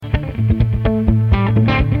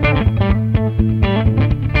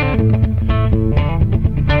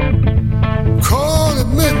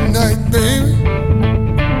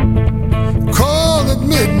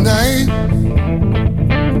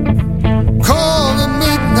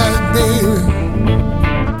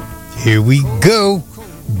Here we go,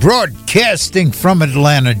 broadcasting from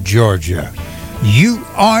Atlanta, Georgia. You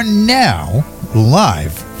are now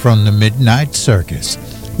live from the Midnight Circus.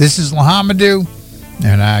 This is Lahamadou,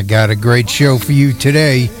 and I got a great show for you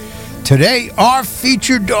today. Today, our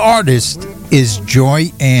featured artist is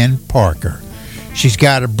Joyann Parker. She's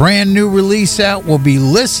got a brand new release out. We'll be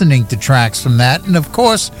listening to tracks from that, and of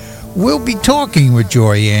course, we'll be talking with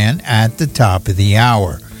Joyann at the top of the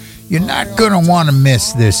hour. You're not going to want to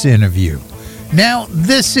miss this interview. Now,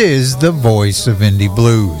 this is the Voice of Indie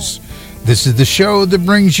Blues. This is the show that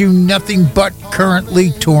brings you nothing but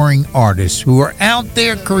currently touring artists who are out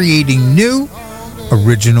there creating new,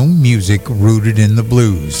 original music rooted in the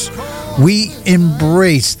blues. We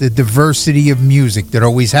embrace the diversity of music that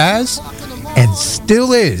always has and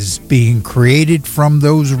still is being created from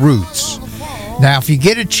those roots. Now, if you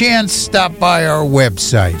get a chance, stop by our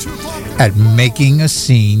website at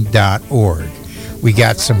makingascene.org. We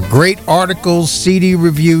got some great articles, CD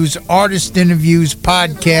reviews, artist interviews,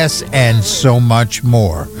 podcasts, and so much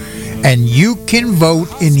more. And you can vote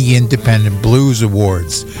in the Independent Blues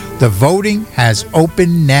Awards. The voting has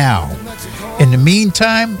opened now. In the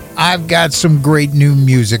meantime, I've got some great new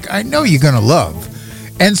music I know you're going to love,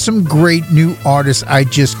 and some great new artists I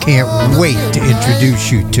just can't wait to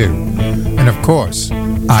introduce you to. And of course,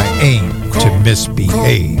 I aim to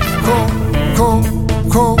misbehave.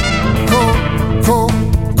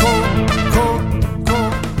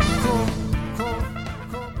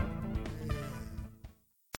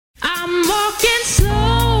 I'm walking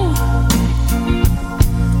slow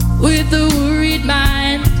with a worried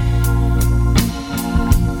mind.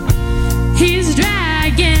 He's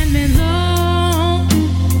dragging me low.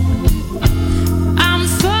 I'm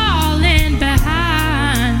falling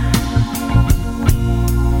behind.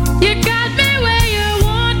 You got me where you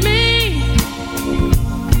want me.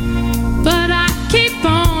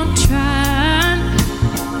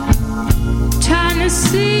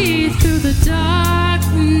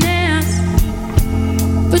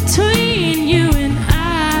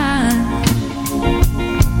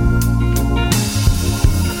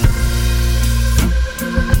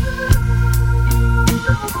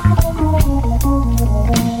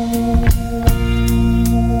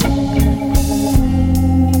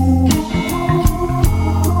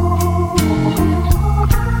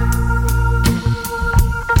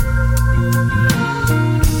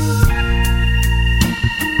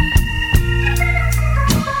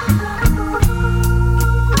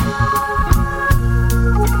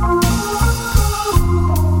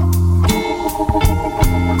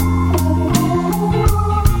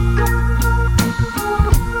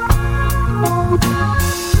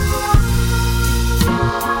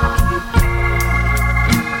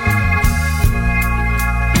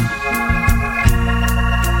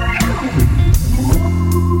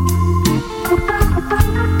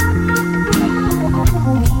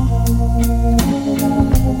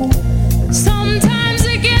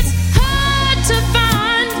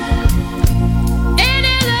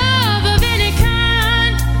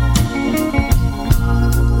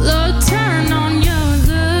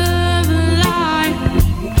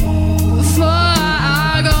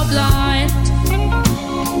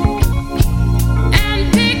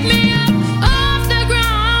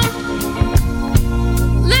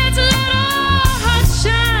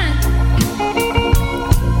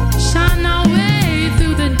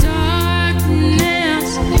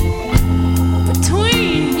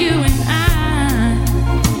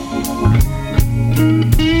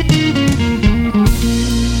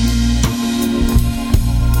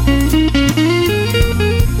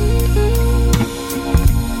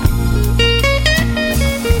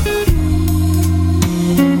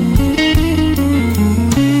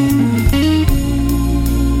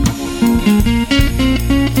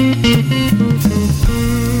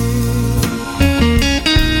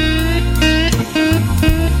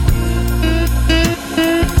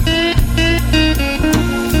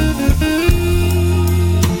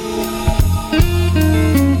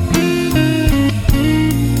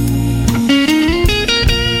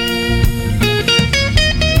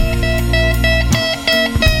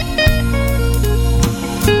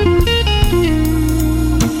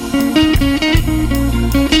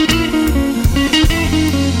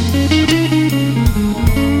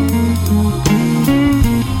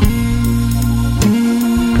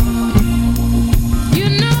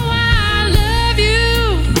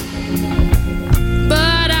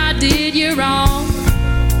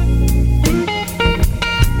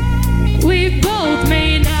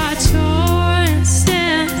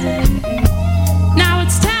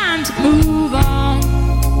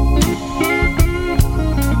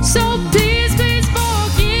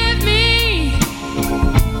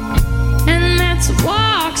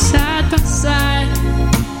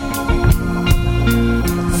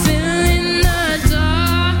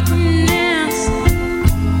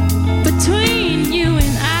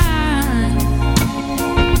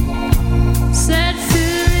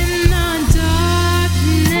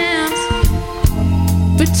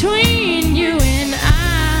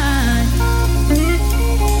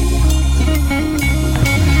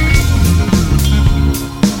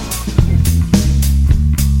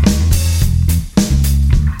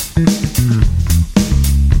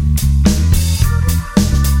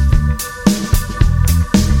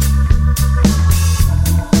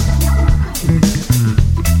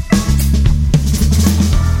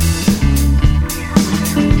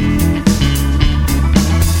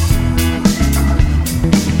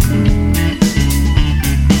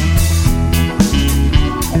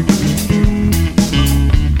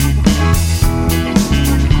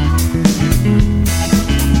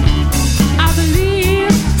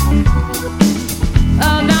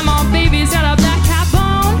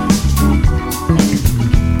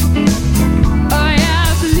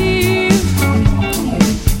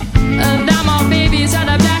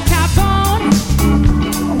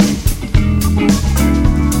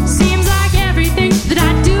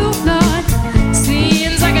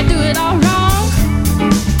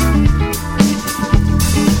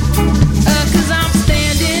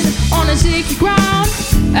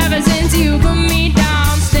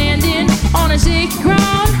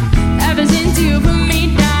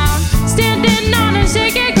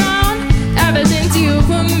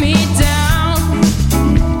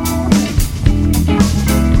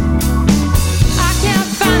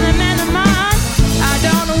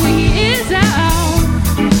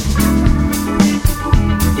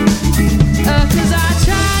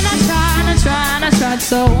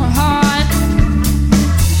 so hard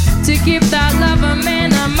to keep that lover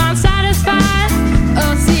man of mine satisfied.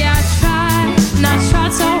 Oh, see, I tried, and I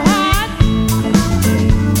tried so hard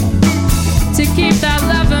to keep that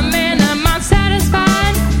lover man of mine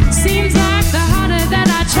satisfied. Seems like the harder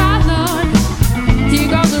that I try, Lord, he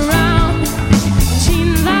goes around,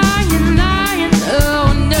 cheating, lying, lying.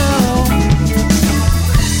 Oh no.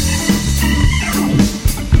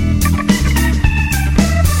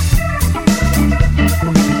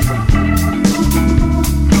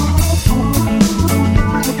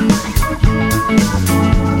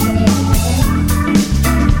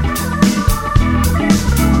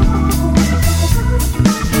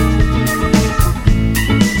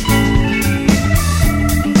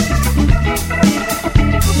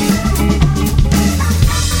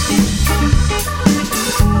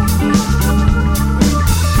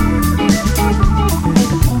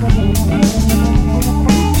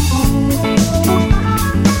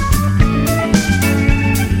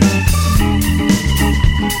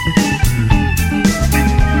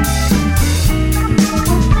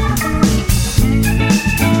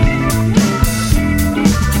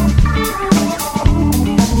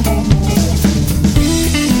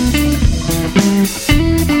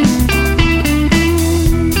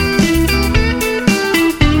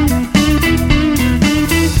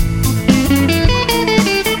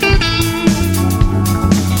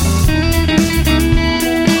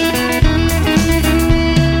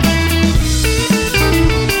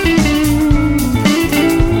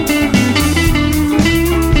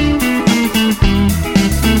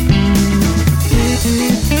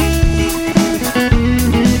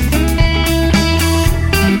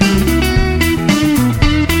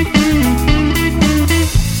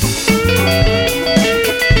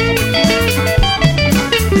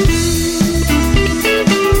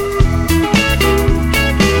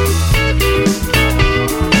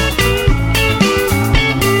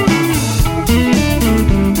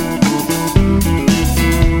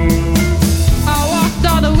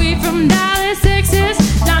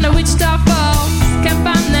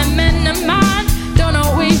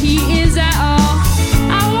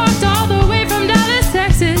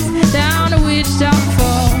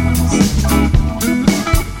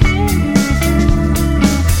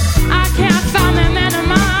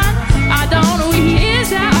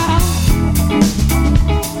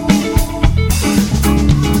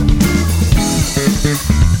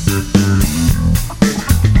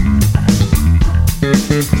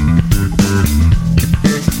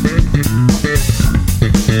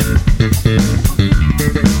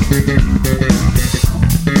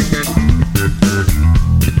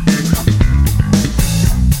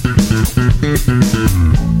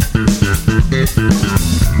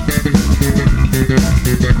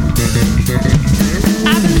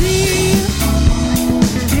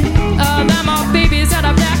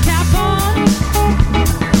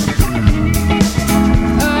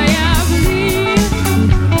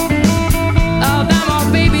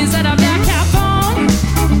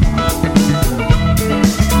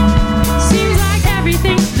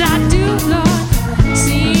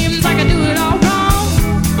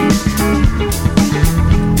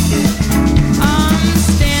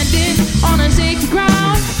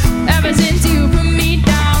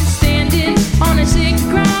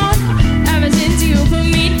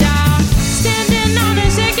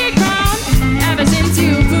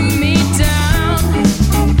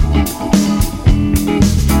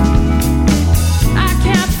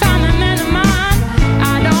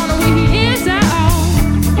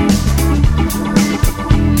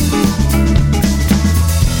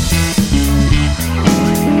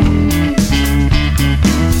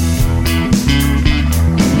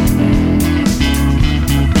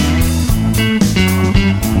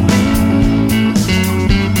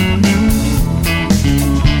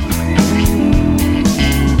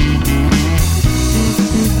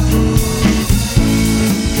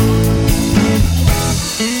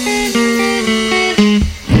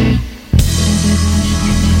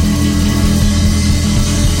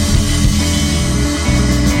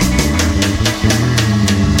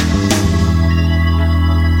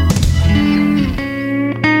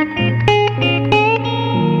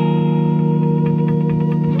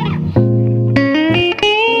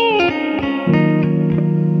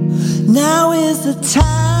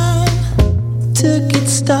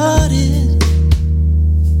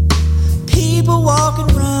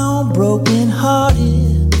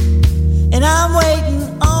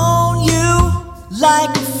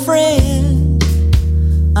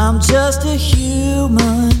 just a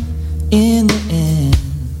human in the end.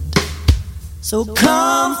 So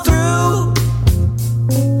come through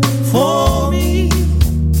for me.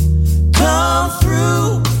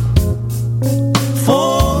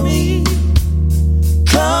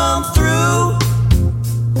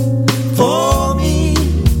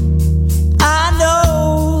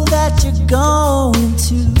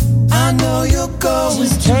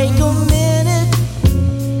 always take a minute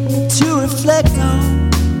to reflect on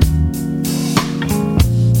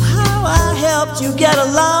how I helped you get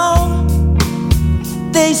along.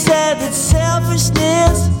 They said that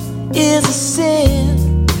selfishness is a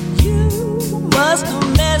sin. You must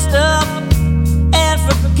have messed up and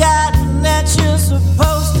forgotten that you're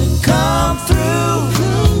supposed to come through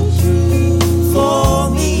for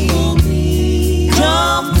me.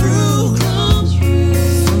 Come through for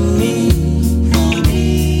me.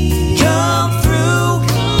 Come through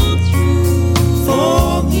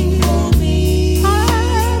for me. I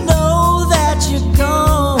know that you're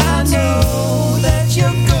gone. I know that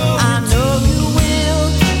you're gone. I know you will.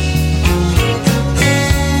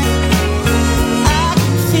 I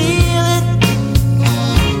can feel it.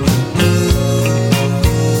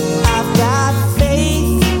 I've got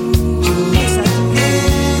faith. Yes, I do.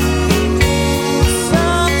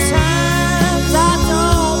 Sometimes I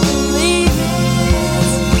don't believe it.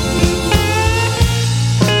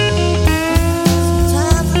 Sometimes I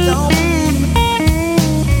don't believe it.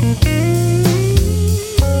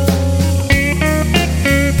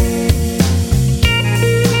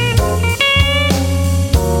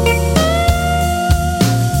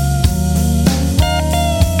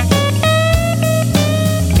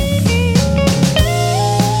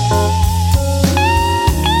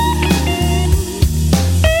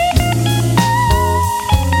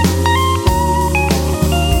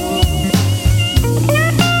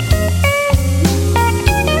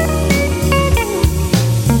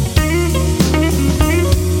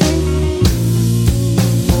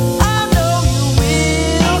 I know you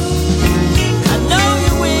will. I know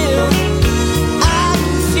you will. I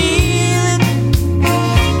can feel it.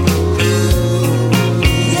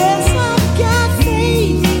 Yes, I've got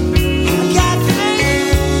faith. I got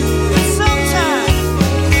faith. But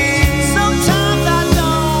sometimes I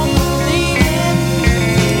don't believe it.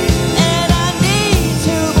 And I need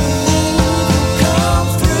to believe you come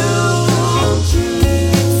through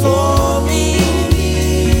for me.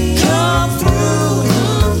 Come through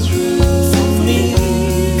for me.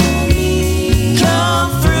 Come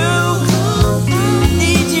through. I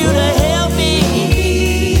need you to help me.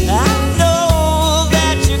 I know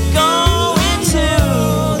that you're going to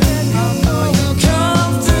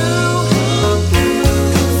come through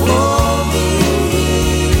for me.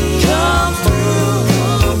 Come through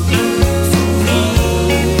for me.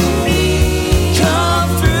 Come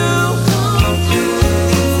through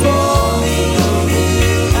for me.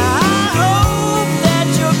 I hope that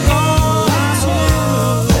you're going to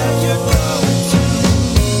come through.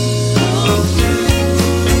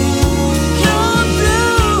 Come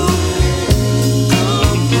through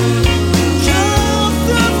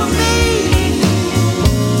for me.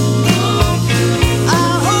 I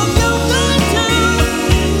hope you're going to.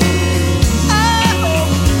 I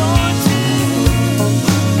hope you're going to.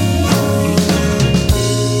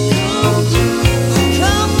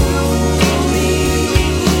 Come through for me.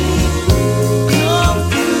 Come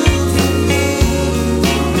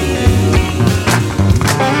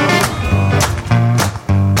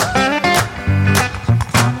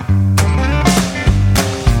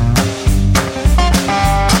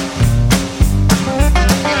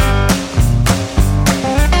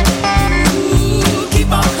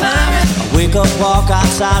keep on climbing. Wake up, walk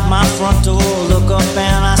outside my front door, look up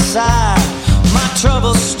and I sigh. My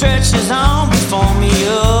trouble stretches on before me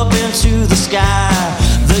up into the sky.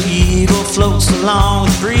 The eagle floats along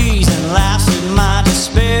the breeze and laughs at my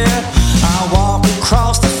despair. I walk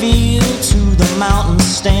across the field to the mountains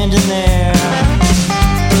standing there.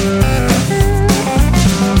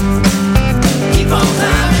 Keep on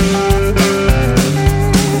climbing.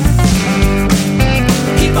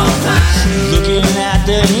 Keep on climbing. Looking at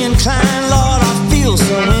the incline, Lord, I feel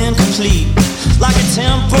so incomplete. Like a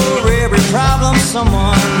temporary problem,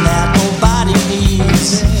 someone that nobody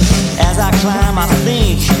needs. As I climb, I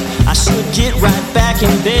think I should get right back in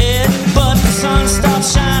bed. But the sun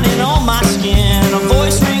stops shining on my skin. A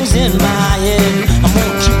voice rings in my head. I'm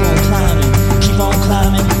gonna keep on climbing,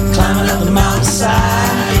 climbing up the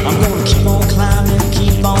mountainside. I'm gonna keep on climbing,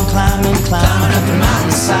 climbing up the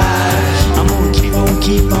mountainside. I'm gonna keep on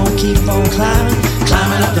climbing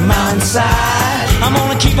up the mountainside. I'm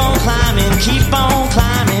gonna keep on climbing,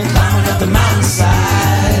 climbing up the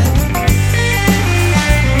mountainside.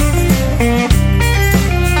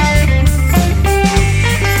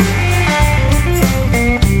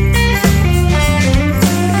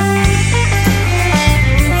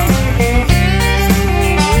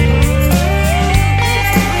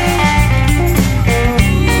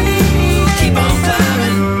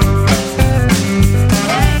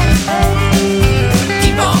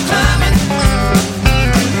 Keep on climbing.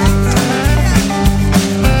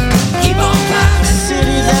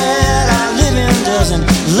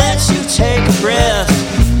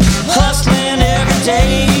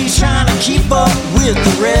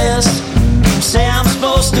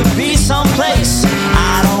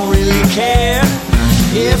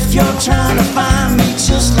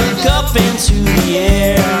 up into the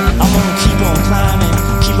air. I'm gonna keep on climbing,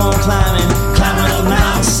 climbing up the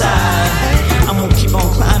mountainside. I'm gonna keep on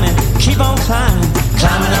climbing,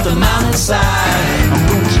 climbing up the mountainside. I'm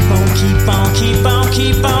gonna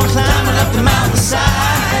keep on climbing up the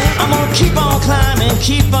mountainside. I'm gonna keep on climbing,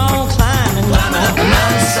 climbing up the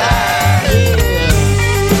mountainside. Yeah.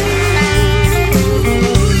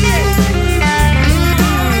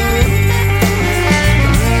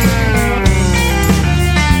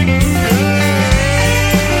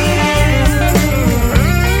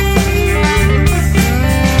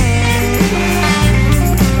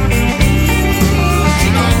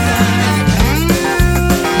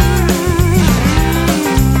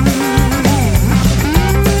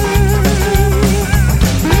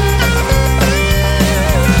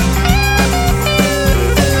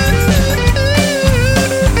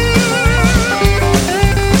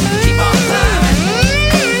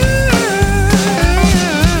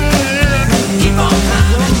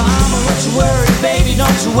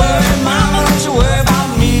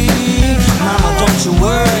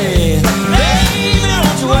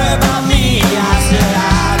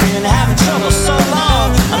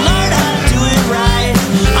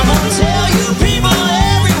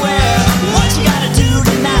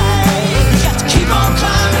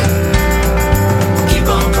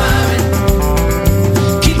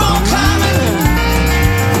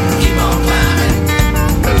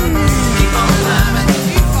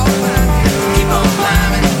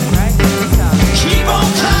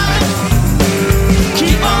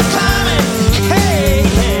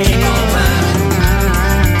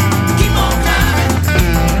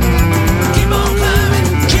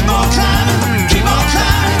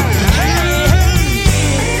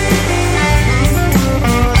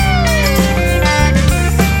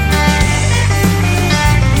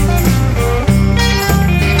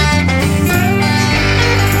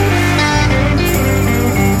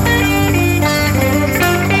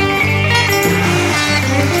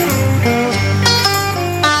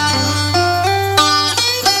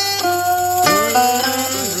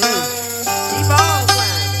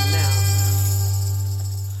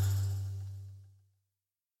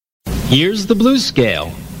 Here's the blues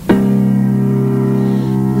scale.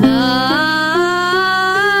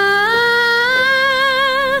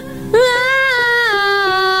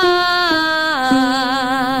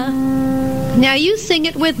 Now you sing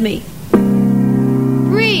it with me.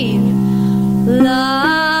 Breathe. La,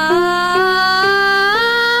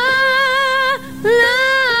 la.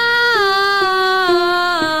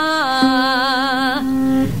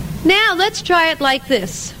 Now let's try it like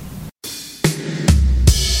this.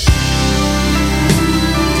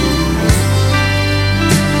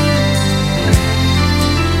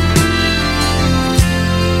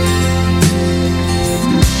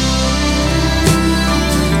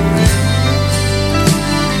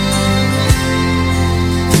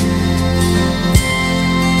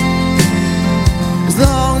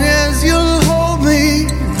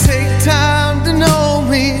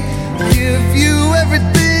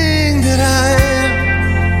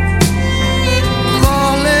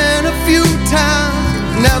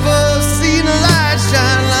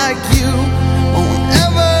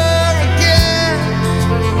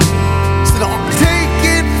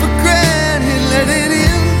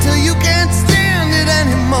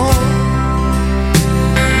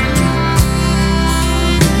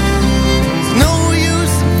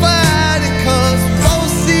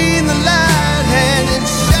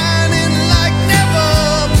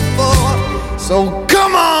 So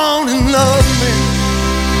come on and love me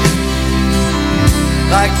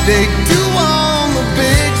like they do on the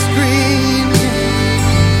big screen.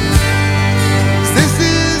 'Cause this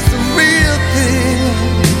is the real thing.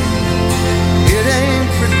 It ain't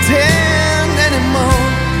pretend anymore.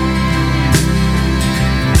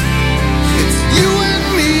 It's you and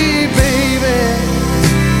me, baby.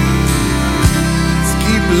 Let's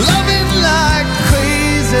keep loving like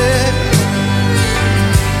crazy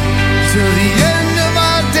till the end of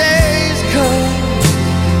our days come.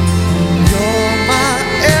 You're my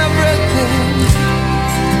everything.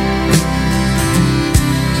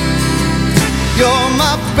 You're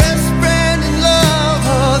my best friend and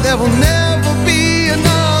lover. There will never be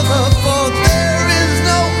another, for there is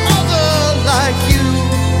no other like you.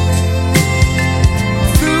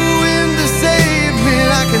 Flew in to save me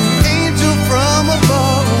like an angel from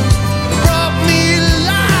above. Brought me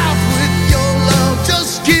life with your love.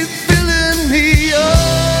 Just keep me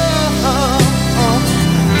up.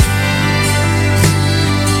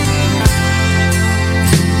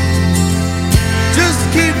 Just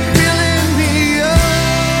keep filling me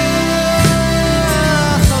up.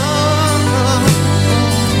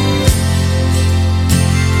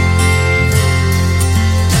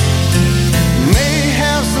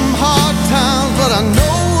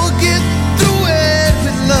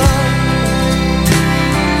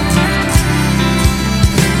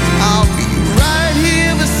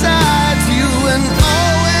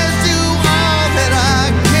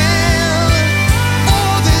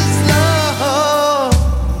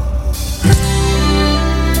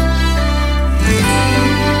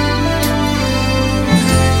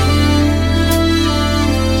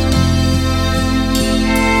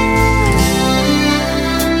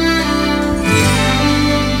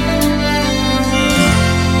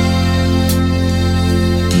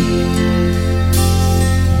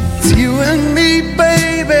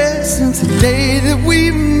 since the day that we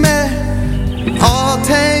met, all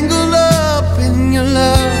tangled up in your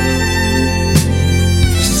love.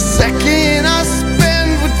 Each second I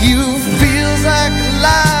spend with you feels like a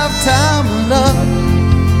lifetime of love.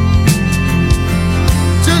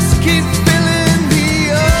 Just keep filling me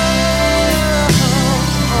up.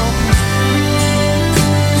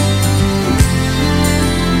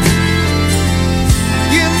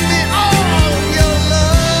 Give me all of your love.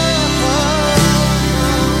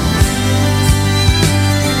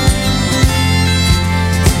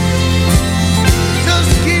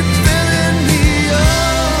 Just keep filling me up.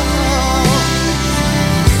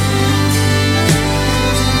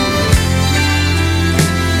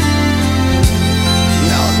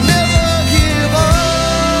 I'll never give up.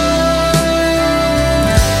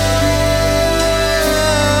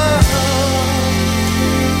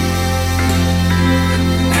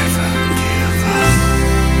 Never give up.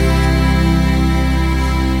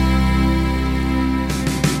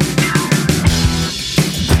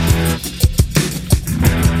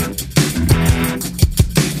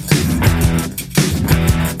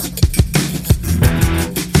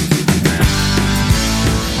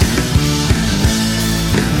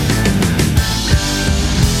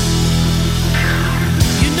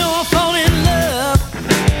 You know I fall in love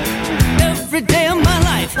every day of my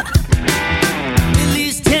life. At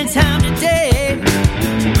least 10 times a day.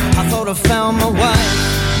 I thought I found my wife.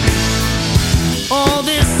 All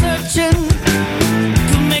this searching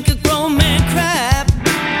could make a grown man cry.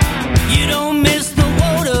 You don't miss the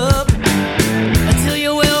load up until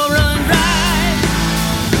your well run dry.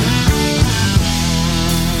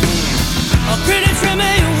 A pretty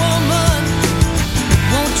trimmy woman,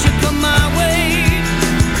 won't you come my way?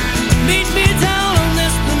 Meet me down on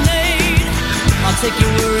this Esplanade. I'll take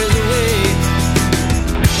your worries away.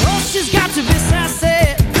 Oh, she's got to be sassy,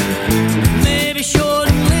 maybe short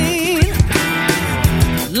and lean,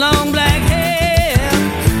 long black hair,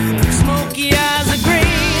 smoky eyes are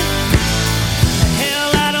green.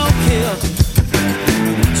 Hell, I don't care,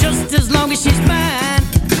 just as long as she's mine.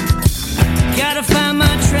 Gotta find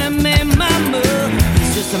my trimmy mama,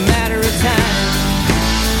 it's just a matter of time.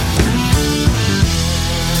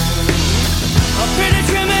 A pretty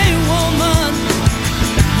trimmy woman,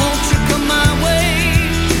 won't you come my way?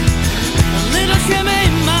 A little trimmy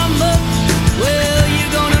mama, well,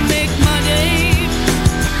 you're gonna make my day.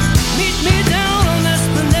 Meet me down on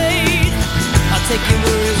Esplanade, I'll take your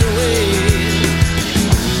worries away.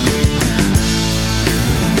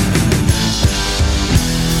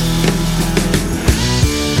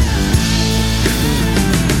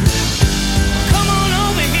 Come on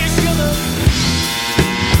over here, sugar.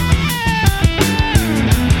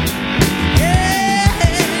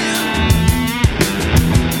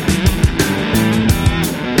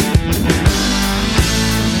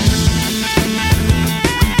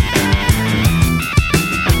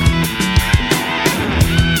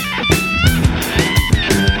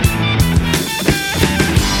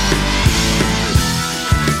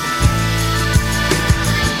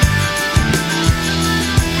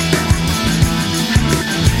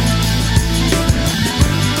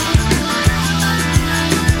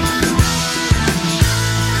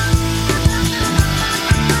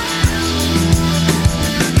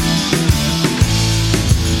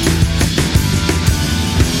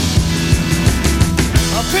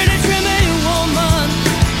 A pretty trimmy woman,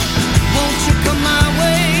 won't you come my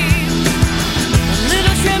way? A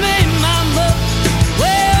little trimmy mama,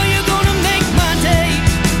 well, you're gonna make my day.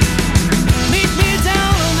 Meet me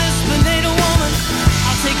down on this Esplanade, woman,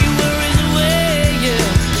 I'll take your worries away, yeah.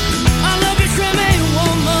 I love you, trimmy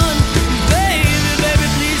woman, baby, baby,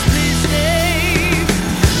 please, please stay.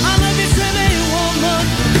 I love you, trimmy woman,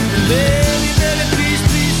 baby, baby, please,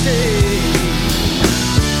 please stay.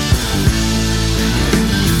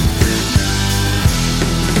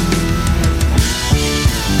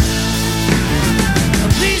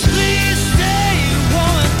 Please, please stay,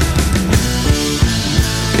 woman.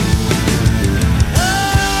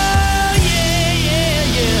 Oh, yeah, yeah,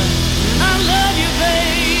 yeah. I love you,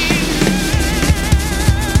 babe.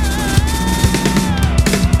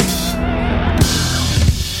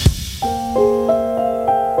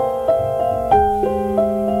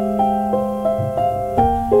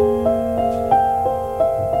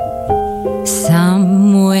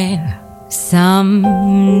 Somewhere,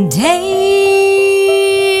 someday,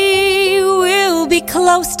 we'll be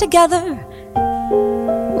close together.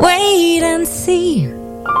 Wait and see.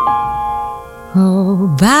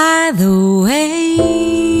 Oh, by the way,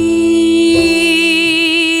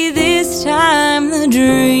 this time the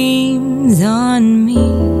dream's on me.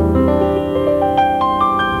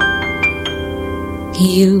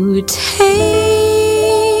 You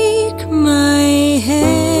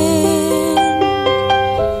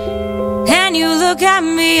look at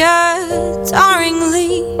me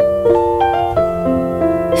adoringly.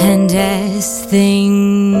 And as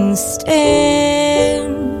things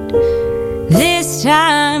stand, this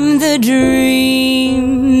time the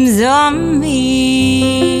dream's on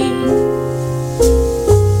me.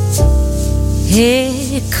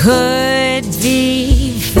 It could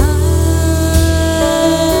be fun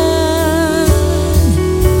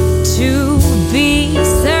to be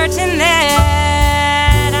certain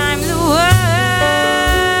that I'm the one,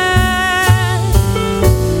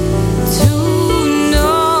 to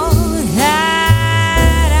know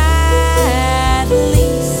that I at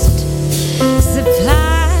least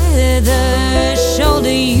supply the shoulder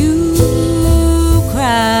you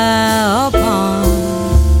cry upon.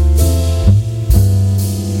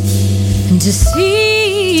 To see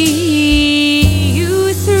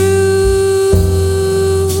you through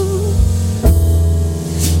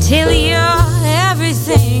till you're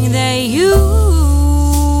everything that you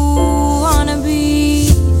wanna be.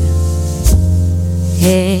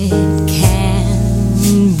 It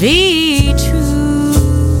can be true.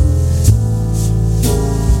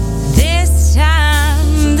 This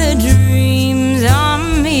time the dream's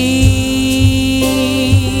on me.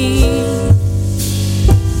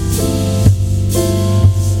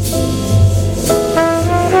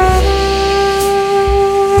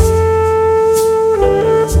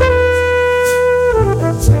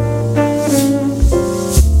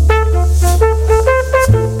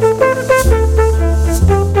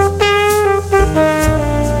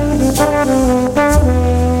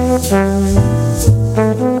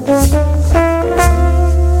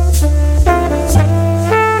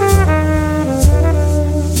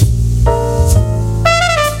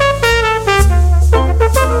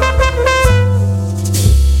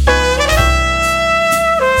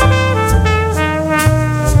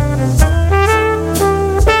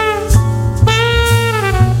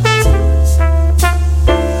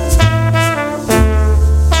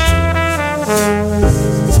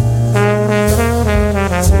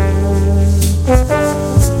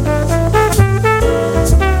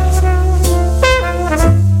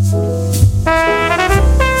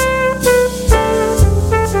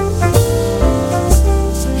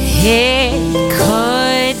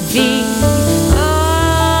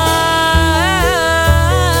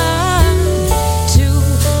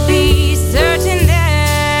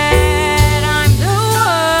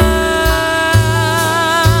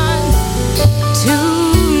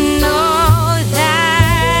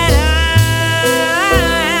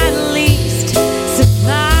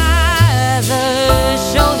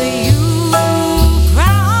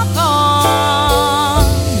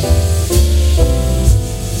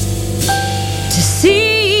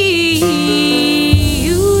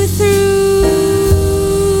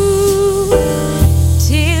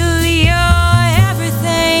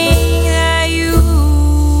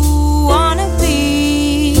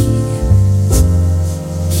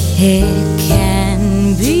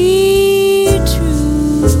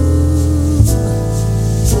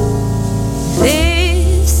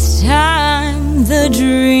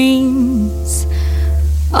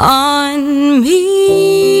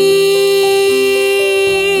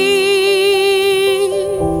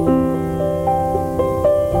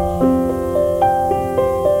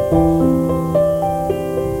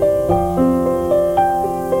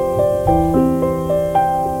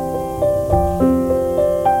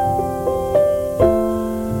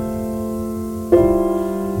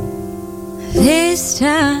 This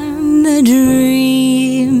time the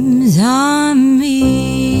dream's on me.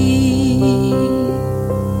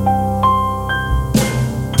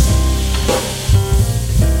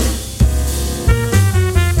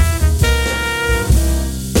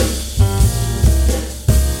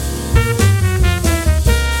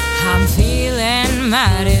 I'm feeling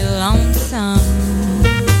mighty lonesome.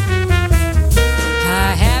 I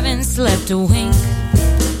haven't slept a wink.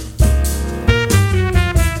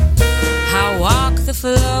 Walk the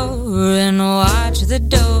floor and watch the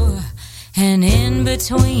door, and in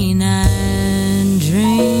between I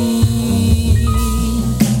drink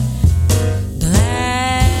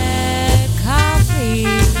black coffee,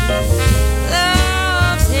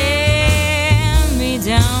 love's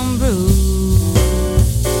hand-me-down brew.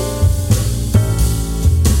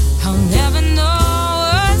 I'll never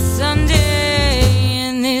know a Sunday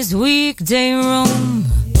in this weekday room.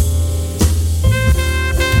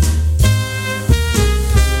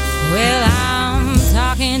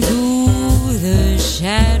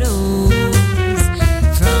 Shadows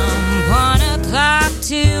from 1 o'clock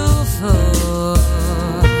till 4,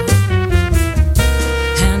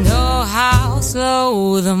 and oh how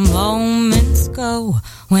slow the moments go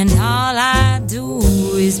when all I do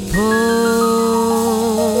is pour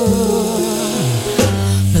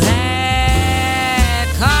black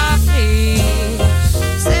coffee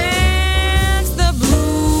since the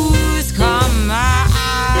blues come my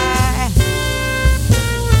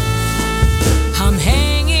I'm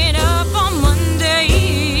hanging up on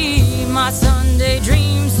Monday, my Sunday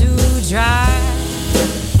dreams to dry.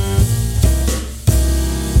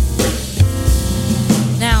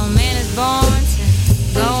 Now a man is born to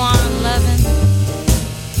go on loving,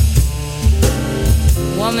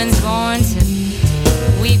 woman's born to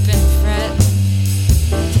weep and fret.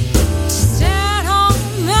 Stay at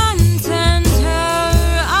home and tend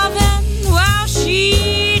her oven while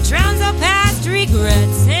she drowns her past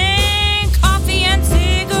regrets in coffee and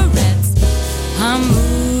cigarettes. I'm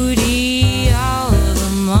moody all the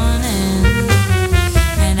morning,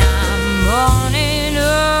 and I'm mourning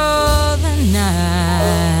all the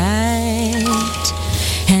night.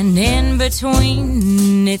 And in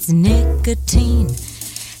between, it's nicotine,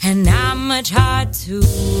 and not much hard to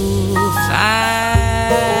fight.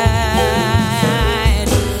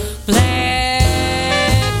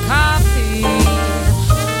 Black coffee,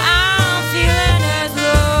 I'm feeling as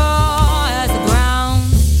low as the ground.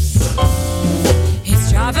 It's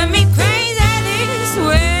driving me crazy, this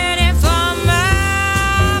waiting for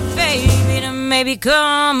my baby to maybe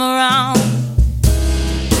come around.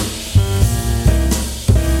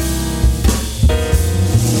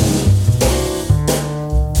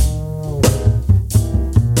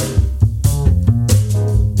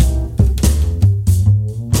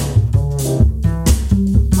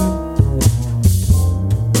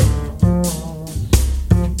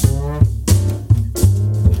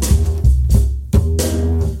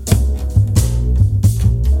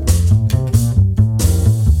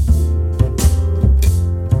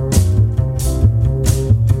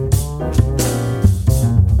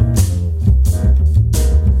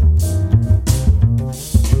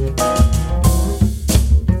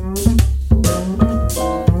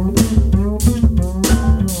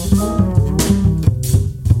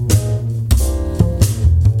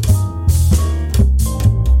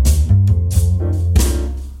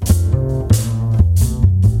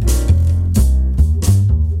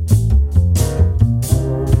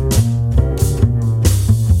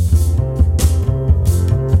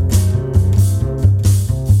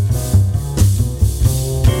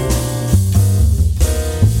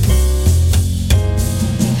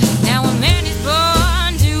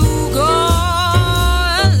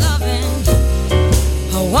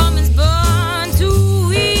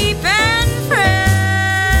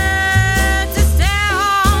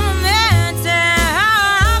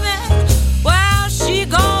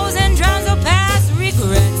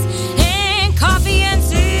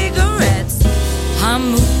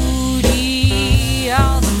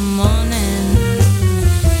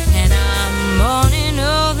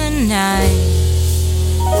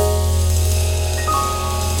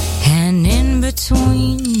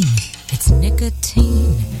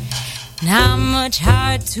 Not much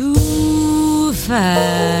hard to fight.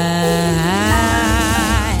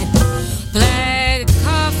 Black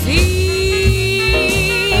coffee,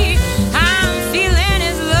 I'm feeling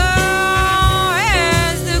as low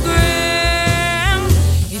as the ground.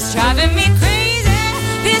 It's driving me crazy,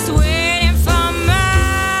 this waiting for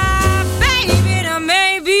my baby to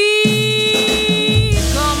maybe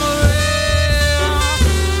come around.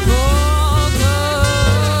 Oh, come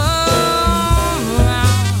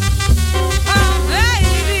around. Oh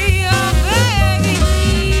baby,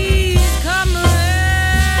 please come around.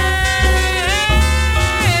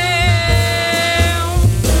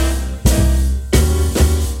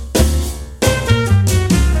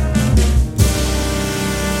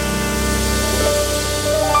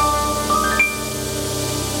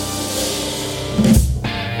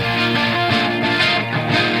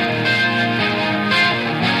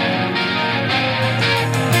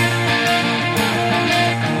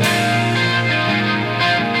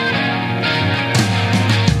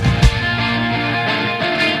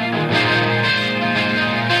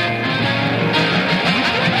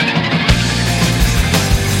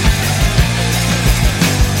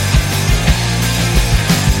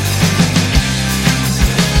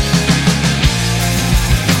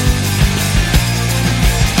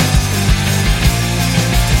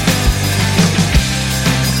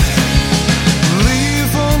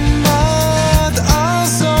 Leave my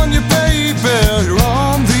eyes on you, baby. You're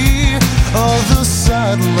on the other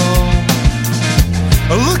side alone.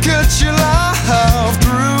 Look at you laugh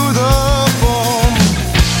through the phone.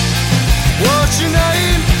 What's your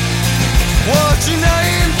name? What's your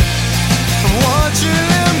name? Watching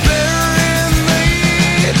and burying me.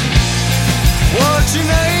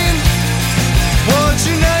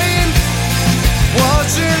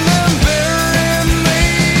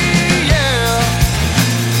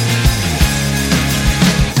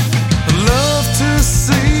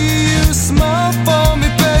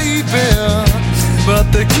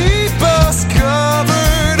 to keep us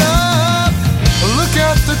covered up. Look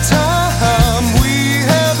at the time we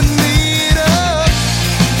haven't meet up.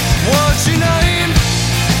 What's your name?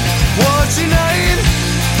 What's your name?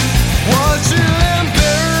 What's your name?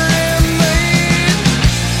 Bury me.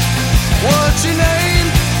 What's your name?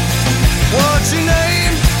 What's your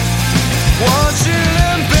name? What's your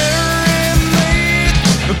name? Bury me.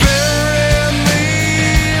 Bury me.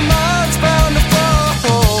 Mine's bound to fall.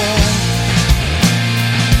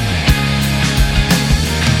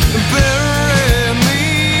 Bury me.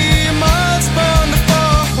 Mine's bound to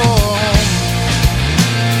fall.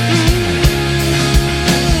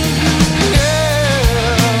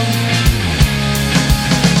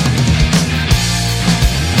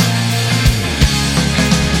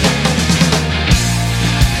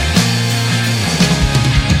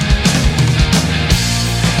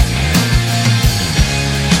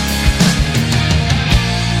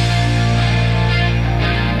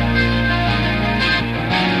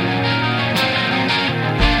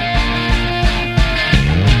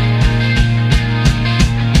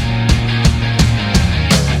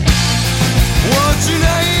 What's your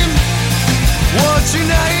name? What's your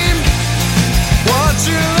name? What's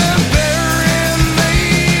your name? Bury me.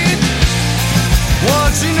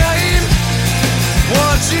 What's your name?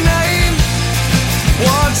 What's your name?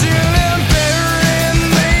 What's your name? Bury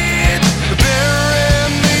me. Bury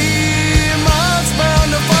me. Mine's bound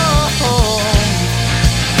to fall.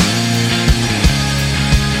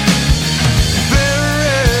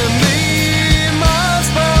 Bury me. Mine's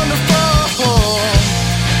bound to fall.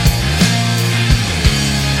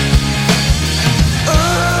 Oh,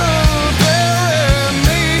 bury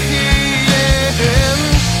me, yeah.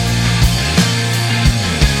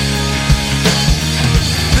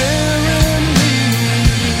 Bury me.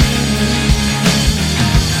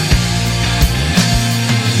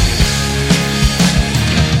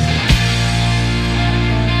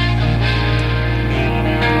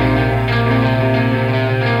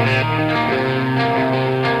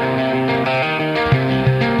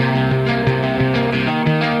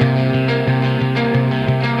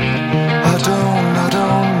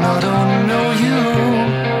 I don't know you.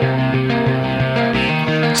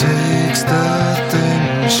 Takes the thing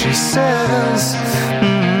she says.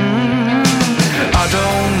 I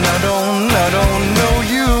don't know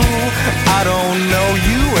you. I don't know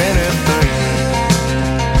you anything.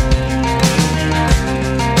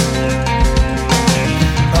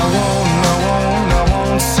 I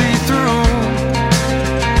won't see through.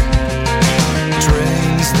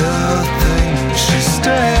 Drains the thing she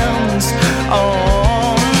stands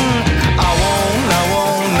on.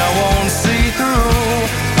 I won't see through.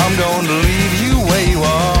 I'm going to leave you where you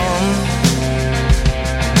are.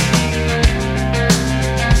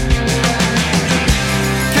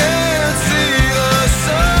 Can't see the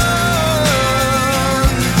sun.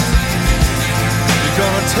 You're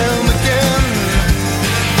gonna tell me again.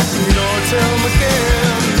 You're gonna tell me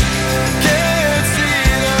again. Can't see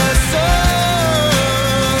the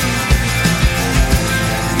sun.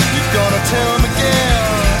 You're gonna tell me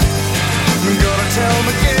again. You're gonna tell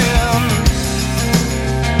me again.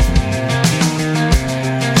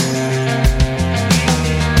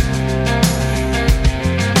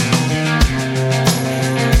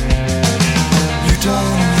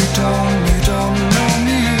 You don't know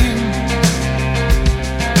me.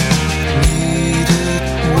 Need it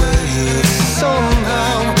with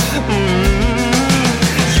somehow.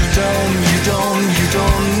 You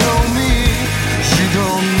don't know me. You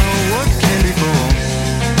don't know what can be born.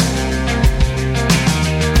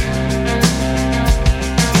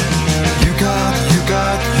 You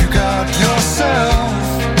got yourself.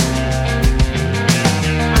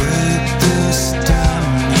 Break this down,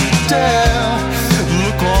 you dare.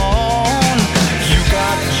 Look on. You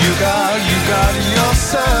got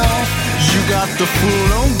yourself. You got the fool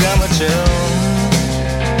on gamma gel.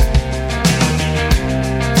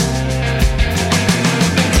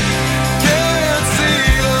 Can't see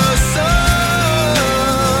the sun.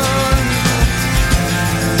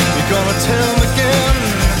 You're gonna tell me again.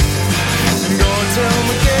 You're gonna tell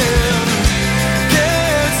me again.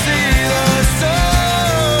 Can't see the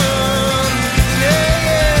sun.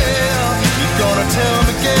 Yeah. You're gonna tell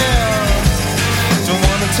me again. Don't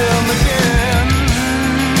wanna tell me again.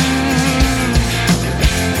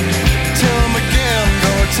 Tell me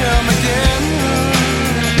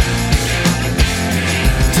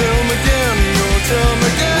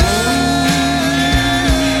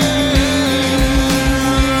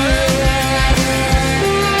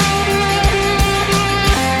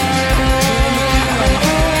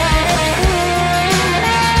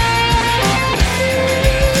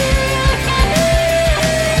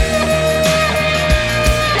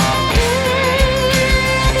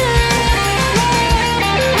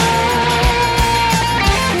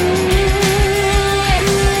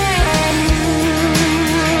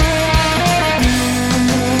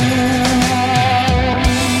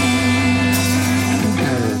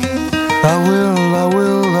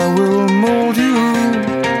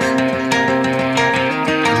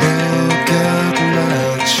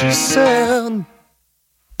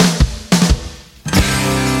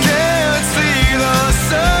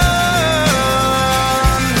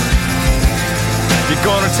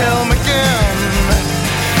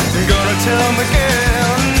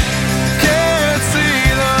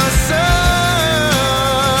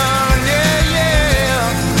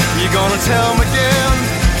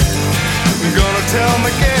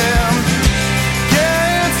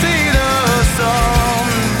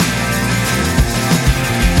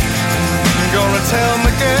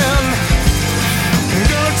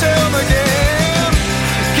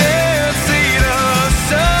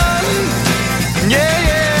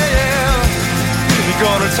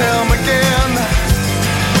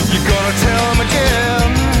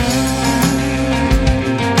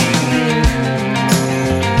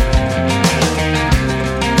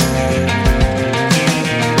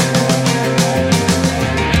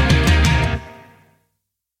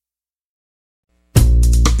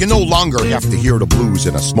longer have to hear the blues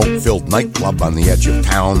in a smoke-filled nightclub on the edge of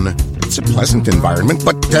town. It's a pleasant environment,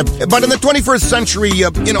 but in the 21st century, you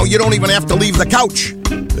don't even have to leave the couch.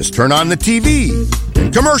 Just turn on the TV,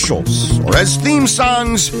 in commercials, or as theme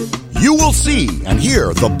songs, you will see and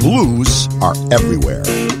hear the blues are everywhere.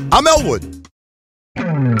 I'm Elwood.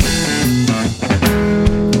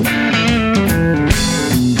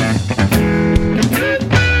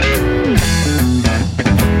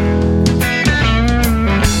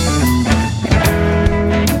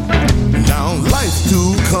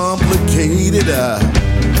 Complicated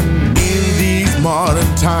in these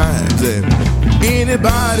modern times, and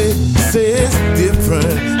anybody says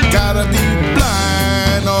different gotta be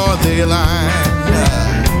blind or they lying.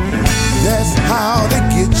 That's how they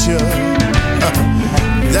get you.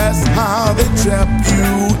 That's how they trap you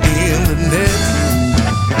in the net.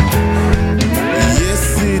 Yes,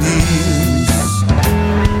 it is.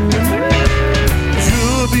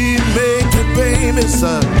 You'll be making payments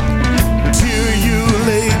till you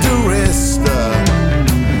lay to rest.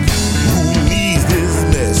 Who needs this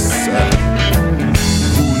mess?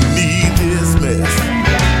 Who needs this mess?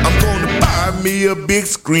 I'm gonna buy me a big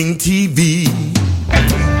screen TV,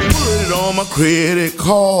 put it on my credit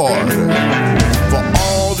card. For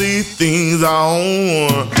all these things I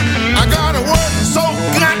own, I gotta work so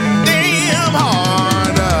goddamn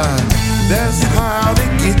hard. That's how they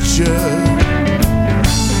get you.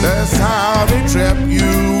 That's how they trap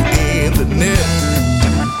you in the net.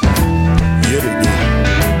 Yeah, they do.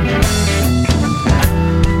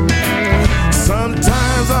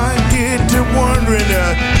 Sometimes I get to wondering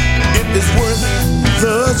if it's worth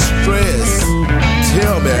the stress.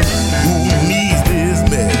 Tell me, who needs this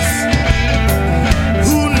mess?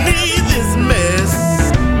 Who needs this mess?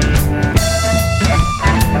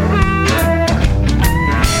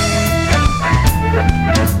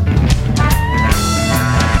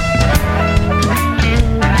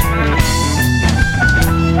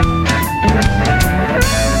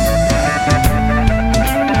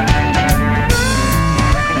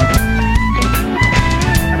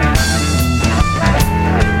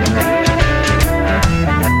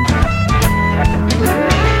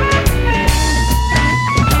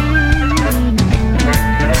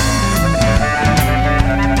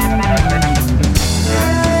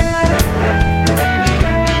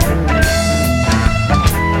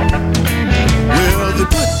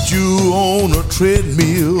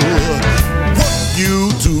 Treadmill, put you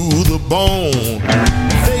to the bone.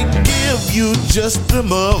 They give you just a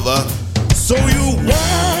mother, so you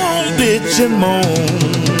won't bitch and moan.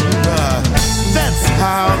 That's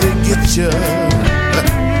how they get you.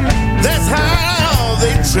 That's how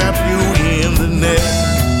they trap you in the net.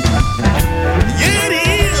 Yeah, it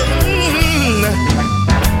is.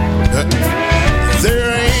 There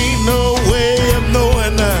ain't no way of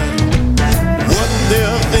knowing what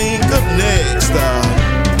they'll think of next.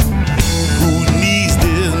 Who needs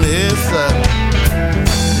this mess?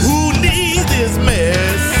 Who needs this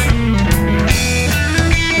mess?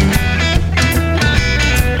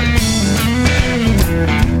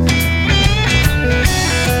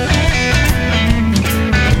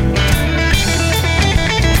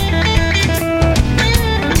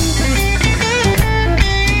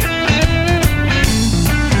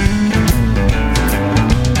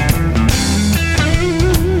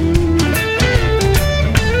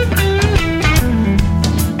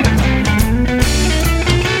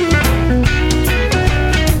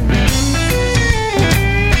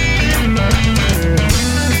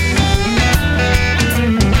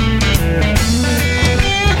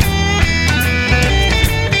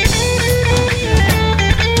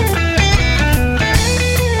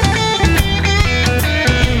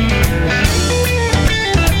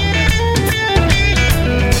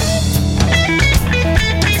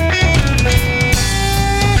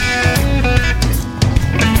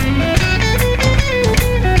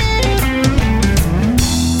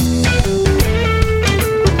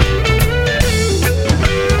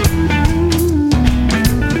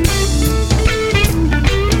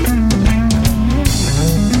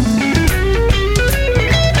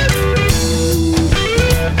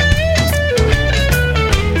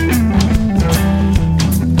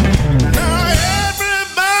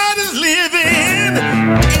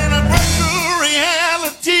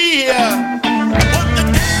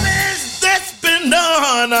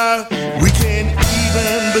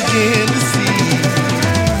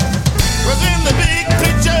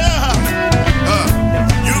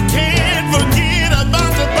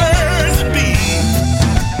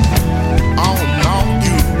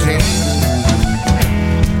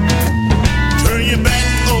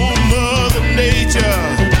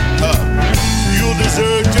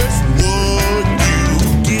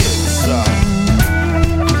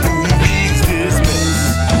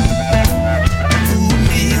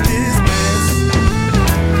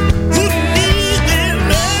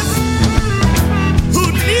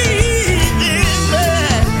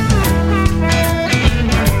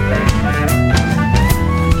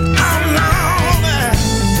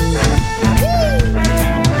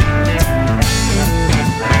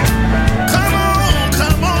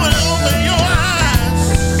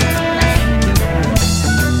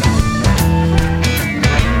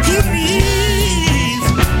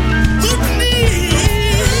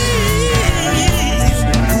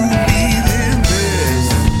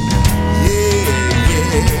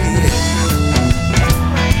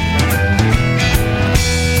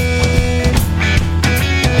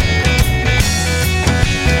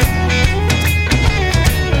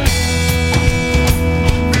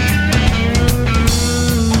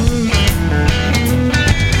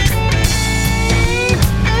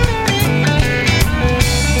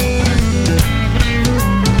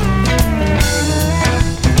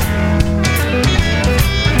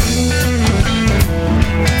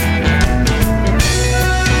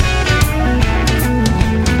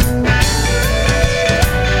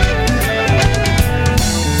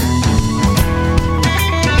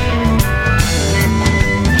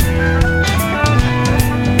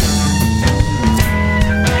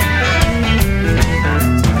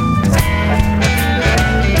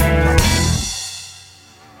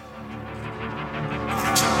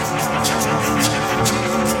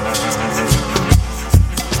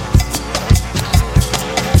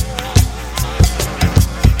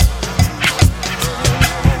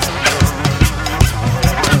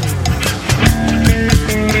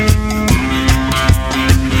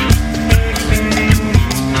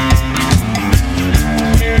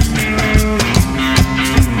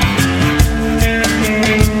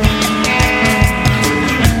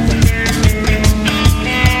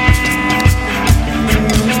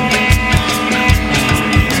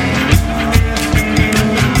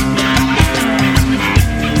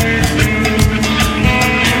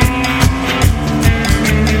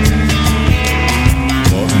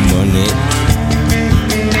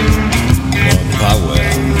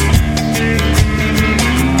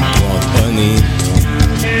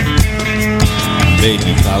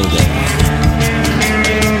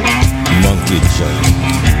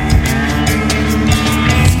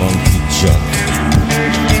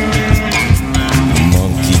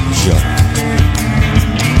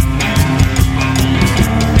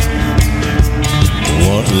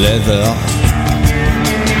 weather,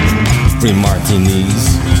 free martinis,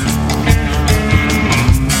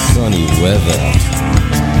 sunny weather,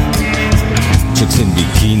 chicks in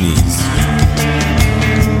bikinis,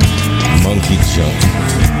 monkey junk,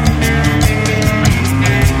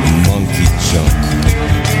 monkey junk,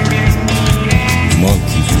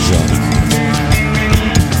 monkey junk,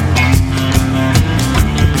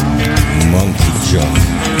 monkey junk.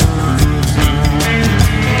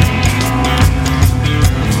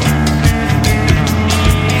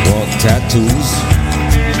 Tattoos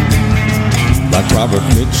like Robert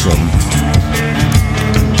Mitchum,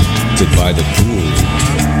 sit by the pool,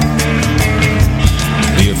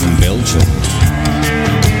 beer from Belgium,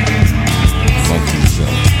 monkey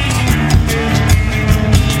junk,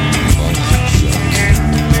 monkey junk,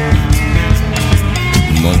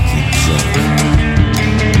 monkey junk,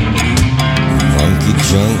 monkey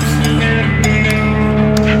junk.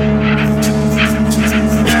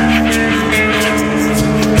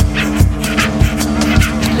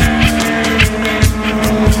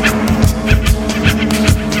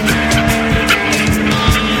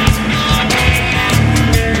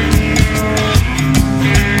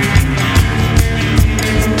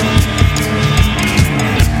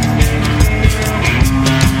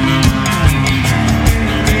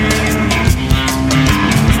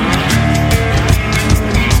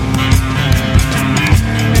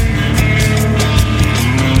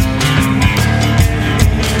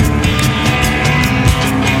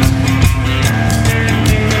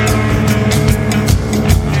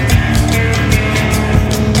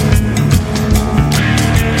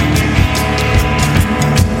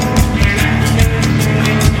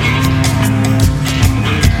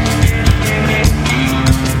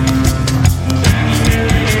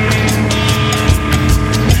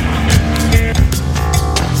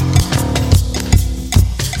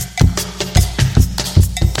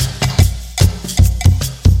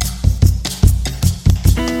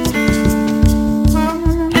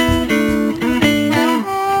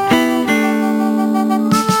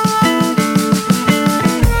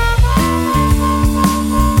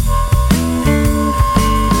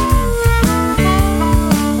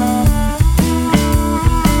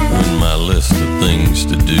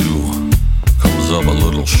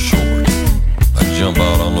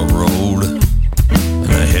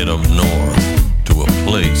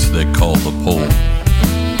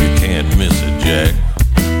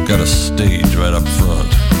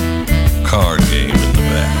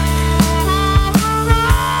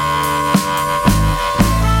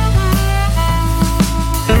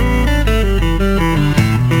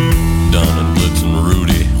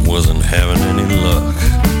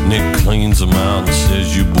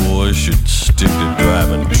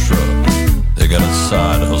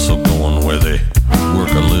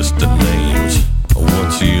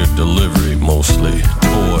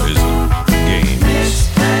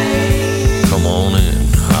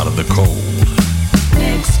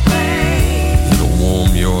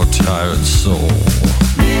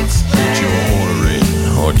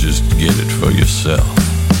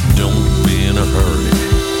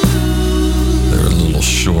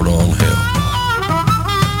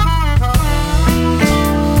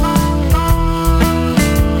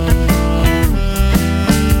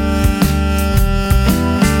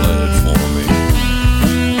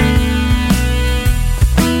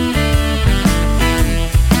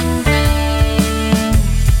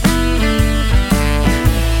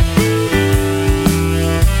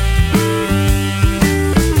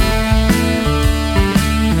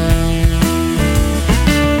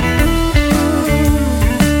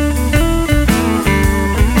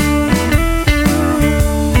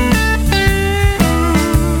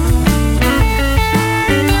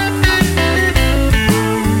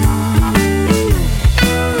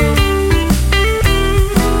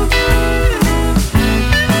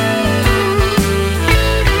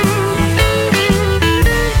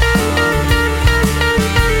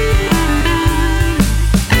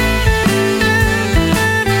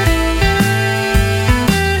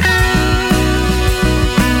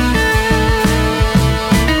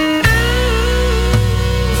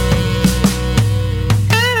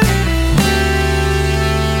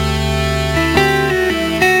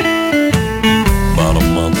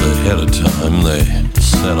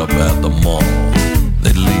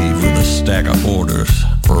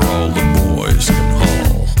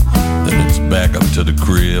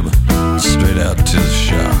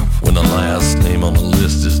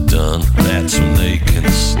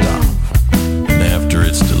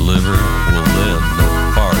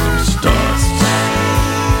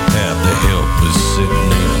 Sitting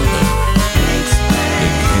in,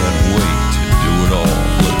 they can't wait to do it all.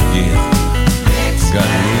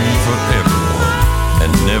 for everyone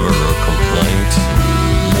and never a complaint.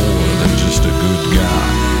 More than just a good guy.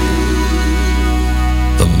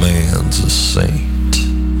 The man's a saint.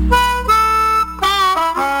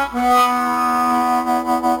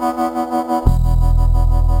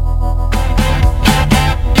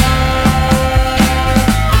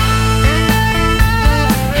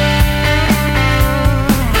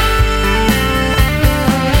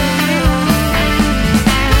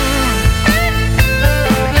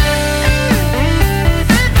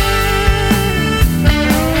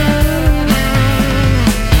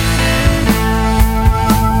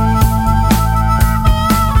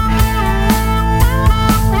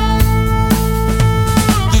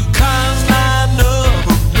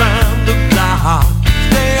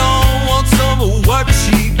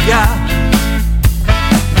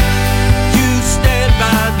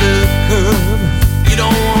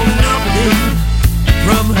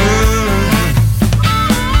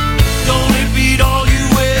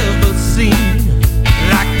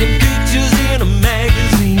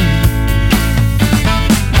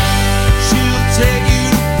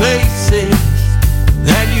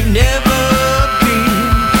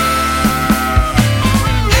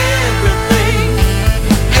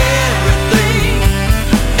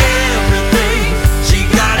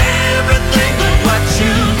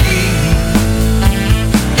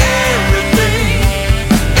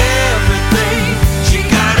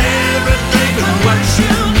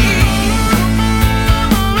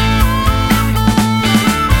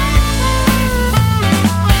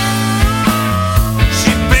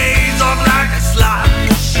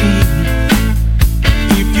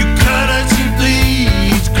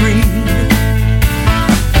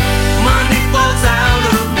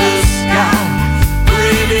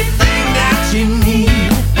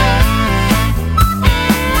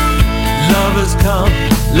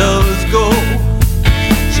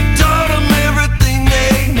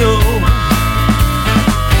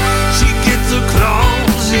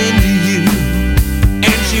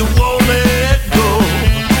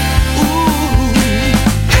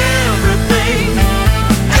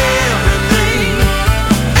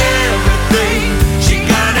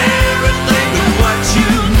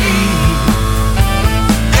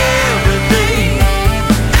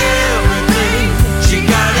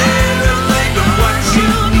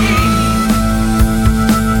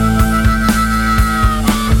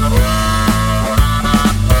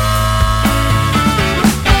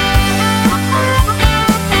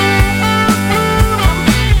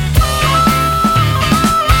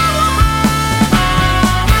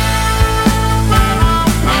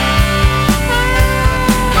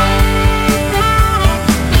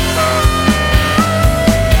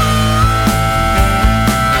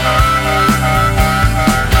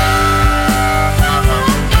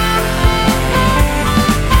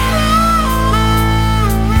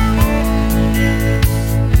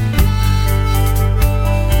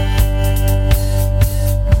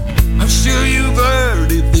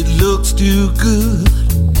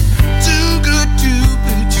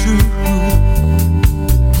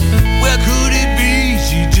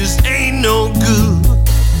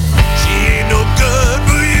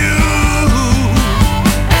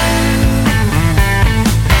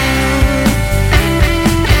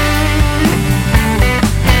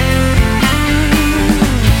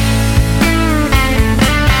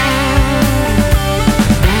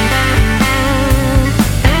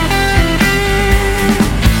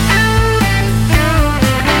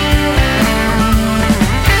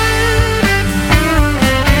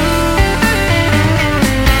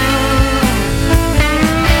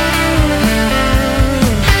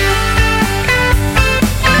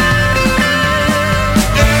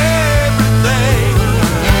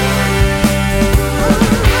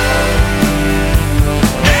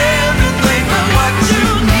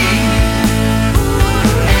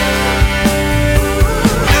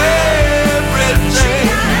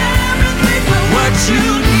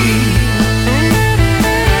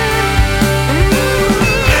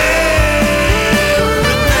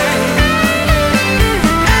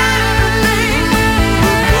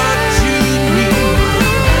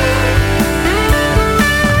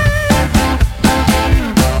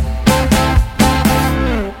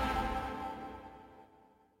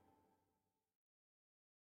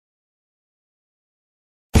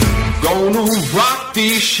 Gonna rock the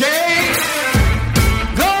shade,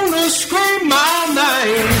 gonna scream my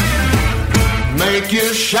name, make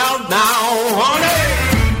you shout now,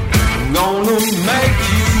 honey, gonna make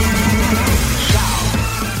you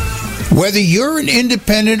shout. Whether you're an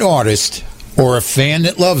independent artist or a fan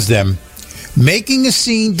that loves them,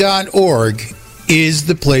 MakingAScene.org is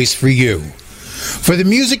the place for you. For the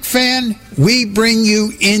music fan, we bring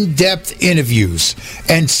you in-depth interviews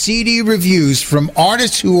and CD reviews from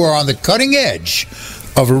artists who are on the cutting edge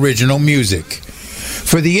of original music.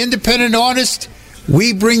 For the independent artist,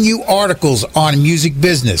 we bring you articles on music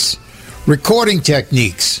business, recording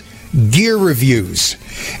techniques, gear reviews,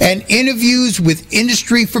 and interviews with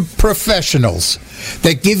industry professionals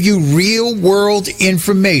that give you real-world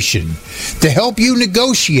information to help you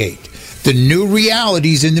negotiate the new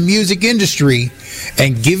realities in the music industry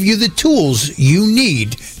and give you the tools you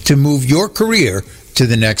need to move your career to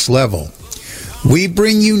the next level. We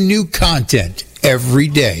bring you new content every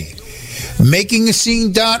day.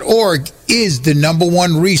 MakingAScene.org is the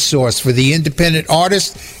 #1 resource for the independent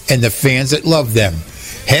artists and the fans that love them.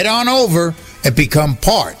 Head on over and become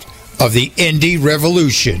part of the indie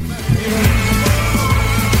revolution.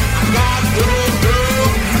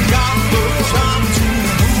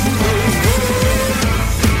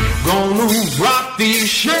 Gonna rock these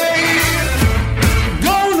shades,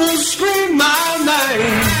 gonna scream my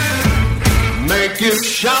name, make you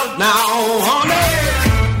shout now, honey,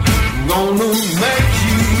 gonna make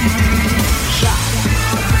you shout,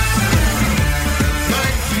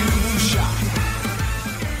 make you shout,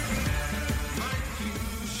 make you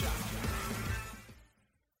shout.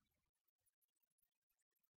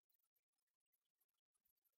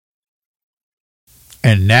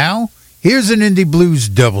 And now, here's an Indie Blues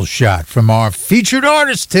double shot from our featured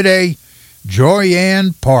artist today,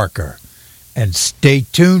 Joyann Parker. And stay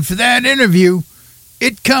tuned for that interview.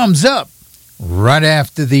 It comes up right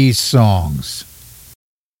after these songs.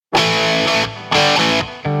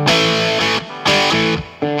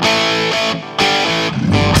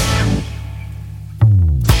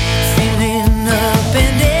 Feeling up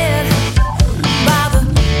and dead by the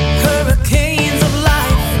hurricanes of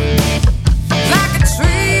life, like a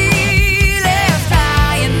tree left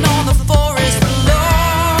lying on the forest floor.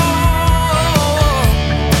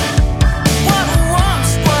 What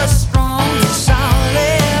once was strong and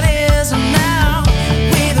solid isn't now,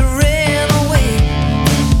 withering away.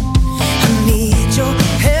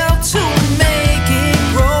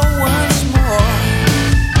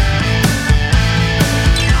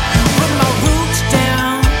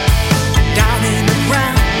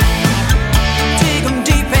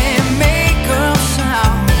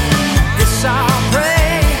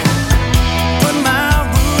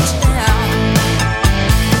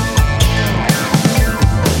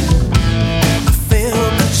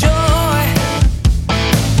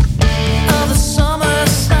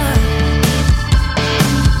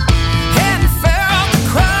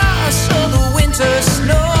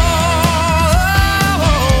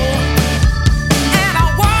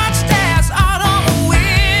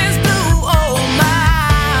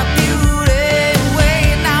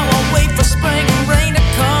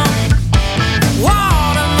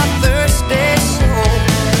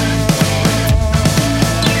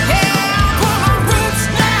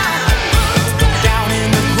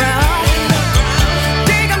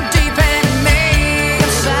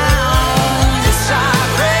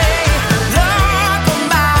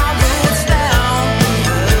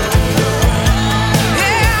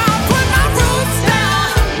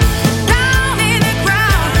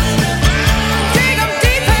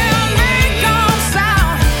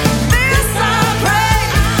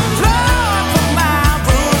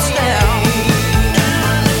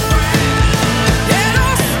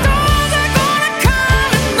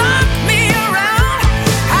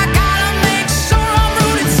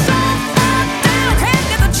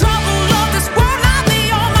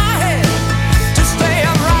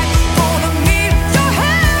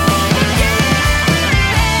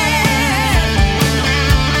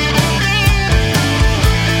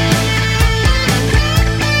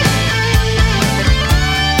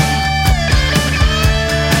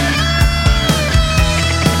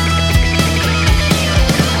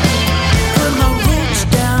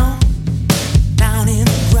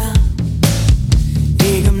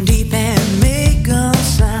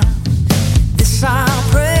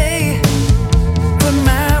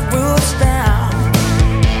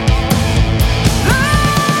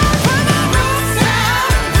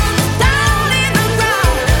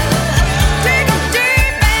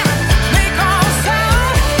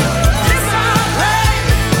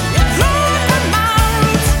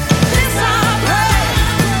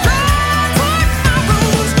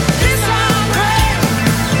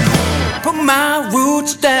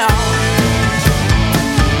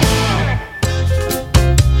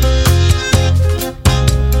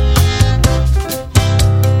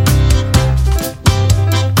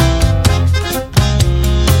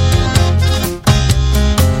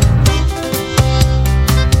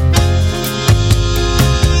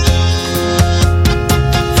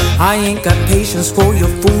 I ain't got patience for your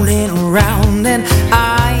fooling around, and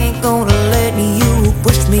I ain't gonna let you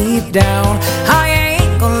push me down. I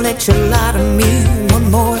ain't gonna let you lie to me one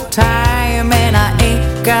more time, and I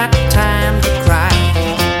ain't got time to cry.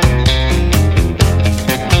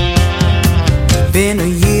 Been a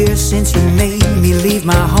year since you made me leave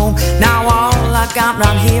my home. Now all I got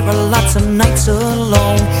round here are lots of nights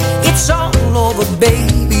alone. It's all over,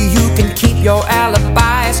 baby, you can keep your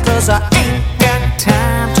alibis, 'cause I ain't got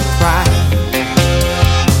time to cry.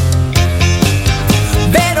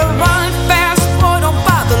 Better run fast, boy, don't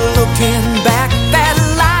bother looking back. That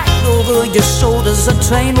light over your shoulders, a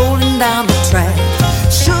train rolling down the track.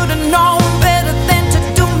 Should've known better than to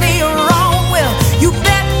do me wrong. Well, you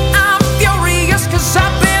bet I'm furious, 'cause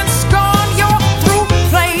I've been scorned. You're through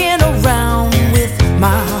playing around with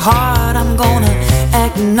my heart. I'm gonna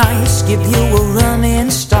act nice, give you a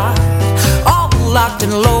running start. All locked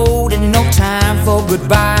and loaded, no time for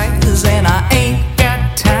goodbyes, and I ain't got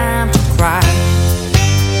time to cry.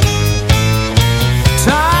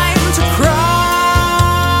 Time to cry.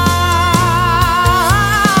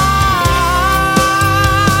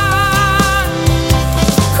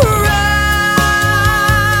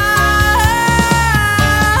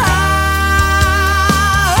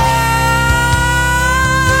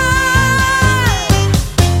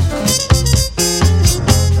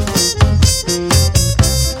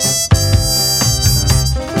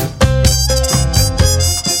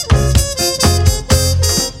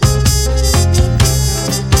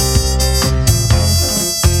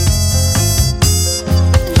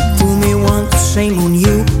 Shame on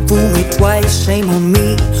you, fool me twice, shame on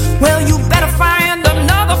me. Well, you better find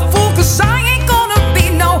another fool, 'cause I ain't gonna be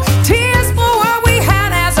no tears for what we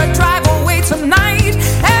had as I drive away tonight,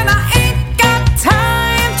 and I ain't got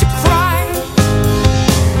time to cry.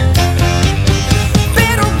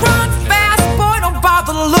 Better run fast, boy, don't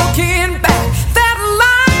bother looking back. That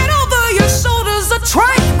light over your shoulders, a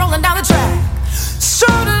train rolling down the track.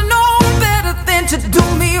 Should've known better than to do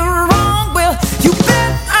me wrong. Well, you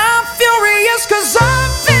bet I'm furious, 'cause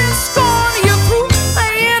I've been scorned. You're through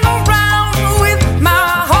playing around with my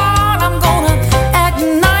heart. I'm gonna act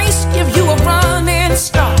nice, give you a running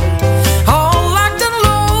start. All locked and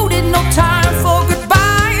loaded, no time for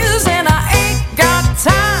goodbyes, and I ain't got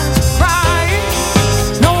time to cry.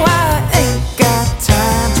 No, I ain't got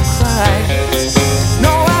time to cry.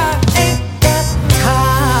 No, I ain't got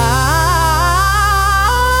time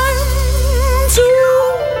to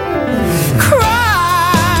cry.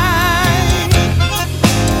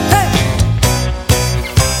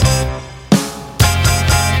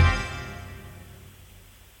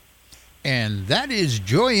 And that is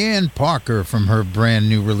Joyann Parker from her brand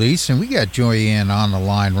new release, and we got Joyann on the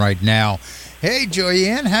line right now. Hey,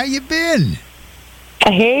 Joyann, how you been?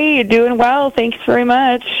 Hey, doing well. Thanks very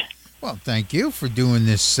much. Well, thank you for doing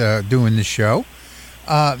this show.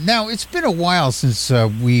 Now, it's been a while since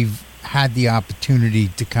we've had the opportunity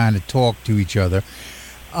to kind of talk to each other.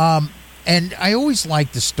 And I always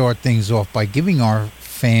like to start things off by giving our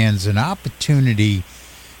fans an opportunity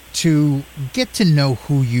to get to know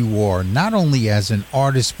who you are, not only as an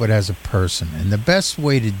artist, but as a person. And the best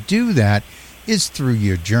way to do that is through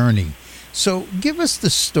your journey. So give us the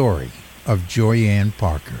story of Joyann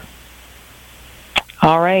Parker.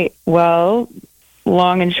 All right. Well,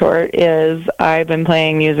 long and short is I've been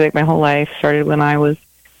playing music my whole life. Started when I was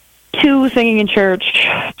 2, singing in church.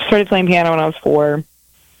 Started playing piano when I was 4.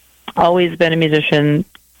 Always been a musician,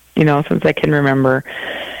 since I can remember.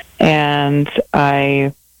 And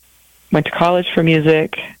I went to college for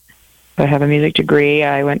music. I have a music degree.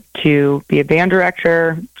 I went to be a band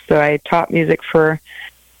director. So I taught music for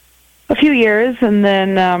a few years. And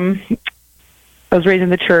then I was raised in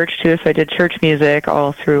the church, too. So I did church music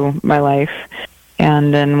all through my life.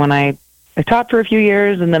 And then when I taught for a few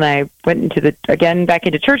years, and then I went back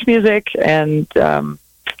into church music and I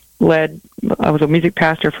was a music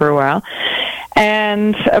pastor for a while.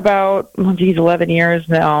 And about, 11 years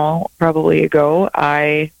now, probably ago,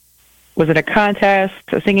 I was in a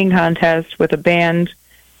singing contest with a band,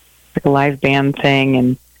 like a live band thing,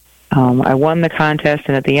 and I won the contest,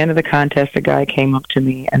 and at the end of the contest, a guy came up to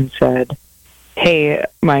me and said, "Hey,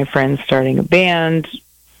 my friend's starting a band."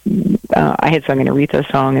 I had sung an Aretha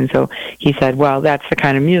song, and so he said, "Well, that's the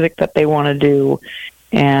kind of music that they want to do,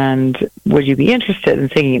 and would you be interested in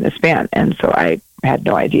singing in this band?" And so I had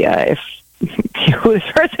no idea who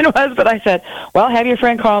this person was, but I said, "Well, have your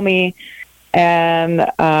friend call me." And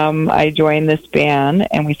I joined this band,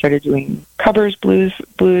 and we started doing covers, blues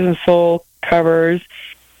and soul covers.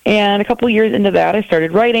 And a couple of years into that, I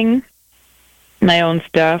started writing my own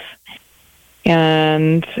stuff.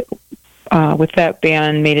 And with that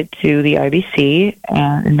band, made it to the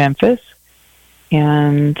IBC in Memphis,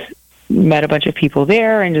 and met a bunch of people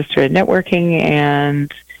there, and just started networking.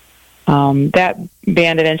 And that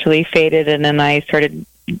band eventually faded, and then I started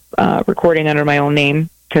recording under my own name,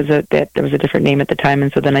 because there was a different name at the time.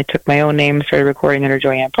 And so then I took my own name, started recording under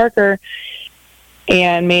Joyann Parker,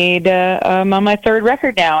 and made I'm on my third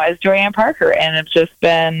record now as Joyann Parker, and it's just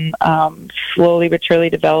been slowly but surely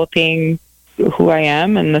developing who I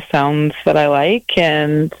am and the sounds that I like,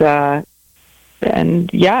 and so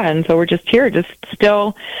we're just here, just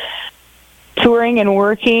still touring and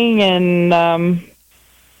working, and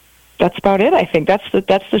that's about it. I think that's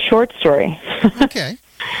the short story. Okay.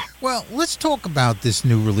 Well, let's talk about this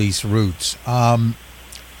new release, Roots.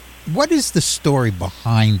 What is the story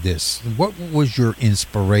behind this? What was your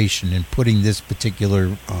inspiration in putting this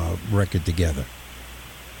particular record together?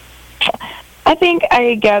 I think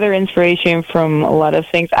I gather inspiration from a lot of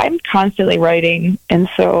things. I'm constantly writing, and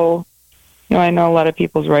so, I know a lot of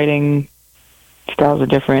people's writing styles are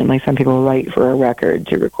different. Like, some people write for a record,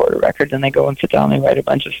 to record a record, and they go and sit down and write a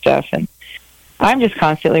bunch of stuff. And I'm just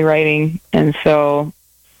constantly writing, and so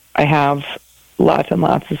I have lots and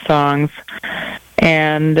lots of songs.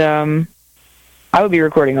 And I would be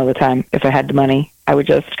recording all the time if I had the money. I would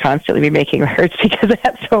just constantly be making records because I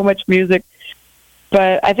have so much music.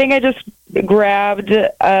 But I think I just grabbed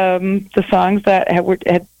the songs that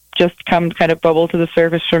had just come kind of bubble to the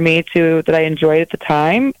surface for me that I enjoyed at the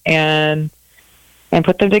time, and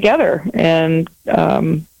put them together. And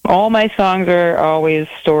all my songs are always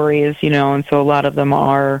stories, and so a lot of them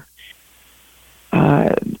are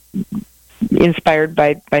inspired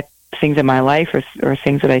by things in my life or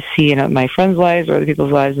things that I see in my friends' lives or other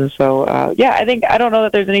people's lives. And so, I don't know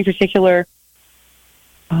that there's any particular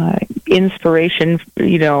inspiration,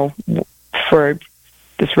 for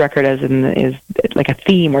this record is like a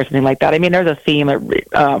theme or something like that. I mean, there's a theme.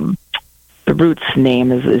 The Roots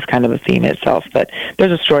name is kind of a theme itself, but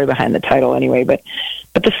there's a story behind the title anyway. But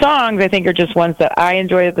the songs, I think, are just ones that I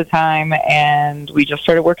enjoyed at the time, and we just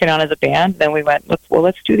started working on as a band. Then we went,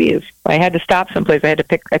 let's do these. I had to stop someplace. I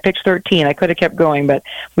picked 13. I could have kept going, but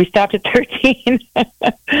we stopped at 13.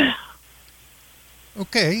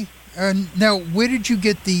 Okay. Now, where did you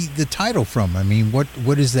get the title from? I mean, what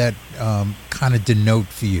does that kind of denote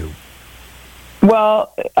for you?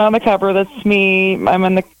 Well, on the cover, that's me. I'm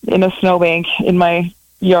in a snowbank in my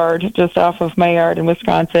yard, just off of my yard in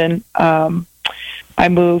Wisconsin. I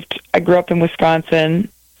grew up in Wisconsin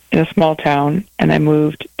in a small town, and I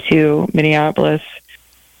moved to Minneapolis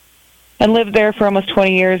and lived there for almost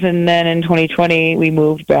 20 years. And then in 2020, we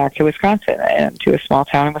moved back to Wisconsin, and to a small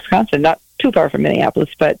town in Wisconsin, not too far from Minneapolis,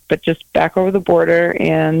 but just back over the border.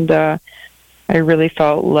 And I really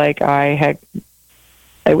felt like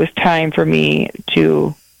it was time for me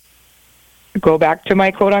to go back to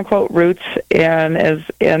my quote unquote roots.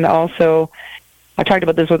 And also, I talked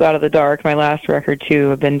about this with Out of the Dark, my last record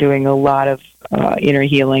too. I've been doing a lot of inner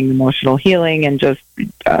healing, emotional healing, and just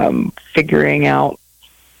figuring out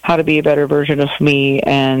how to be a better version of me.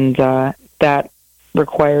 And that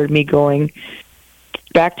required me going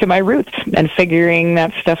back to my roots and figuring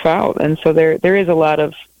that stuff out. And so there is a lot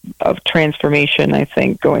of transformation, I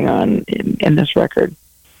think, going on in this record.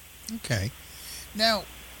 Okay. Now,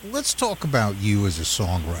 let's talk about you as a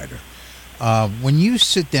songwriter. When you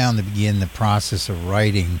sit down to begin the process of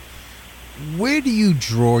writing, where do you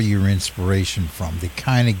draw your inspiration from that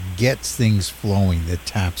kind of gets things flowing, that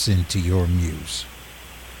taps into your muse?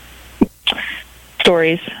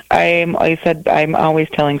 Stories. Like I said, I'm always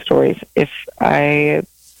telling stories. If I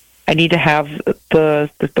need to have the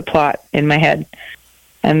plot in my head,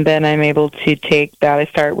 and then I'm able to take that. I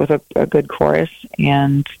start with a good chorus,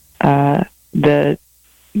 and the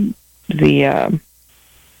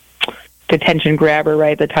attention grabber,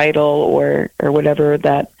 right? The title or whatever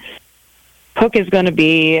that hook is going to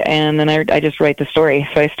be, and then I just write the story.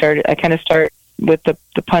 So I kind of start with the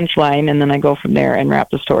punchline, and then I go from there and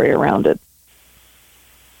wrap the story around it.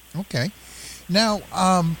 Okay. Now,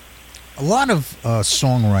 a lot of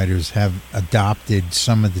songwriters have adopted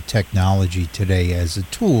some of the technology today as the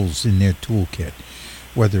tools in their toolkit,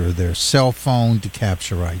 whether they're cell phone to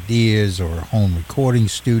capture ideas or a home recording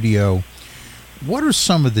studio. What are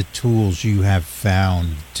some of the tools you have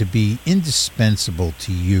found to be indispensable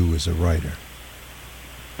to you as a writer?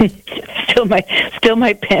 Still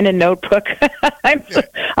my pen and notebook.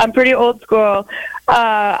 I'm pretty old school.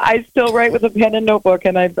 I still write with a pen and notebook,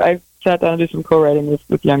 and I've sat down and do some co-writing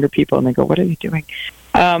with younger people, and they go, "What are you doing?"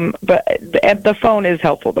 But the phone is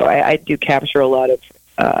helpful, though. I do capture a lot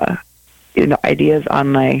of ideas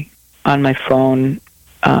on my phone.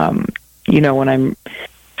 When I'm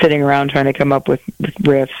sitting around trying to come up with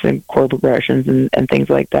riffs and chord progressions and things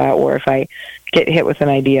like that, or if I get hit with an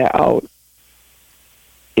idea out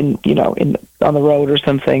on the road or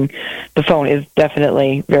something, the phone is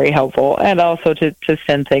definitely very helpful. And also to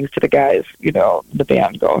send things to the guys, the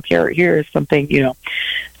band, go, here's something,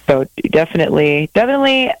 So definitely,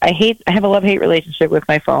 I have a love-hate relationship with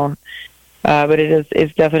my phone, but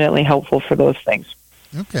it's definitely helpful for those things.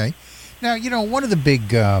 Okay. Now, one of the big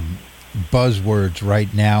buzzwords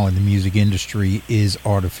right now in the music industry is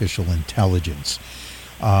artificial intelligence.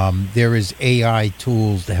 There is AI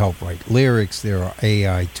tools to help write lyrics. There are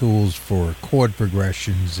AI tools for chord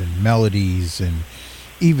progressions and melodies and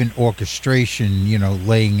even orchestration,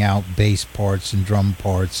 laying out bass parts and drum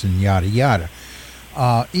parts and yada, yada.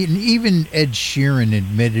 Even Ed Sheeran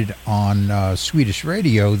admitted on Swedish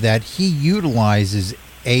radio that he utilizes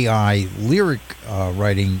AI lyric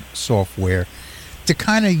writing software to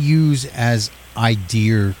kind of use as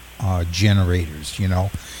idea generators,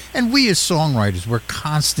 And we as songwriters, we're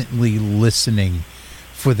constantly listening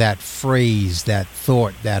for that phrase, that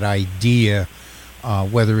thought, that idea,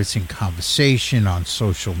 whether it's in conversation, on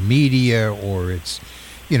social media, or it's,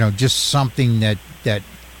 just something that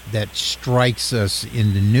strikes us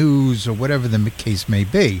in the news or whatever the case may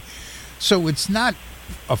be. So it's not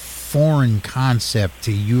a foreign concept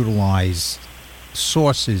to utilize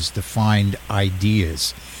sources to find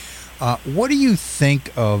ideas. What do you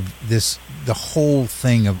think of the whole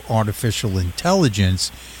thing of artificial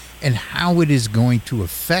intelligence and how it is going to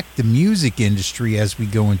affect the music industry as we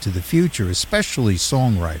go into the future, especially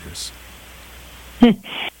songwriters?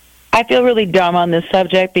 I feel really dumb on this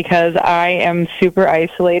subject because I am super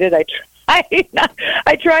isolated.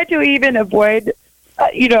 I try to even avoid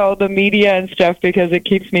the media and stuff because it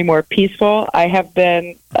keeps me more peaceful. I have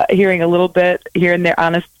been hearing a little bit here and there.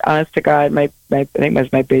 Honest to God, I think it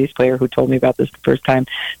was my bass player who told me about this the first time,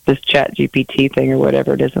 this Chat GPT thing or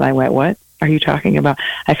whatever it is, and I went, "What are you talking about?"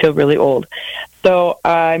 I feel really old. So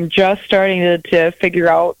I'm just starting to figure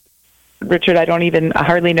out, Richard, I don't even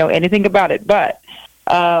hardly know anything about it, but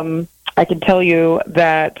I can tell you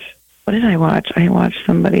that, what did I watch? I watched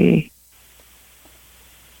somebody...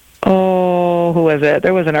 Oh, who was it?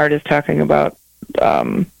 There was an artist talking about,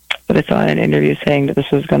 that I saw in an interview saying that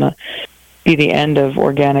this was going to be the end of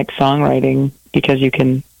organic songwriting because you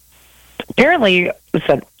can, apparently,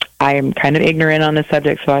 said, I am kind of ignorant on this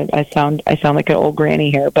subject, so I sound like an old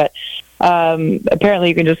granny here, but apparently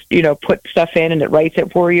you can just, put stuff in and it writes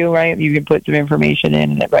it for you, right? You can put some information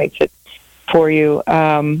in and it writes it for you.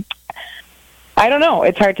 I don't know.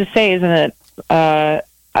 It's hard to say, isn't it?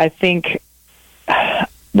 I think...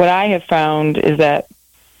 What I have found is that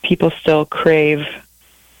people still crave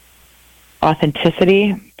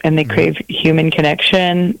authenticity and they crave human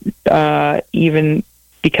connection, even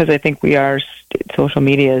because I think social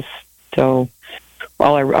media is so,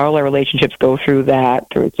 all our relationships go through that,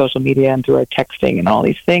 through social media and through our texting and all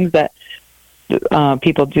these things that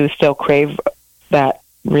people do still crave that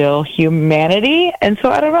real humanity. And so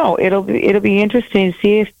I don't know. It'll be interesting to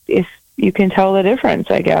see if you can tell the difference,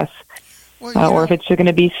 I guess. Well, or if it's going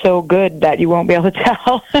to be so good that you won't be able to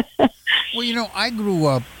tell. Well, I grew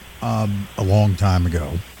up a long time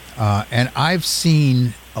ago, and I've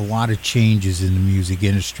seen a lot of changes in the music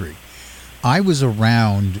industry. I was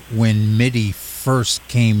around when MIDI first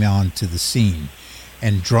came onto the scene,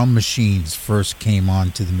 and drum machines first came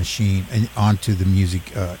onto the music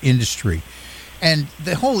industry. And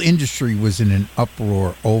the whole industry was in an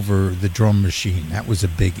uproar over the drum machine. That was a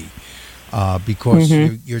biggie. Because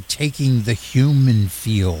you're taking the human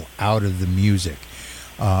feel out of the music.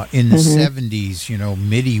 In the 70s,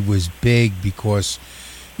 MIDI was big because,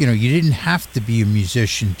 you didn't have to be a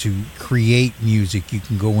musician to create music. You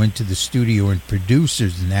can go into the studio, and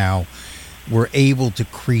producers now were able to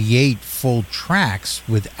create full tracks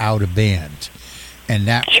without a band. And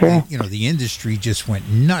that, the industry just went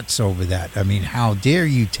nuts over that. I mean, how dare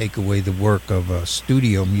you take away the work of a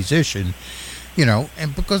studio musician?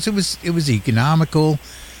 And because it was economical,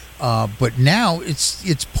 but now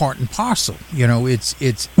it's part and parcel.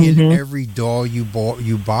 It's in every DAW you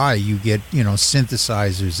buy. You get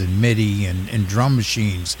synthesizers and MIDI and drum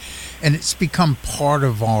machines, and it's become part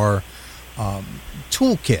of our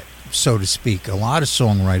toolkit, so to speak. A lot of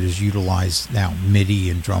songwriters utilize now MIDI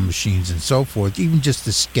and drum machines and so forth, even just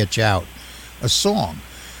to sketch out a song.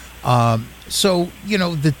 So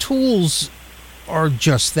the tools are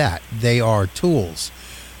just that. They are tools.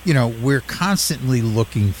 We're constantly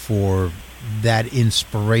looking for that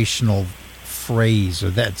inspirational phrase or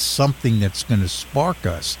that something that's going to spark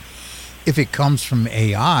us. If it comes from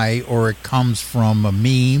AI or it comes from a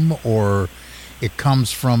meme or, it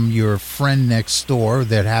comes from your friend next door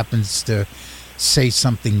that happens to say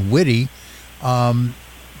something witty,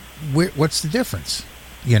 what's the difference?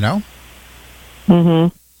 You know?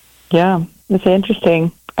 Mm-hmm. Yeah, it's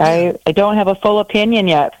interesting. Yeah. I don't have a full opinion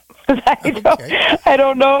yet. I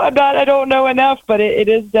don't know. I don't know enough, but it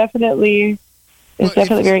is definitely. It's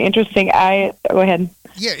definitely very interesting. Go ahead.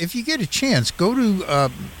 Yeah, if you get a chance, go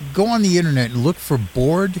on the internet and look for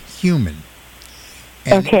Bored Human.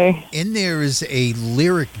 And okay. In there is a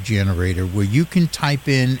lyric generator where you can type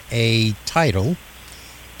in a title,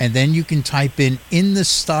 and then you can type in the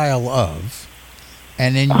style of,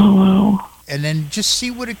 and then and then just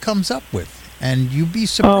see what it comes up with, and you'd be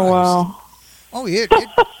surprised. Oh wow! Oh yeah,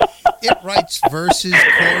 it writes verses,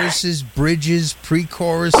 choruses, bridges,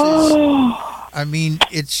 pre-choruses. Oh. I mean,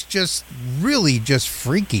 it's just really just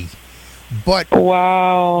freaky. But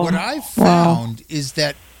wow, what I've found is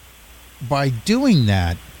that by doing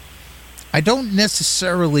that, I don't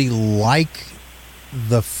necessarily like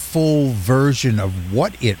the full version of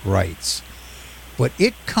what it writes, but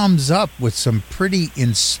it comes up with some pretty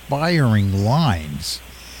inspiring lines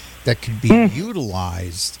that could be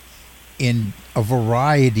utilized in a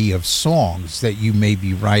variety of songs that you may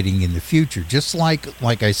be writing in the future. Just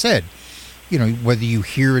like I said, you know, whether you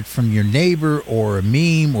hear it from your neighbor or a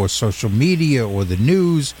meme or social media or the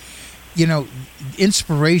news, you know,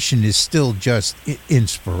 inspiration is still just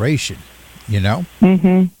inspiration, you know?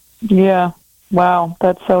 Mm-hmm. Yeah. Wow,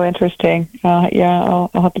 that's so interesting. I'll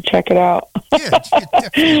have to check it out. Yeah,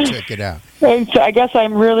 definitely check it out. I guess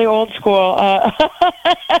I'm really old school.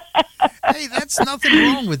 Hey, that's nothing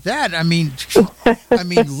wrong with that. I mean,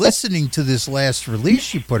 listening to this last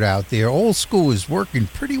release you put out there, old school is working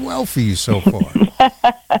pretty well for you so far.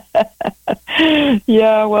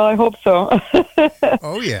 Yeah, well, I hope so.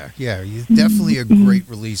 Oh yeah, definitely a great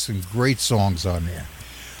release and great songs on there.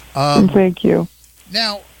 Thank you.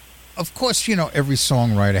 Now, of course, you know, every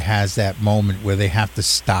songwriter has that moment where they have to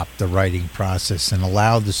stop the writing process and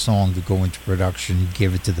allow the song to go into production,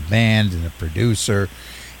 give it to the band and the producer,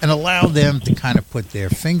 and allow them to kind of put their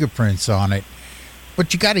fingerprints on it.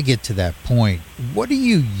 But you got to get to that point. What do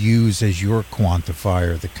you use as your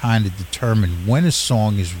quantifier to kind of determine when a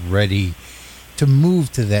song is ready to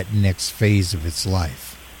move to that next phase of its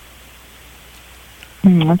life?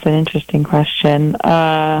 That's an interesting question.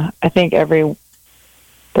 I think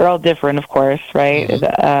they're all different, of course, right?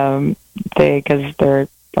 Mm-hmm. Because they're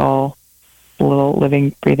all little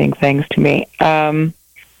living, breathing things to me.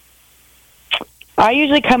 I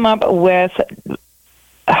usually come up with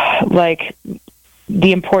like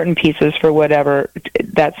the important pieces for whatever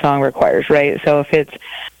that song requires, right? So if it's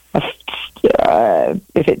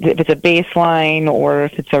a bass line or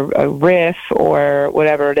if it's a riff or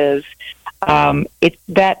whatever it is,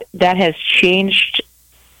 that has changed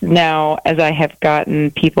now as I have gotten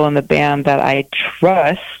people in the band that I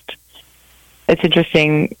trust. It's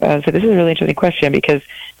interesting. So this is a really interesting question because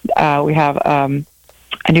we have a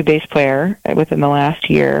new bass player within the last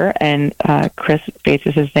year, and Chris Bates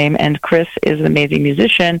is his name, and Chris is an amazing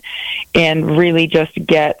musician and really just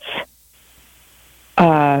gets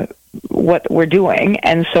what we're doing.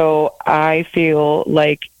 And so I feel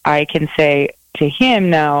like I can say to him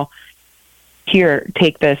now, here,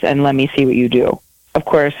 take this and let me see what you do. Of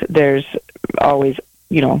course, there's always,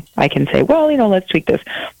 you know, I can say, well, you know, let's tweak this.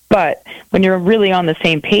 But when you're really on the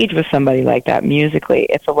same page with somebody like that musically,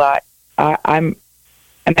 it's a lot. I'm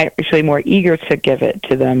actually more eager to give it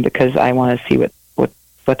to them because I want to see what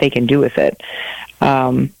they can do with it.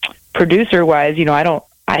 Producer wise, you know,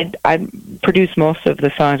 I produce most of the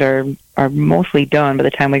songs are mostly done by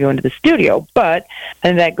the time we go into the studio. But,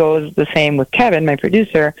 and that goes the same with Kevin, my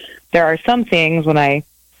producer. There are some things when I'm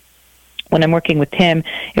working with Tim,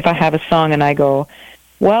 if I have a song and I go,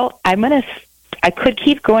 well, I could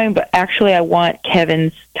keep going, but actually I want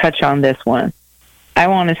Kevin's touch on this one. I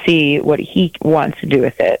want to see what he wants to do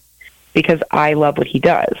with it because I love what he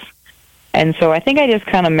does. And so I think I just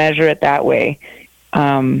kind of measure it that way.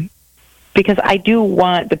 Because I do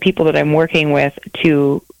want the people that I'm working with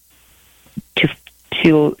to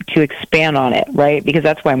expand on it, right? Because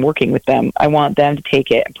that's why I'm working with them. I want them to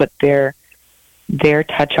take it and put their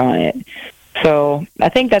touch on it. So I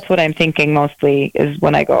think that's what I'm thinking mostly is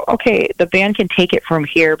when I go, okay, the band can take it from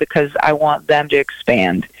here because I want them to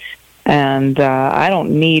expand. And I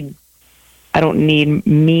don't need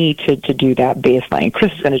me to do that bass line.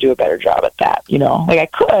 Chris is going to do a better job at that, you know. Like I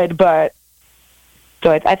could, but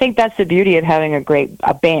so I think that's the beauty of having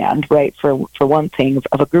a band, right? For one thing,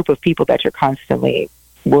 of a group of people that you're constantly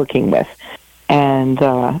working with, and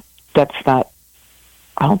that's not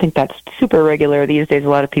I don't think that's super regular these days. A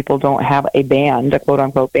lot of people don't have a band, a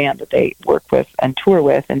quote-unquote band that they work with and tour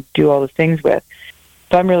with and do all those things with.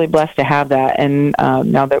 So I'm really blessed to have that. And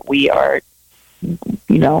now that we are,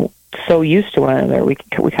 so used to one another, we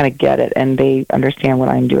kind of get it, and they understand what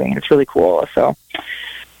I'm doing. It's really cool. So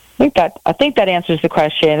I think that answers the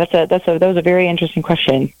question. That was a very interesing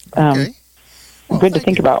question. Okay. Well, good to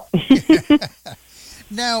think about.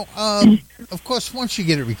 Now, of course, once you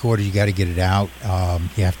get it recorded, you got to get it out.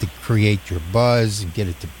 You have to create your buzz and get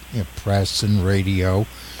it to press and radio.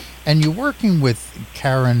 And you're working with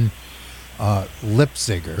Karen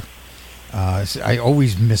Lipziger. I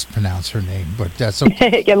always mispronounce her name, but that's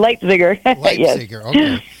okay. Yeah, Leipziger. Leipziger,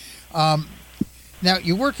 yes. Okay. Now,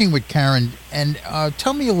 you're working with Karen, and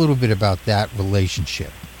tell me a little bit about that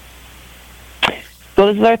relationship. So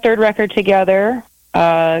this is our third record together.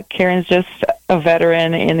 Karen's just a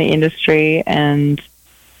veteran in the industry and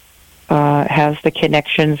has the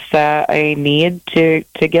connections that I need to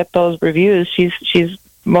get those reviews. She's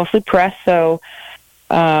mostly press, so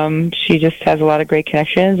she just has a lot of great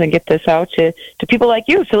connections and get this out to people like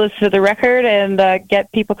you to listen to the record and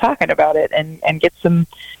get people talking about it and get some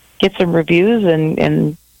reviews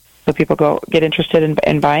and so people get interested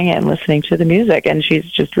in buying it and listening to the music. And she's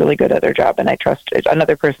just really good at her job, and I trust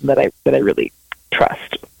another person that I really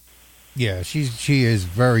trust. Yeah, she is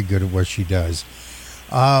very good at what she does.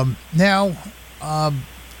 Now,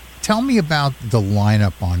 tell me about the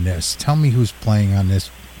lineup on this. Tell me who's playing on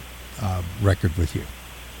this record with you.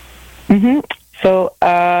 Mm-hmm. So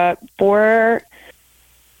I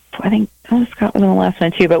think Scott was on the last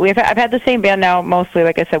one too, but I've had the same band now mostly,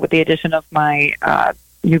 like I said, with the addition of my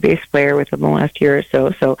new bass player within the last year or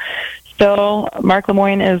so. So still, Mark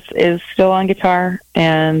Lemoyne is still on guitar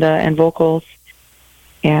and vocals.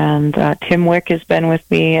 And Tim Wick has been with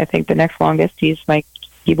me, I think, the next longest. He's my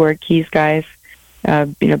keyboard keys guys.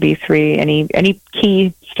 B3, any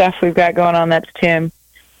key stuff we've got going on, that's Tim.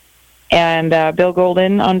 And Bill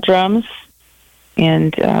Golden on drums.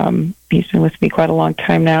 And he's been with me quite a long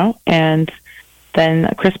time now. And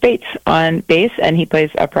then Chris Bates on bass, and he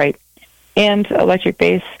plays upright and electric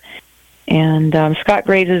bass. And Scott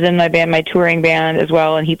Graves is in my band, my touring band as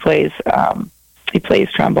well, and he plays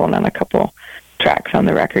trombone on a couple tracks on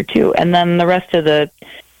the record too. And then the rest of the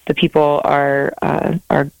people are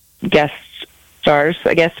guest stars,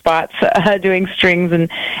 I guess, spots doing strings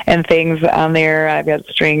and things on there. I've got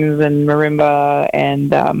strings and marimba,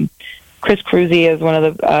 and Chris Cruzy is one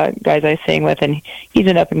of the guys I sing with, and he's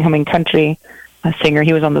an up and coming country singer.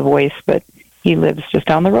 He was on The Voice, but he lives just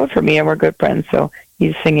down the road from me, and we're good friends. So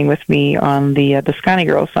he's singing with me on the Scotty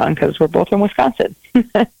Girls song because we're both from Wisconsin.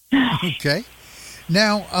 Okay.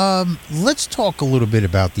 Now, let's talk a little bit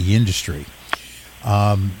about the industry.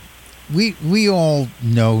 We all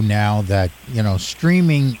know now that,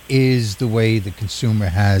 streaming is the way the consumer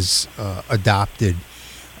has adopted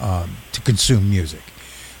to consume music.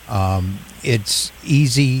 It's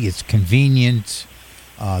easy, it's convenient.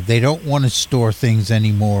 They don't want to store things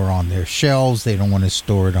anymore on their shelves. They don't want to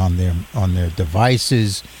store it on their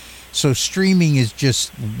devices. So streaming is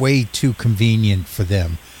just way too convenient for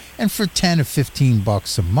them. And for $10 or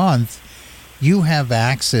 $15 a month, you have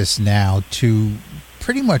access now to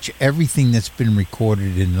pretty much everything that's been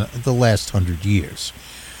recorded in the last 100 years.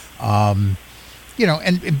 And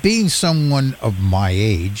being someone of my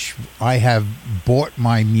age, I have bought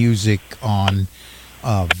my music on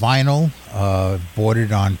vinyl, bought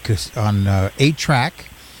it on 8-track,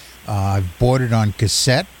 I've bought it on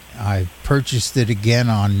cassette, I've purchased it again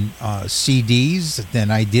on CDs,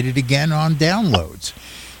 then I did it again on downloads.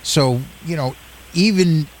 So,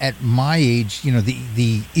 even at my age,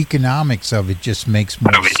 the economics of it just makes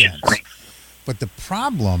more sense. But the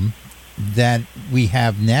problem that we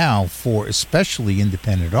have now for especially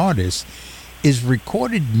independent artists is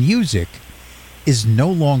recorded music is no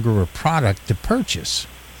longer a product to purchase.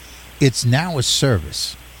 It's now a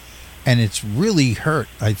service. And it's really hurt,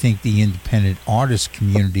 I think, the independent artist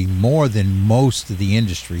community more than most of the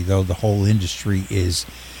industry, though the whole industry is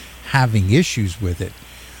having issues with it.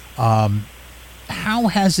 How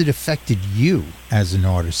has it affected you as an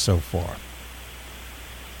artist so far?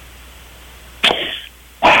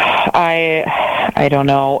 I don't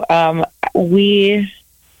know. We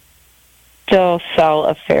still sell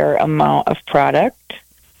a fair amount of product,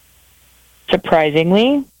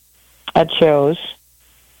 surprisingly, at shows.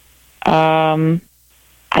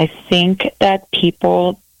 I think that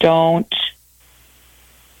people don't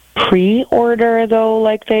pre-order, though,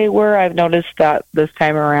 like they were. I've noticed that this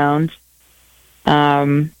time around.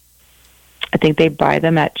 I think they buy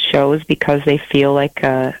them at shows because they feel like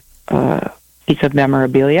a piece of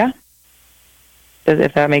memorabilia.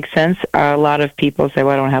 if that makes sense. A lot of people say,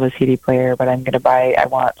 well, I don't have a CD player, but I'm going to buy, I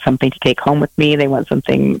want something to take home with me. They want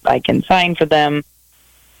something I can sign for them.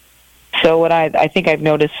 So what I think I've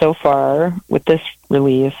noticed so far with this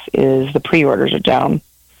release is the pre-orders are down.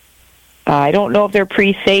 I don't know if they're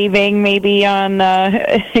pre-saving maybe on,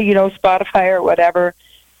 Spotify or whatever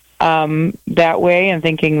that way and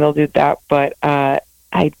thinking they'll do that. But I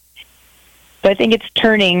think it's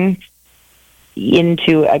turning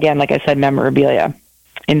into, again, like I said, memorabilia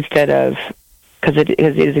instead of, because it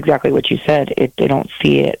is exactly what you said. They don't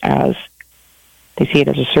see it as, they see it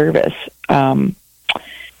as a service.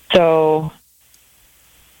 So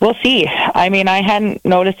we'll see. I mean, I hadn't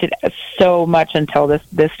noticed it so much until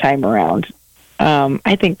this time around.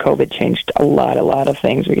 I think COVID changed a lot of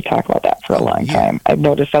things. We could talk about that for a long time. I've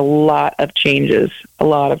noticed a lot of changes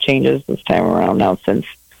this time around now since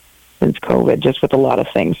COVID, just with a lot of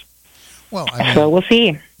things. Well, so we'll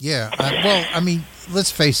see. Yeah.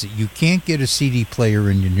 Let's face it. You can't get a CD player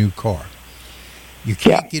in your new car. You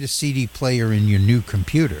can't get a CD player in your new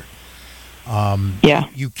computer.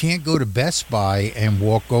 You can't go to Best Buy and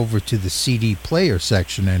walk over to the CD player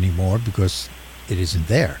section anymore because it isn't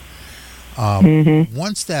there.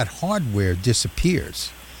 Once that hardware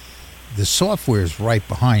disappears, the software is right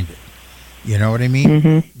behind it. You know what I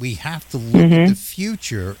mean? We have to look at the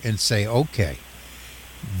future and say, okay,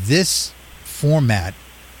 this format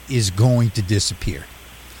is going to disappear.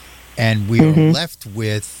 And we are left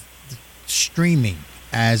with streaming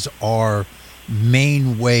as our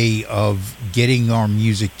main way of getting our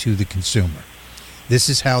music to the consumer. This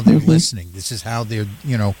is how they're listening. This is how they're,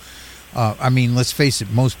 let's face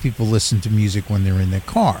it, most people listen to music when they're in their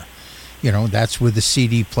car. That's where the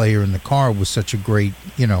CD player in the car was such a great,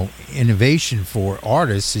 innovation for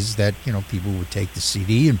artists, is that, people would take the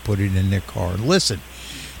CD and put it in their car and listen.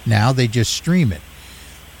 Now they just stream it.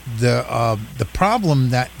 The problem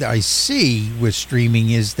that I see with streaming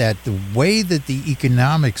is that the way that the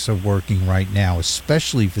economics are working right now,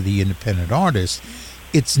 especially for the independent artists,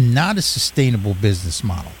 it's not a sustainable business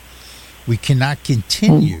model. We cannot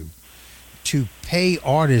continue to pay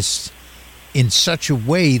artists in such a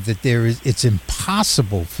way that it's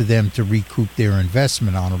impossible for them to recoup their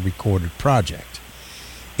investment on a recorded project.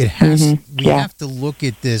 We have to look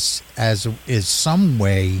at this as some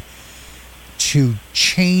way to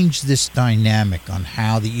change this dynamic on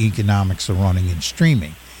how the economics are running in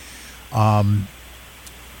streaming. You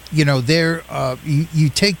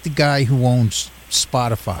take the guy who owns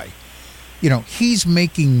Spotify. He's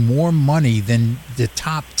making more money than the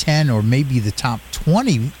top 10 or maybe the top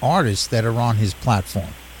 20 artists that are on his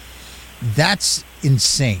platform. That's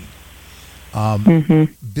insane.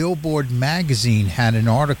 Billboard magazine had an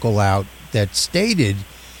article out that stated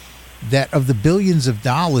that of the billions of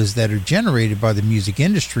dollars that are generated by the music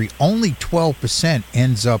industry, only 12%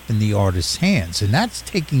 ends up in the artist's hands. And that's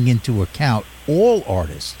taking into account all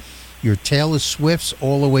artists, your Taylor Swifts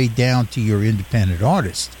all the way down to your independent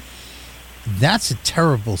artists. That's a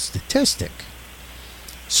terrible statistic.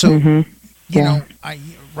 So,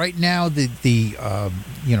 right now the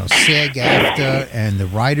SAG-AFTRA and the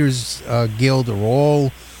Writers Guild are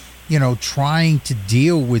all, trying to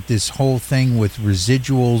deal with this whole thing with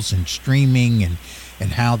residuals and streaming and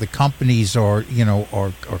how the companies are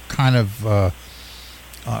kind of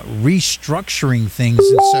restructuring things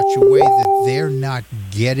in such a way that they're not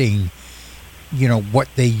getting, what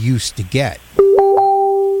they used to get.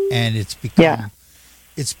 And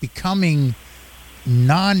it's becoming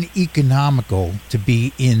non-economical to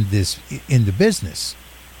be in the business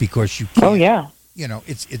because you can't.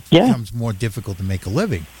 It becomes more difficult to make a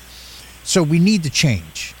living. So we need to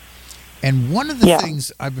change. And one of the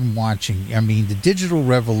things I've been watching, the digital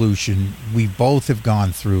revolution, we both have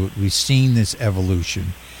gone through it. We've seen this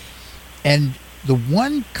evolution. And the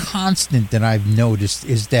one constant that I've noticed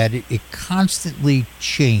is that it constantly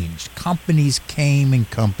changed. Companies came and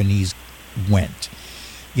companies went.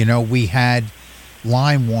 We had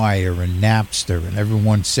LimeWire and Napster, and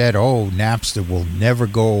everyone said, oh, Napster will never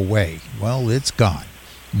go away. Well, it's gone,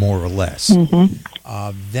 more or less.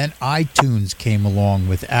 Then iTunes came along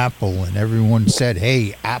with Apple, and everyone said,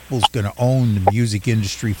 hey, Apple's going to own the music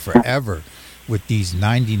industry forever with these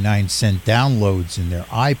 99-cent downloads in their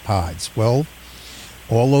iPods. Well,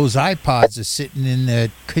 all those iPods are sitting in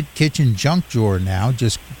the kitchen junk drawer now,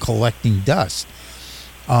 just collecting dust.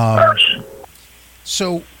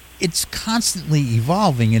 So it's constantly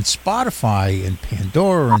evolving, and Spotify and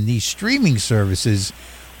Pandora and these streaming services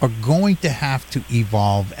are going to have to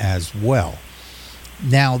evolve as well.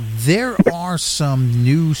 Now, there are some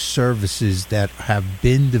new services that have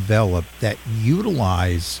been developed that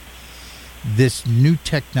utilize this new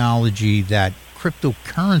technology that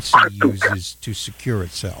cryptocurrency uses to secure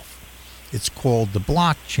itself. It's called the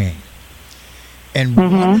blockchain. And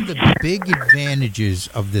one of the big advantages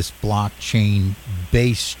of this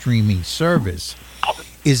blockchain-based streaming service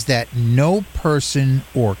is that no person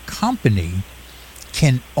or company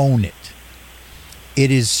can own it.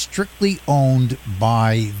 It is strictly owned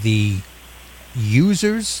by the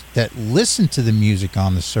users that listen to the music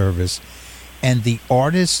on the service and the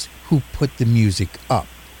artists who put the music up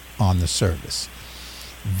on the service.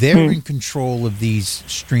 They're in control of these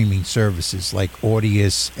streaming services like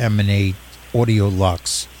Audius, Emanate,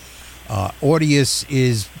 Audiolux. Audius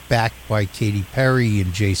is backed by Katy Perry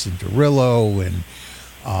and Jason Derulo and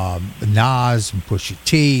Nas and Pusha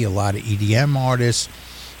T, a lot of EDM artists.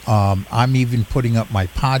 I'm even putting up my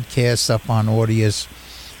podcast up on Audius.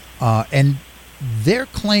 And they're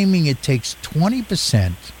claiming it takes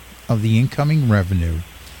 20% of the incoming revenue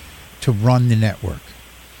to run the network.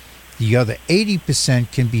 The other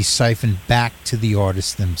 80% can be siphoned back to the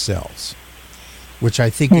artists themselves, which I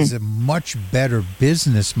think is a much better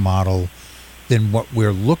business model than what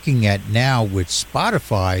we're looking at now with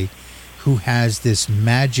Spotify, who has this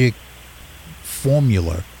magic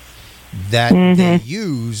formula that they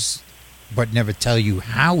use but never tell you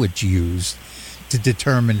how it's used to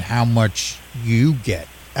determine how much you get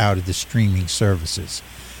out of the streaming services.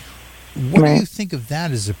 What do you think of that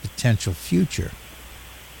as a potential future?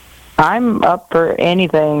 I'm up for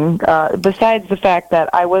anything, besides the fact that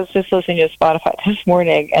I was just listening to Spotify this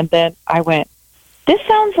morning, and then I went, this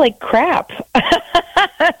sounds like crap.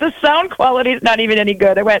 The sound quality is not even any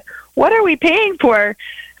good. I went, what are we paying for?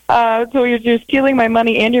 So you're stealing my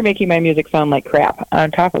money and you're making my music sound like crap on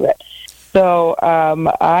top of it. So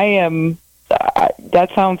I am... that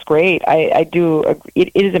sounds great. I do.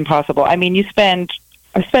 It is impossible. I mean, I'm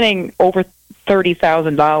spending over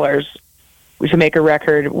 $30,000 to make a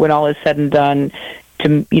record when all is said and done,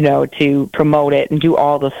 to promote it and do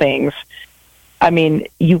all the things. I mean,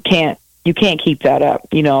 you can't keep that up.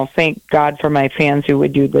 Thank God for my fans who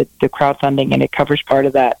would do the crowdfunding, and it covers part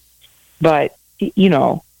of that. But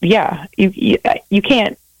you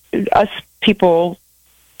can't. Us people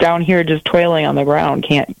down here just toiling on the ground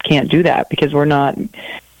can't do that, because we're not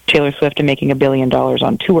Taylor Swift and making $1 billion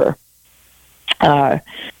on tour.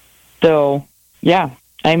 So yeah,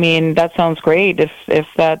 I mean, that sounds great. If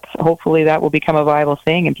that's, hopefully that will become a viable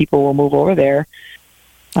thing and people will move over there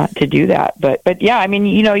to do that. But yeah, I mean,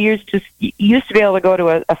 you used to be able to go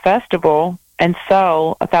to a festival and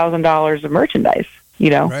sell $1,000 of merchandise,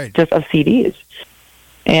 Right. just of CDs,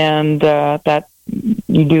 and that.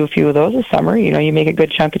 You do a few of those this summer, you make a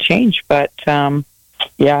good chunk of change. But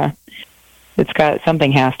yeah,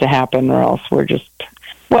 something has to happen, or else we're just,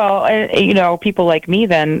 people like me,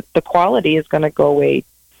 then the quality is going to go way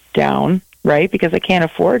down, right? Because I can't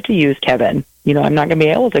afford to use Kevin. I'm not going to be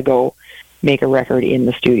able to go make a record in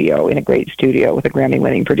the studio, in a great studio with a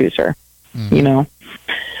Grammy-winning producer.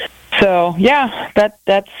 So yeah,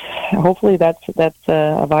 that's hopefully that's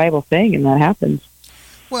a viable thing, and that happens.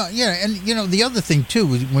 Well, yeah, and the other thing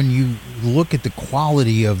too is when you look at the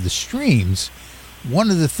quality of the streams, one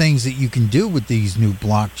of the things that you can do with these new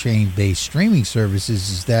blockchain-based streaming services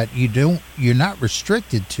is that you're not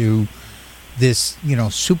restricted to this,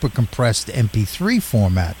 super compressed MP3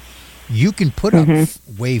 format. You can put up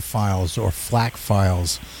WAV files or FLAC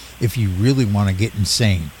files if you really want to get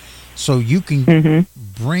insane. So you can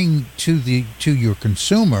bring to your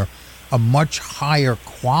consumer a much higher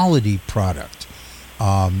quality product.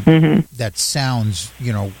 That sounds,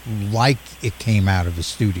 like it came out of a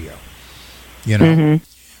studio, I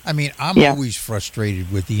mean, I'm always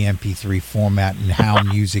frustrated with the MP3 format and how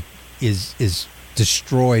music is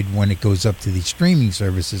destroyed when it goes up to these streaming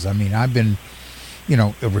services. I mean, I've been,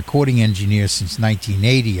 a recording engineer since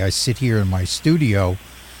 1980. I sit here in my studio,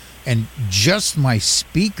 and just my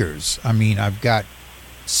speakers, I mean, I've got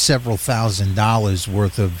several $1,000s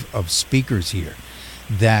worth of speakers here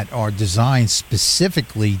that are designed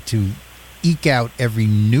specifically to eke out every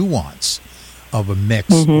nuance of a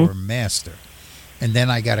mix or a master. And then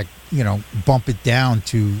I got to, bump it down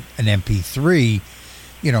to an MP3,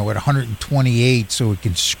 at 128 so it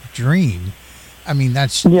can stream. I mean,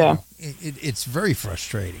 that's, it's very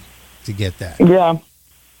frustrating to get that.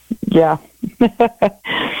 Yeah.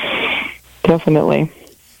 Definitely.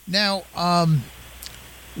 Now,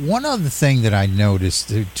 one other thing that I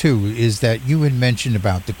noticed, too, is that you had mentioned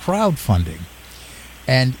about the crowdfunding.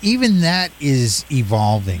 And even that is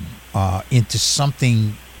evolving into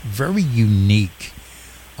something very unique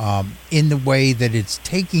in the way that it's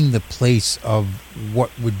taking the place of what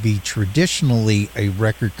would be traditionally a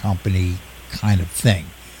record company kind of thing,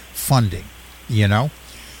 funding,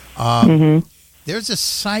 there's a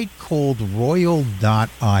site called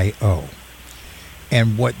Royal.io.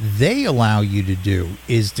 And what they allow you to do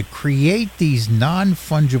is to create these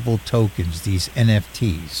non-fungible tokens, these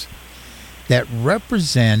NFTs, that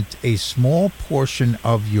represent a small portion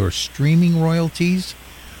of your streaming royalties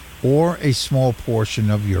or a small portion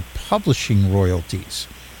of your publishing royalties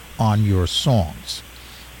on your songs.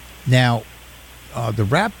 Now, the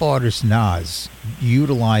rap artist Nas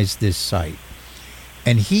utilized this site,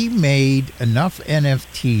 and he made enough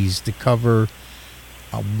NFTs to cover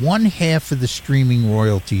one half of the streaming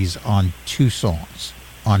royalties on 2 songs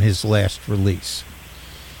on his last release.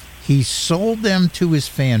 He sold them to his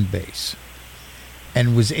fan base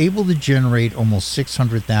and was able to generate almost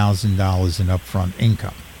 $600,000 in upfront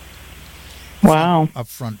income. Wow.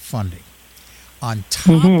 Upfront funding. On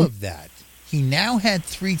top of that, he now had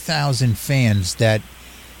 3,000 fans that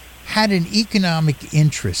had an economic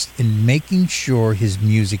interest in making sure his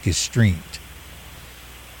music is streamed,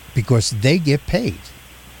 because they get paid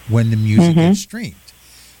when the music is streamed.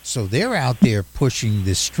 So they're out there pushing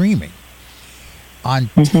this streaming. On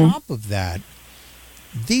top of that,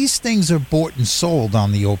 these things are bought and sold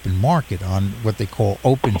on the open market, on what they call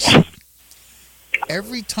OpenSea.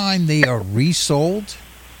 Every time they are resold,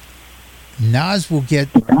 Nas will get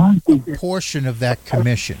a portion of that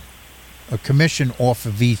commission, a commission off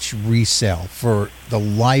of each resale for the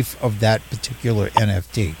life of that particular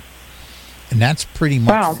NFT. And that's pretty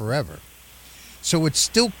much forever. So it's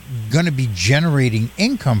still going to be generating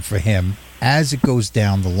income for him as it goes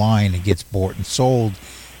down the line and gets bought and sold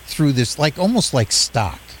through this, like almost like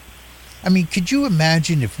stock. I mean, could you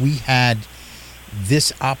imagine if we had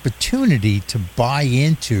this opportunity to buy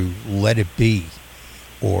into Let It Be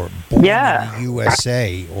or Born in the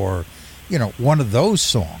USA or, you know, one of those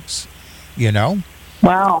songs, you know?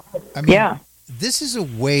 Wow. I mean, this is a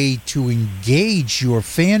way to engage your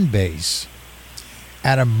fan base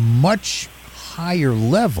at a much higher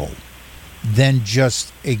level than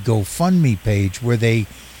just a GoFundMe page where they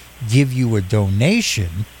give you a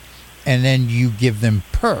donation and then you give them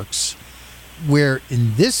perks, where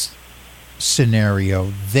in this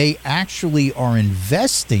scenario they actually are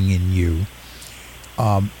investing in you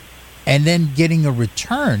and then getting a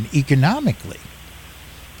return economically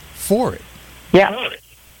for it.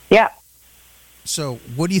 Yeah. So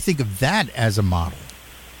what do you think of that as a model?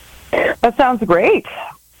 That sounds great.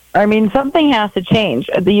 I mean, something has to change.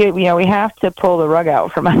 We have to pull the rug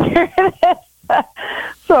out from under this.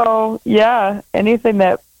 So, yeah, anything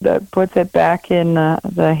that puts it back in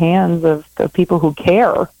the hands of the people who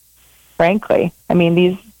care, frankly. I mean,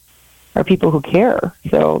 these are people who care.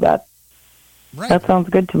 So that sounds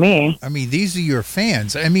good to me. I mean, these are your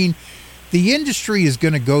fans. I mean, the industry is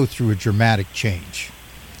going to go through a dramatic change.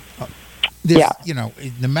 You know,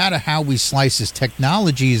 no matter how we slice this,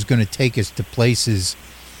 technology is going to take us to places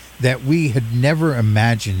that we had never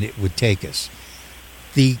imagined it would take us.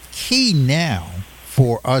 The key now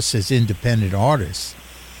for us as independent artists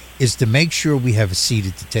is to make sure we have a seat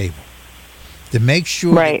at the table, to make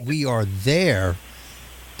sure that we are there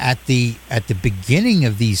at the beginning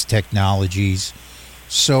of these technologies,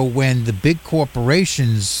 so when the big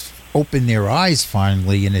corporations open their eyes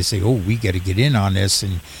finally and they say, oh, we got to get in on this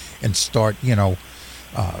and start, you know,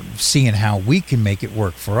 seeing how we can make it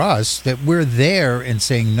work for us, that we're there and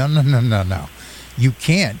saying, no, you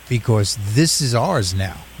can't, because this is ours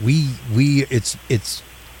now. It's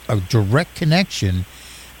a direct connection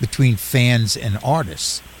between fans and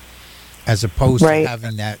artists, as opposed to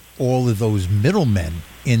having that all of those middlemen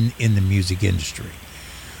in the music industry.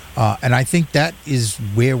 And I think that is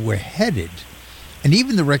where we're headed. And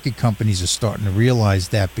even the record companies are starting to realize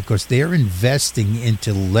that, because they're investing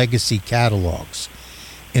into legacy catalogs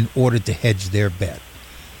in order to hedge their bet.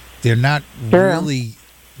 They're not really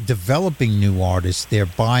developing new artists. They're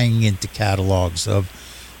buying into catalogs of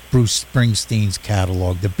Bruce Springsteen's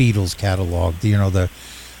catalog, the Beatles catalog, you know, the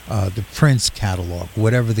Prince catalog,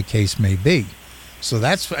 whatever the case may be. So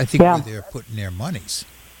that's, I think, where they're putting their monies,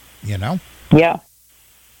 you know? Yeah.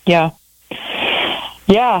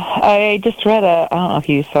 I just read I don't know if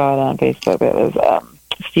you saw it on Facebook, but it was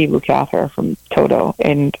Steve Lukather from Toto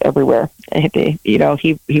and everywhere.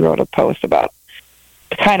 He wrote a post about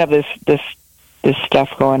kind of this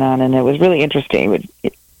stuff going on, and it was really interesting.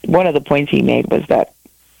 One of the points he made was that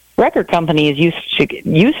record companies used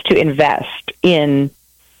to invest in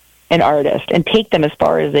an artist and take them as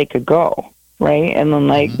far as they could go, right? And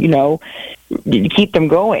then keep them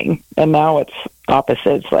going. And now it's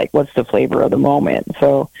opposite. It's like, what's the flavor of the moment?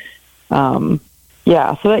 So, I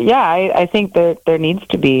think that there needs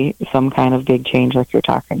to be some kind of big change like you're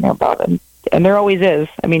talking about. And there always is.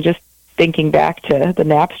 I mean, just thinking back to the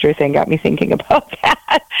Napster thing got me thinking about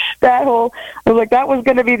that. That whole, I was like, that was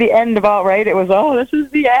going to be the end about, right? It was, this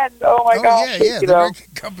is the end. Oh my gosh. Yeah. The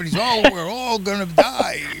record companies, we're all going to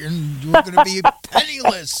die, and we're going to be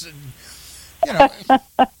penniless, and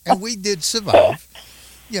and we did survive,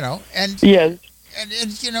 and yes,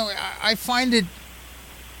 and I find it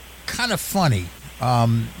kind of funny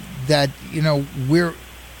that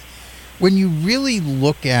when you really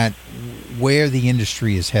look at where the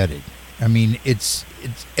industry is headed, I mean, it's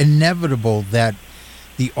inevitable that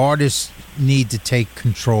the artists need to take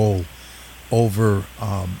control over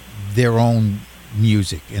their own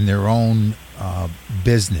music and their own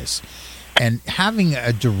business, and having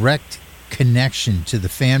a direct connection to the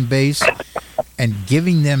fan base and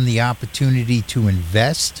giving them the opportunity to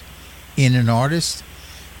invest in an artist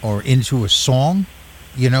or into a song,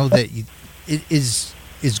 it is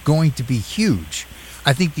going to be huge.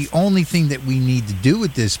 I think the only thing that we need to do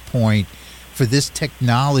at this point for this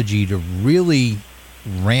technology to really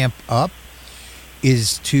ramp up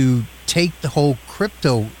is to take the whole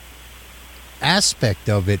crypto aspect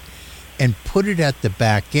of it and put it at the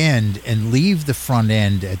back end and leave the front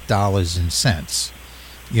end at dollars and cents.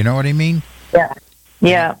 You know what I mean?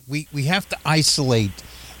 Yeah. We have to isolate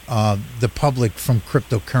the public from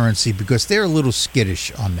cryptocurrency because they're a little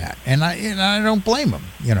skittish on that, and I don't blame them.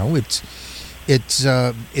 It's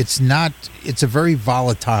a very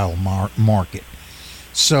volatile market.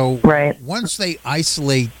 So once they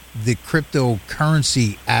isolate the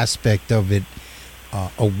cryptocurrency aspect of it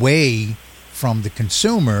away from the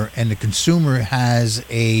consumer, and the consumer has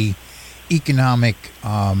a economic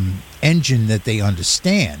engine that they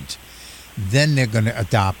understand, then they're going to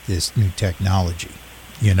adopt this new technology.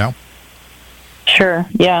 Sure.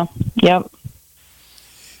 Yeah. Yep.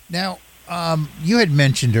 Now, you had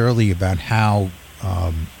mentioned earlier about how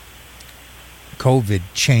COVID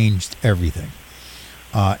changed everything.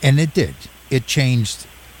 And it did. It changed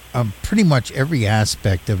pretty much every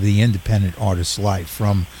aspect of the independent artist's life,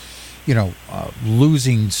 from,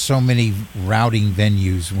 losing so many routing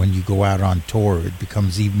venues when you go out on tour. It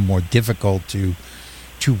becomes even more difficult to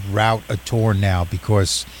route a tour now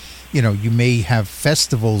because, you may have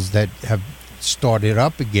festivals that have started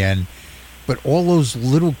up again, but all those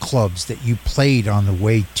little clubs that you played on the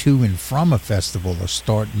way to and from a festival are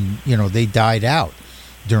starting, they died out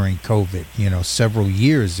during COVID. Several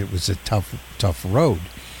years it was a tough road.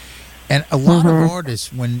 And a lot of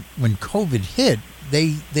artists, when COVID hit,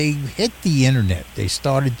 they hit the internet. They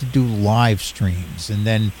started to do live streams, and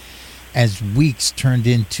then as weeks turned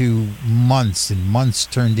into months and months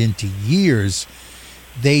turned into years,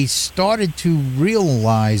 they started to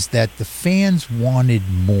realize that the fans wanted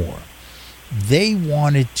more. They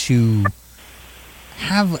wanted to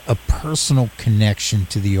have a personal connection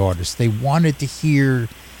to the artist. They wanted to hear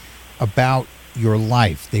about your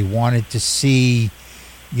life. They wanted to see,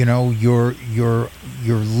 your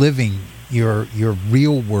living, your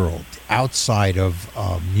real world outside of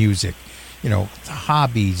music. The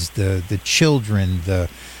hobbies, the children, the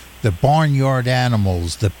barnyard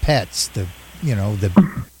animals, the pets, the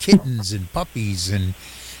kittens and puppies, and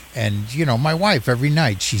my wife, every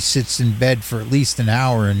night she sits in bed for at least an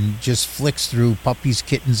hour and just flicks through puppies,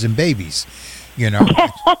 kittens, and babies. You know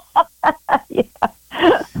what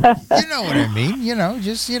I mean?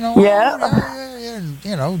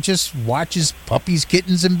 Just watches puppies,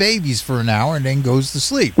 kittens, and babies for an hour and then goes to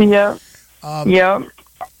sleep.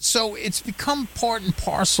 So it's become part and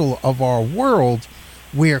parcel of our world,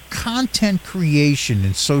 where content creation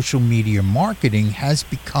and social media marketing has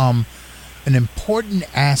become an important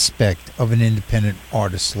aspect of an independent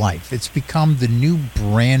artist's life. It's become the new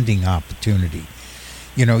branding opportunity.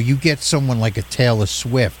 You get someone like a Taylor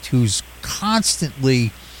Swift who's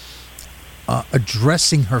constantly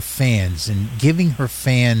addressing her fans and giving her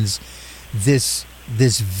fans this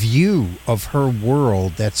view of her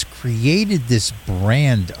world that's created this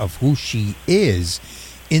brand of who she is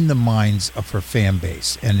in the minds of her fan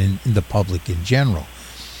base and in the public in general.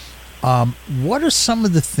 What are some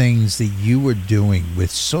of the things that you are doing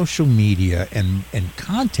with social media and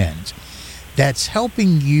content that's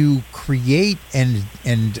helping you create and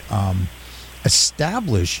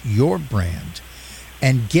establish your brand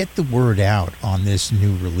and get the word out on this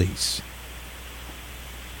new release?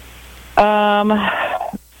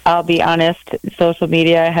 I'll be honest, social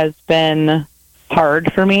media has been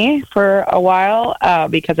hard for me for a while,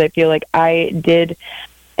 because I feel like I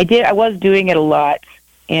was doing it a lot,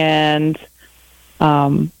 and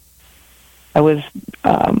I was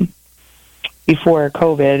before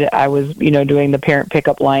COVID, I was, doing the parent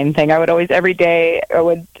pickup line thing. I would always, every day, I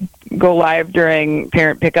would go live during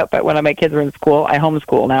parent pickup, but when my kids were in school, I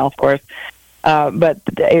homeschool now, of course. But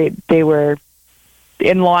they were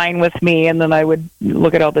in line with me, and then I would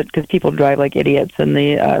look at because people drive like idiots in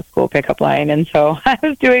the school pickup line, and so I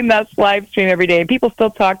was doing that live stream every day, and people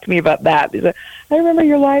still talk to me about that. They say, I remember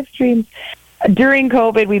your live streams. During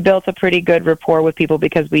COVID, we built a pretty good rapport with people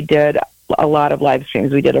because we did a lot of live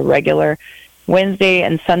streams. We did a regular Wednesday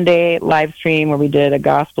and Sunday live stream where we did a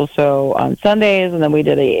gospel show on Sundays, and then we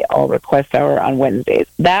did a all request hour on Wednesdays.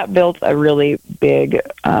 That built a really big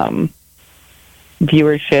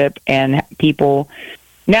viewership, and people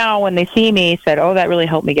now when they see me said, oh, that really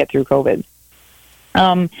helped me get through COVID.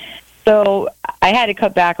 So I had to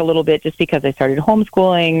cut back a little bit just because I started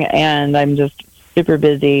homeschooling and I'm just super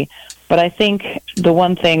busy. But I think the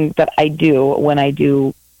one thing that I do when I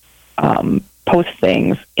do post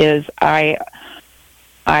things is I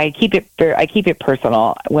keep it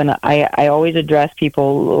personal. When I always address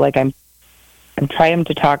people like I'm trying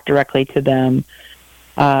to talk directly to them.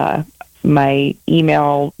 My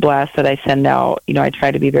email blast that I send out, I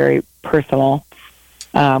try to be very personal.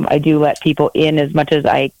 I do let people in as much as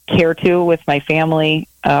I care to with my family,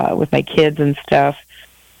 with my kids and stuff,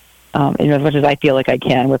 as much as I feel like I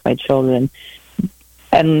can with my children,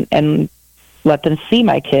 and let them see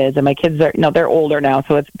my kids. And my kids are, they're older now,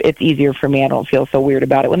 so it's easier for me. I don't feel so weird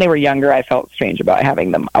about it. When they were younger, I felt strange about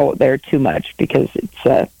having them out there too much because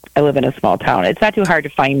I live in a small town. It's not too hard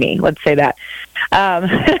to find me. Let's say that.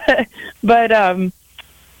 But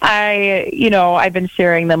I've been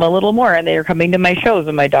sharing them a little more, and they're coming to my shows,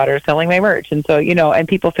 and my daughter's selling my merch. And so, and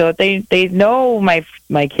people feel that they know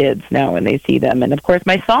my kids now when they see them. And of course,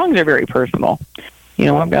 my songs are very personal.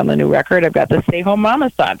 I've got the new record. I've got the Stay Home Mama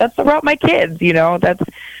song. That's about my kids.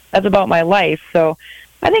 That's about my life. So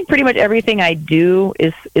I think pretty much everything I do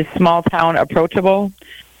is small town approachable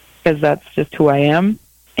because that's just who I am.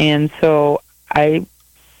 And so I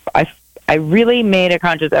really made a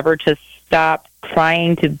conscious effort to stop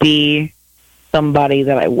trying to be somebody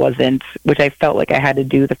that I wasn't, which I felt like I had to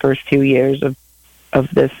do the first few years of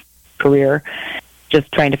this career,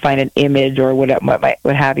 just trying to find an image or what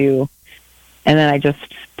have you. And then I just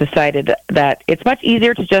decided that it's much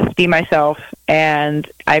easier to just be myself, and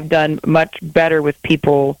I've done much better with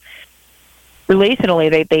people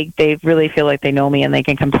relationally. They really feel like they know me and they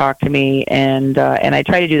can come talk to me, and I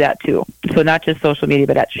try to do that too. So not just social media,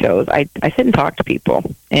 but at shows. I sit and talk to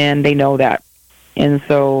people, and they know that. And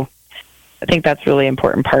so I think that's really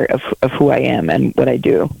important part of who I am and what I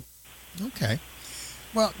do. Okay.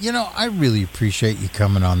 Well, I really appreciate you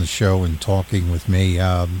coming on the show and talking with me.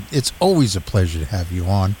 It's always a pleasure to have you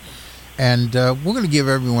on. And we're going to give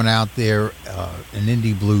everyone out there an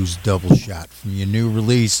Indie Blues double shot from your new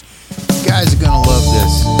release. You guys are going to love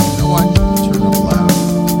this. You know what? Turn up loud.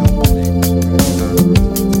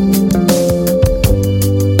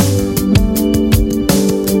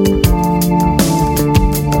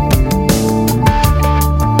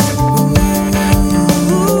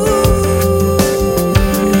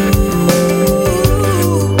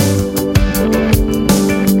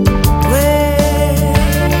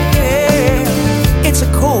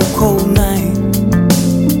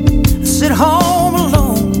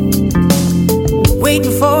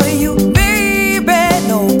 Waiting for you, baby,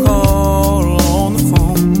 no call on the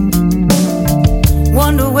phone.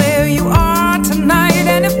 Wonder where you are tonight,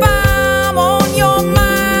 and if I'm on your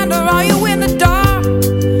mind, or are you in the dark,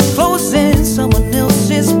 closing someone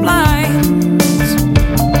else's blinds?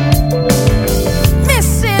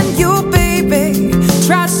 Missing you, baby,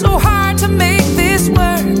 try so hard to make this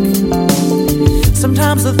work.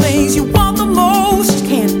 Sometimes the things you want the most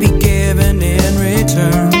can't be given in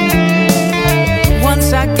return.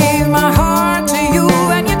 Once I gave my heart to you,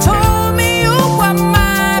 and you told me you were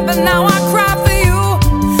mine, but now I cry for you,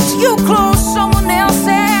 so you close someone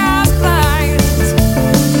else's blinds.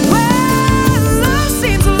 Well, love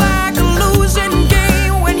seems like a losing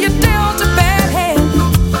game when you're dealt a bad hand.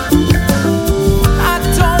 I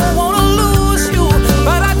don't want to lose you,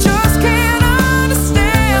 but I just can't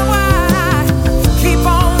understand why I keep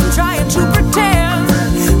on trying to pretend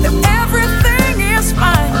that everything is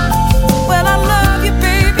fine.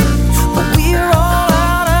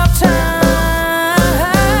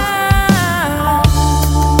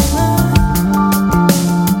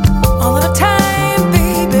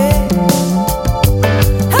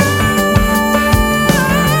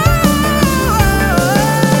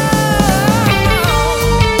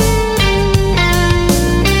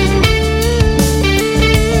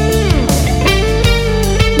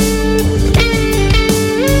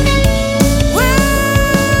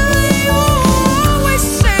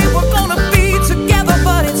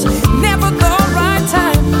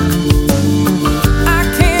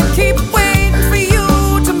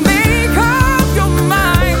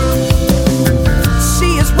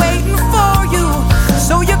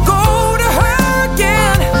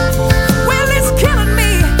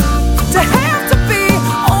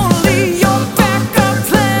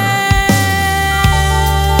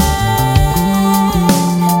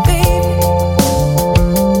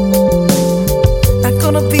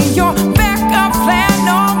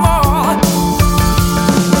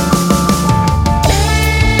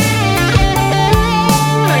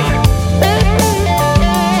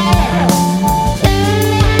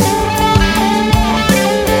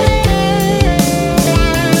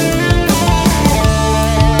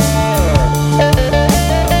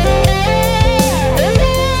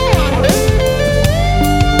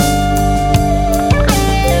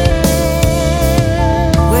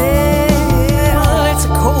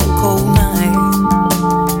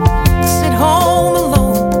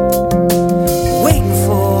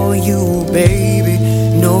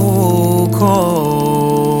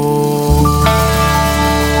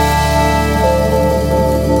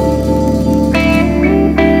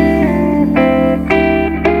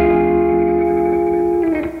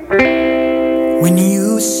 When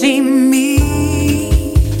you see me,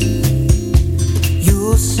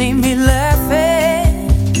 you'll see me laughing.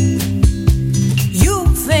 You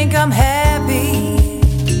think I'm happy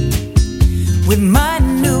with my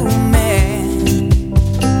new man.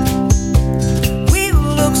 We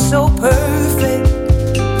look so perfect,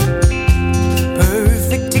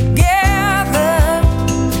 perfect together.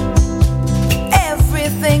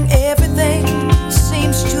 Everything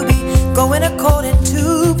seems to be going according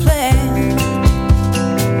to plan.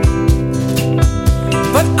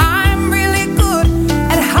 But I'm really good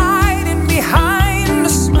at hiding behind a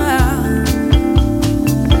smile.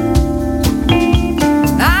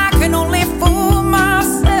 I can only fool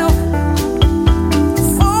myself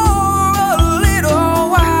for a little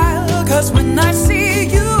while. 'Cause when I see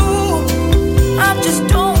you, I just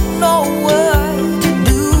don't know what to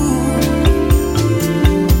do.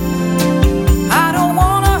 I don't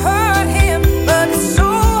wanna hurt him, but it's so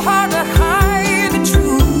hard to hide the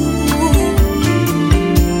truth.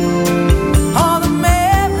 All the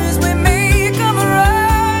memories we make come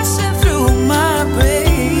rushing through my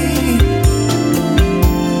brain,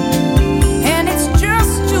 and it's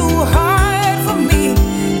just too hard for me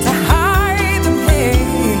to hide the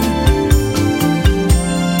pain.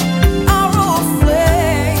 Our old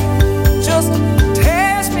flame just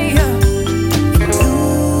tears me up in two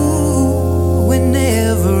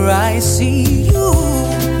whenever I see you.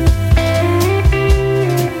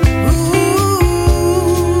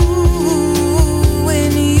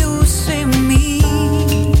 When you see me,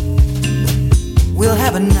 we'll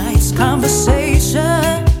have a nice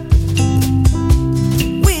conversation.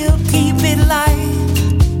 We'll keep it light,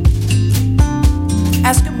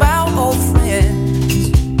 ask about old friends.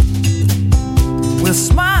 We'll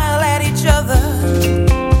smile at each other,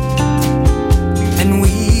 and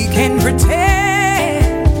we can pretend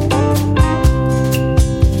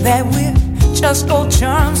that we're just old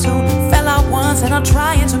chums who fell out once and are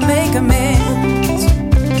trying to make amends.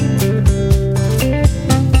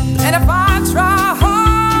 And if I try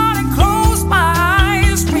hard and close my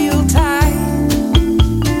eyes real tight,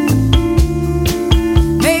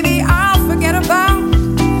 maybe I'll forget about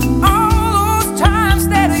all those times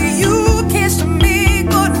that you kissed me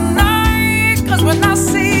goodnight. 'Cause when I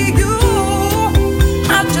see you,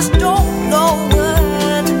 I just don't know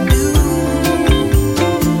what to do.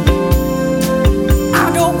 I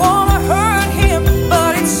don't wanna hurt him,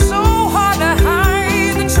 but it's so hard to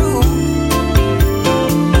hide the truth.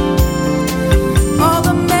 All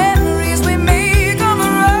the memories we made come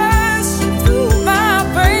rushing through my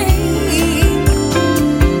brain,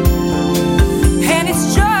 and it's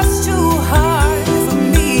just too hard for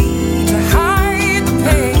me to hide the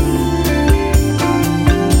pain.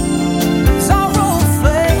 Sorrow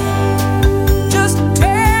flame just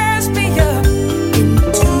tears me up in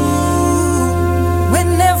two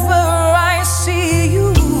whenever I see you.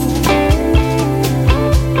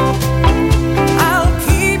 I'll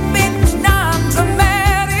keep it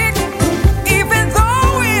non-dramatic, even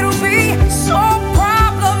though it'll be so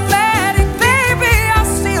problematic. Baby, I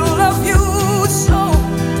still love you so,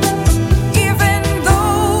 even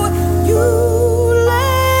though you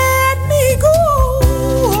let me go.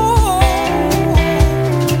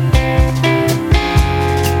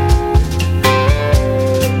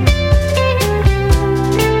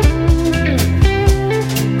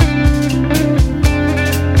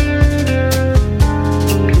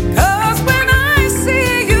 Cause when I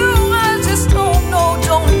see you, I just don't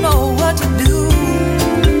know what to do.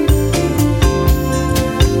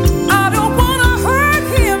 I don't wanna hurt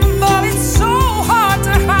him, but it's so hard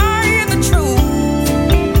to hide the truth.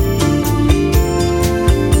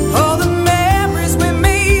 All the memories we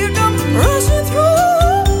made come rushing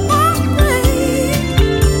through my brain,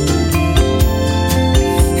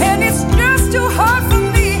 and it's just too hard for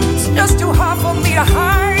me. It's just too hard for me to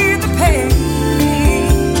hide the pain.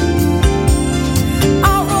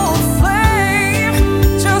 Our old flame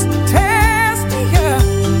just tears me up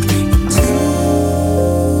in two.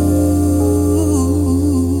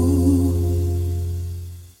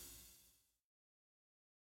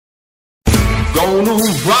 Gonna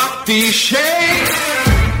rock the shade,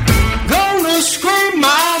 gonna scream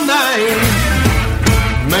my name,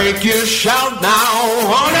 make you shout now,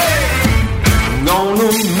 honey,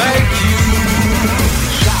 gonna make you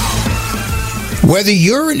shout. Whether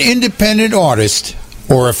you're an independent artist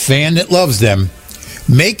or a fan that loves them,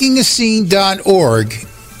 makingascene.org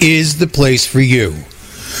is the place for you.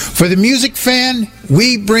 For the music fan,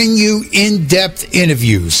 we bring you in-depth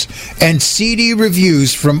interviews and CD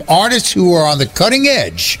reviews from artists who are on the cutting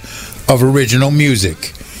edge of original music.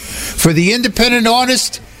 For the independent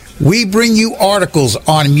artist, we bring you articles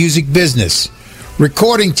on music business,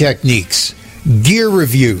 recording techniques, gear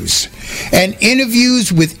reviews, and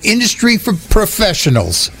interviews with industry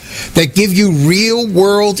professionals that give you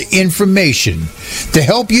real-world information to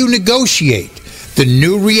help you negotiate the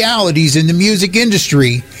new realities in the music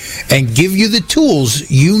industry and give you the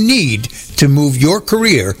tools you need to move your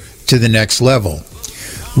career to the next level.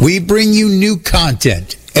 We bring you new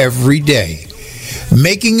content every day.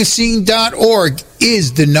 MakingAScene.org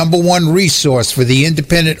is the #1 resource for the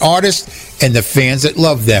independent artists and the fans that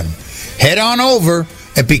love them. Head on over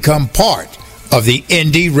and become part of the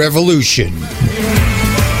indie revolution.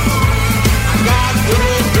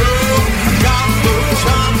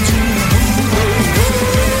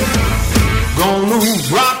 Gonna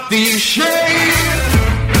rock these shades,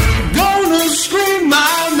 gonna scream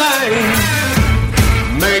my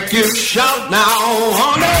name, make you shout now,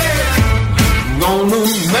 honey, gonna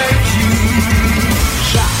make you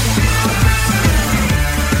shout,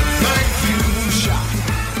 make you shout,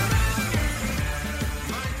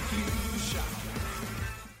 make you shout.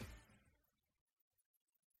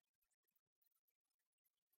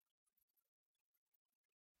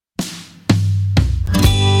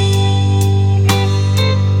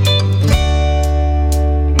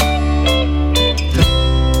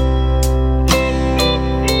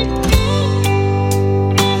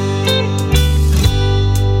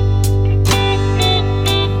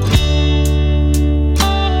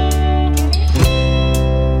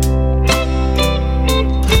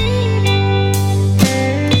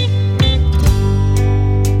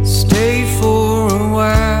 Stay for a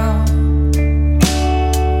while.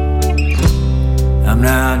 I'm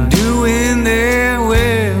not doing that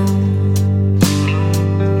well.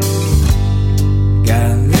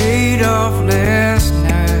 Got laid off last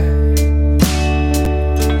night.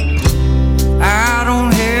 I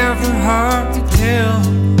don't have the heart to tell,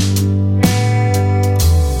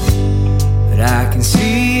 but I can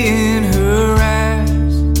see in her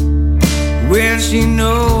eyes when she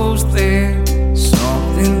knows that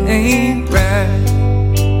something ain't right.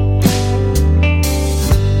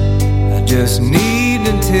 I just need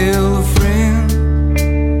to tell a friend,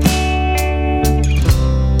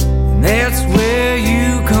 and that's where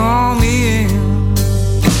you come in.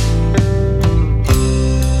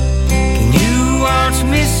 Can you watch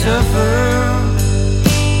me suffer?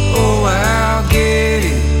 Oh, I'll get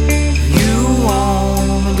it. You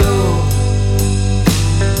wanna go?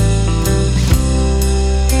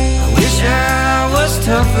 I wish I was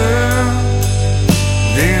tougher.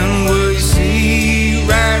 Then will you see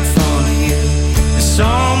right in front of you as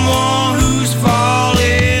someone who's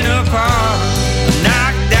falling apart,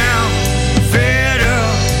 knocked down, fed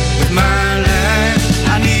up with my life?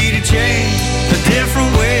 I need a change, a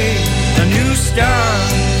different way, a new start,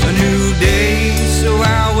 a new day. So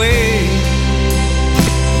I'll wait,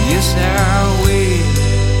 yes I'll wait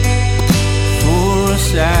for a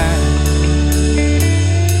sign.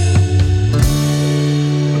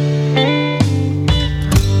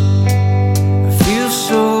 I feel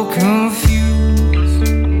so confused.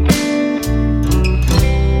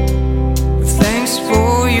 Thanks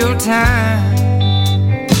for your time.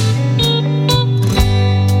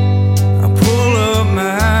 I pull up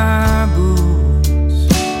my boots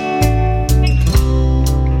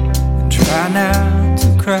and try not to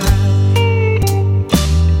cry.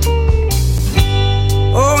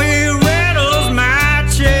 Oh, it rattles my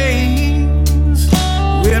chains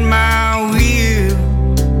when my wheel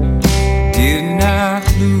did not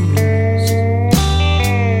lose.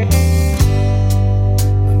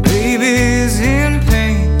 My baby's in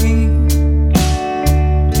pain,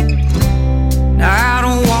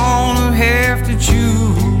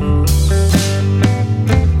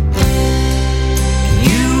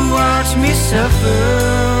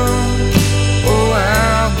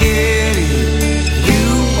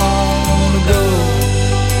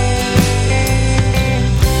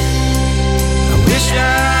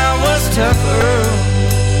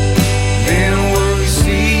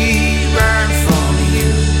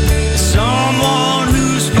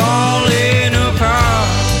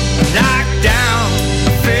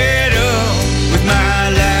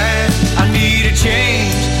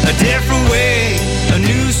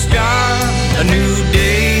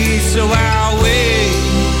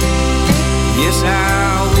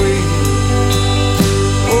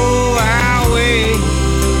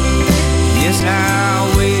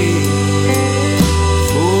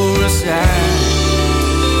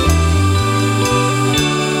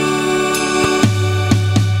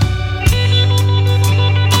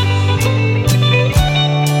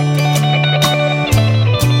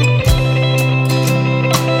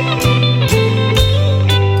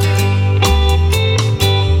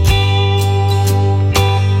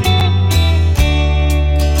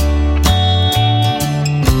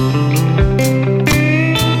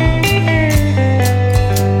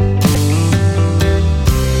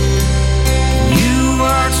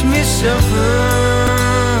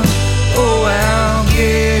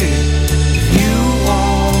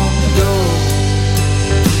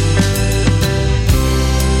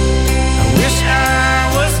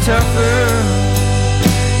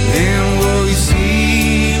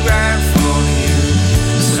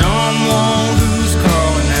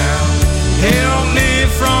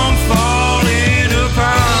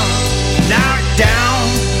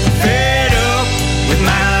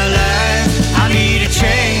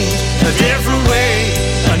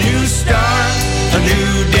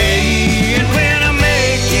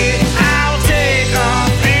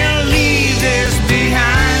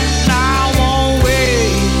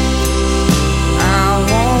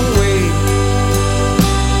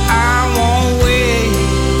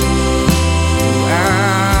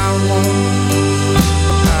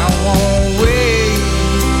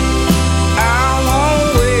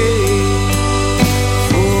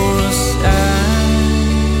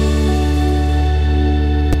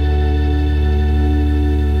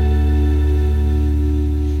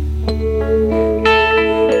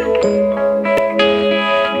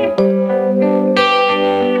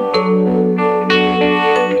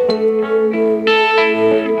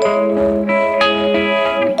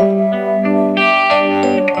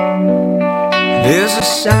 There's a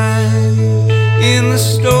sign in the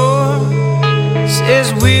store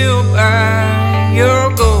says we'll buy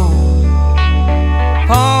your gold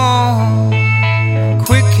pawn,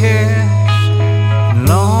 quick cash,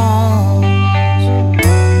 loans.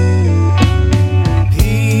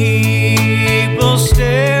 People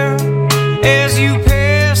stare as you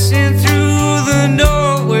pass in through the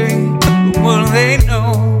doorway. What do they know?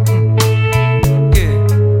 Yeah.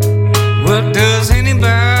 What does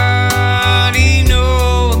anybody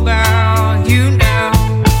know about you now?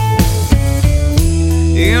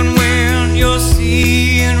 And when you're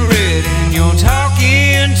seeing red and you're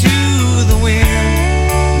talking to the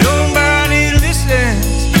wind, nobody listens.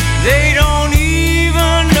 They don't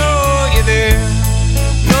even know you're there.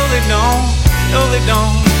 No, they don't. No, they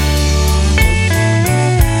don't.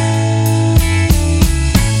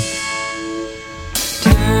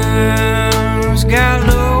 Times got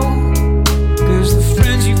low, 'cause the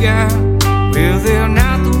friends you got, well, they're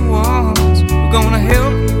not the ones who are gonna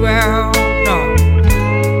help you out. No,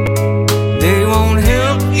 they won't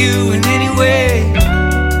help you in any way.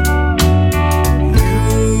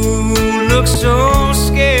 You look so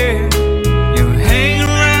scared. You're hanging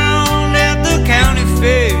around at the county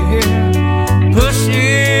fair,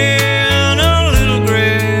 pushing a little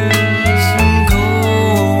grass and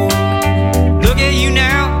coke. Look at you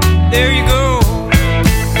now, there you go.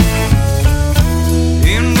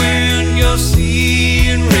 And when you're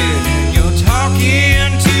seeing red and you're talking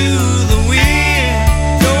to the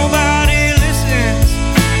wind, nobody listens.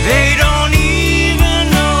 They don't even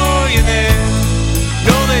know you're there.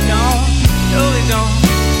 No, they don't. No, they don't.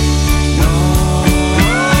 No,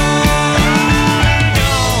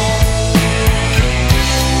 no.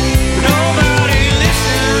 Nobody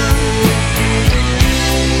listens.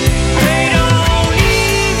 They don't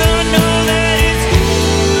even know that it's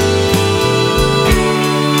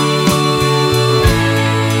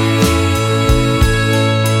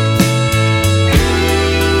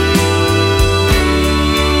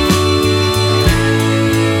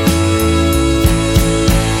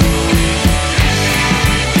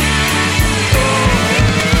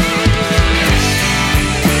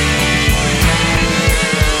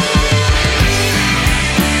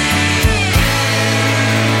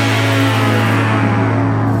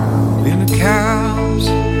when the cops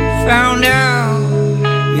found out,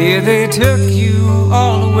 yeah, they took you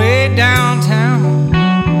all the way downtown.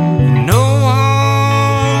 No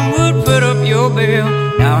one would put up your bail.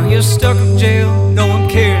 Now you're stuck in jail. No one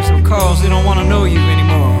cares, of course, they don't want to know you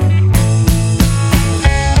anymore.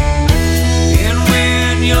 And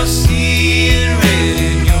when you're seeing red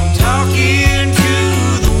and you're talking to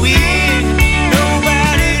the wind,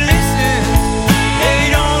 nobody listens. They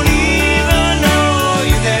don't even know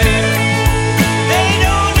you're there. They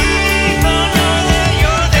don't even know that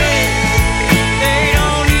you're there. They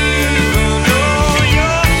don't even know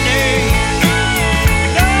your name.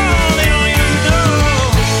 No, they don't even know.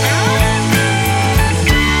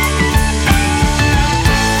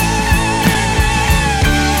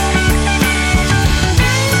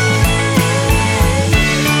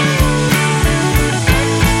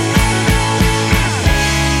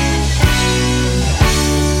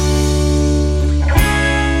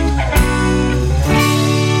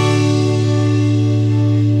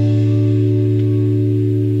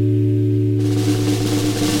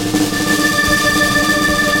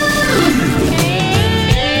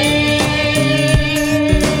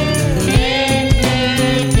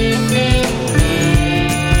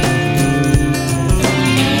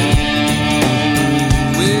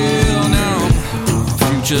 Well, now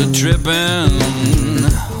future tripping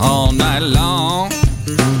all night long,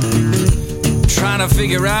 trying to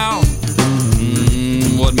figure out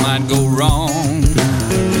what might go wrong.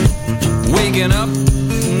 Waking up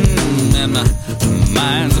and my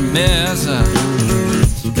mind's a mess,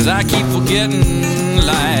 'cause I keep forgetting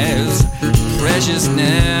life's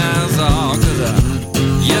preciousness. Oh, 'cause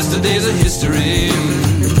yesterday's a history,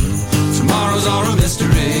 tomorrow's all a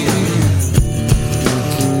mystery.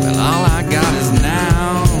 Well, all I got is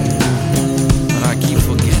now, but I keep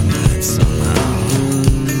forgetting it somehow.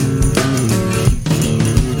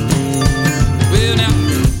 Well, now,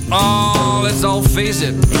 let's all face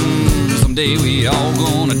it, someday we all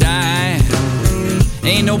gonna die.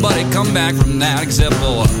 Ain't nobody come back from that except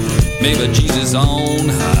for maybe Jesus on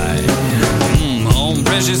high. On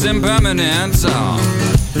precious impermanence,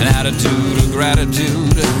 an attitude of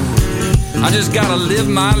gratitude. I just gotta live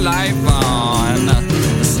my life on,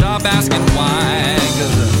 stop asking why,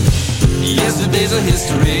 'cause yesterday's a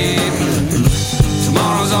history,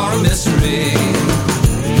 tomorrow's all a mystery.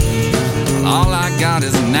 All I got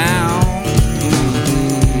is now,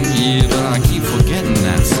 yeah, but I keep forgetting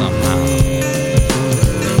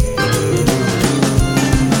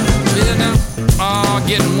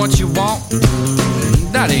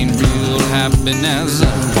that ain't real happiness.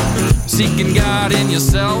 Seeking God in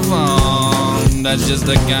yourself, that's just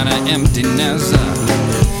a kind of emptiness.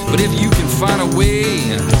 But if you can find a way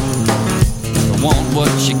to want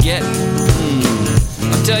what you get,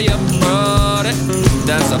 I'll tell you, buddy,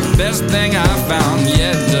 that's the best thing I found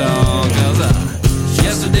yet. Cause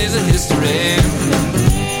yesterday's a history,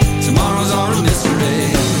 tomorrow's all a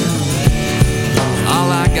mystery. All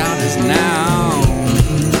I got is now,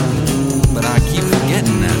 but I keep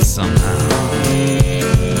forgetting that somehow.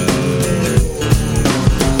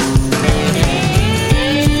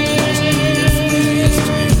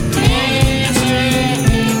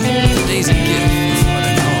 Today's a gift, is what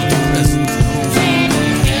I call the present.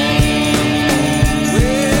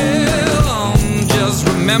 Well, just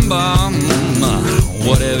remember,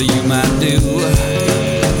 whatever you might do,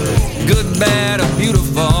 good, bad, or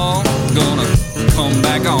beautiful, gonna come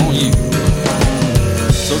back on you.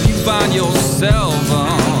 So if you find yourself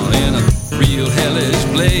in a real hellish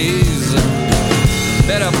blaze,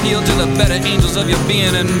 better appeal to the better angels of your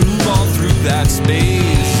being and move on through that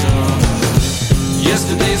space.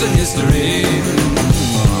 Yesterday's a history,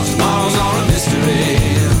 tomorrow's all a mystery.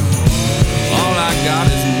 All I got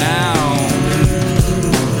is now.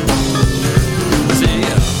 See,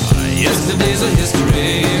 yesterday's a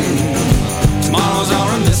history, tomorrow's all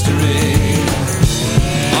a mystery.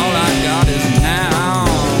 All I got is now.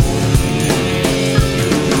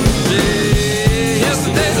 Yeah,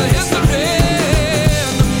 yesterday's a history,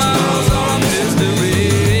 tomorrow's all a mystery.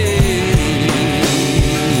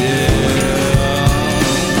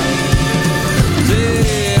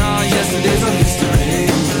 Yeah, yesterday's a history,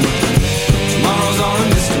 tomorrow's all a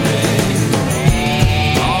mystery.